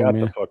don't know, I got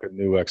man. the fucking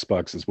new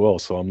Xbox as well,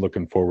 so I'm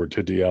looking forward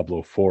to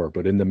Diablo 4.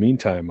 But in the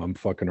meantime, I'm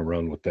fucking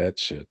around with that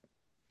shit.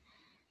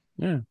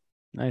 Yeah.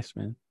 Nice,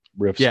 man.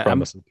 Riff's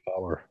Promise of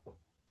Power.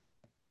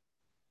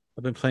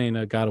 I've been playing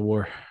God of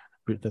War.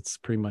 That's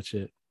pretty much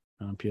it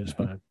on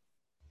PS5.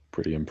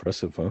 Pretty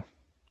impressive, huh?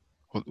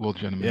 Well,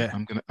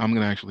 gentlemen, I'm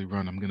gonna actually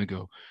run. I'm gonna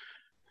go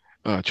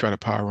try to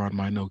power on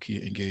my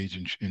Nokia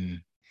Engage and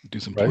do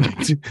some playing.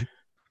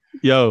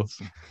 Yo,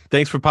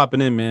 thanks for popping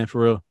in, man.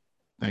 For real.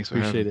 Thanks for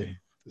having me.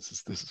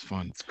 This is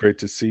fun. It's great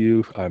to see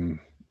you.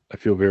 I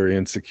feel very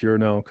insecure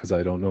now because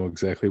I don't know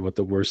exactly what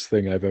the worst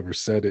thing I've ever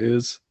said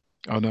is.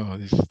 Oh no,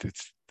 there's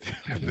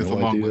a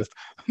long list.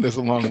 There's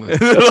a long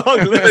list.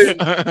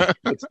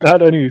 It's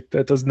not any.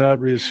 That does not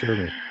reassure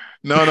me.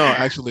 No,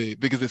 actually,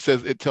 because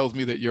it tells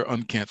me that you're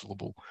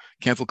uncancelable.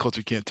 Cancel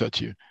culture can't touch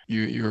you.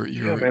 You're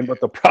yeah, man.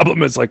 But the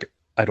problem is, like,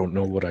 I don't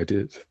know what I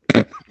did.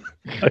 I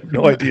have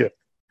no idea.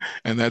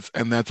 And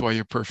that's why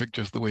you're perfect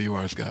just the way you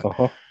are,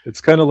 Scott.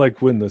 It's kind of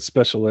like when the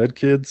special ed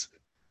kids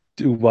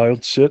do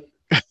wild shit.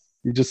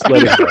 You just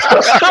let it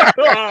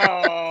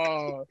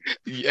go.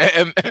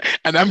 Yeah,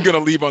 and I'm gonna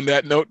leave on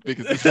that note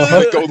because this is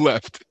gonna go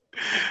left.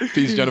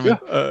 Peace,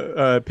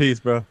 gentlemen. Peace,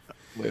 bro.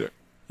 Later.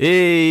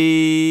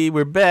 Hey,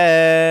 we're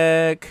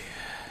back.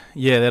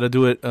 Yeah, that'll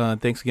do it.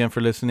 Thanks again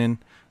for listening.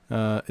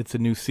 It's a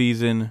new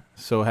season,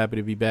 so happy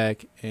to be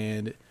back.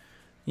 And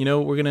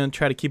we're gonna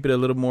try to keep it a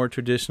little more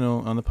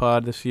traditional on the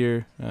pod this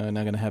year.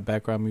 Not gonna have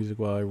background music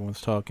while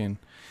everyone's talking.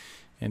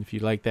 And if you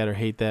like that or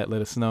hate that,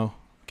 let us know.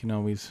 We can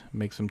always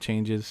make some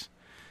changes.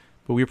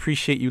 But we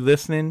appreciate you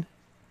listening.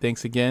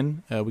 Thanks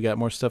again. We got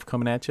more stuff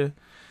coming at you.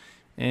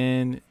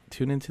 And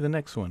tune into the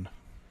next one.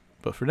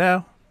 But for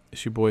now,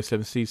 it's your boy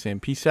 7C saying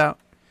peace out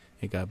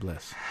and God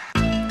bless.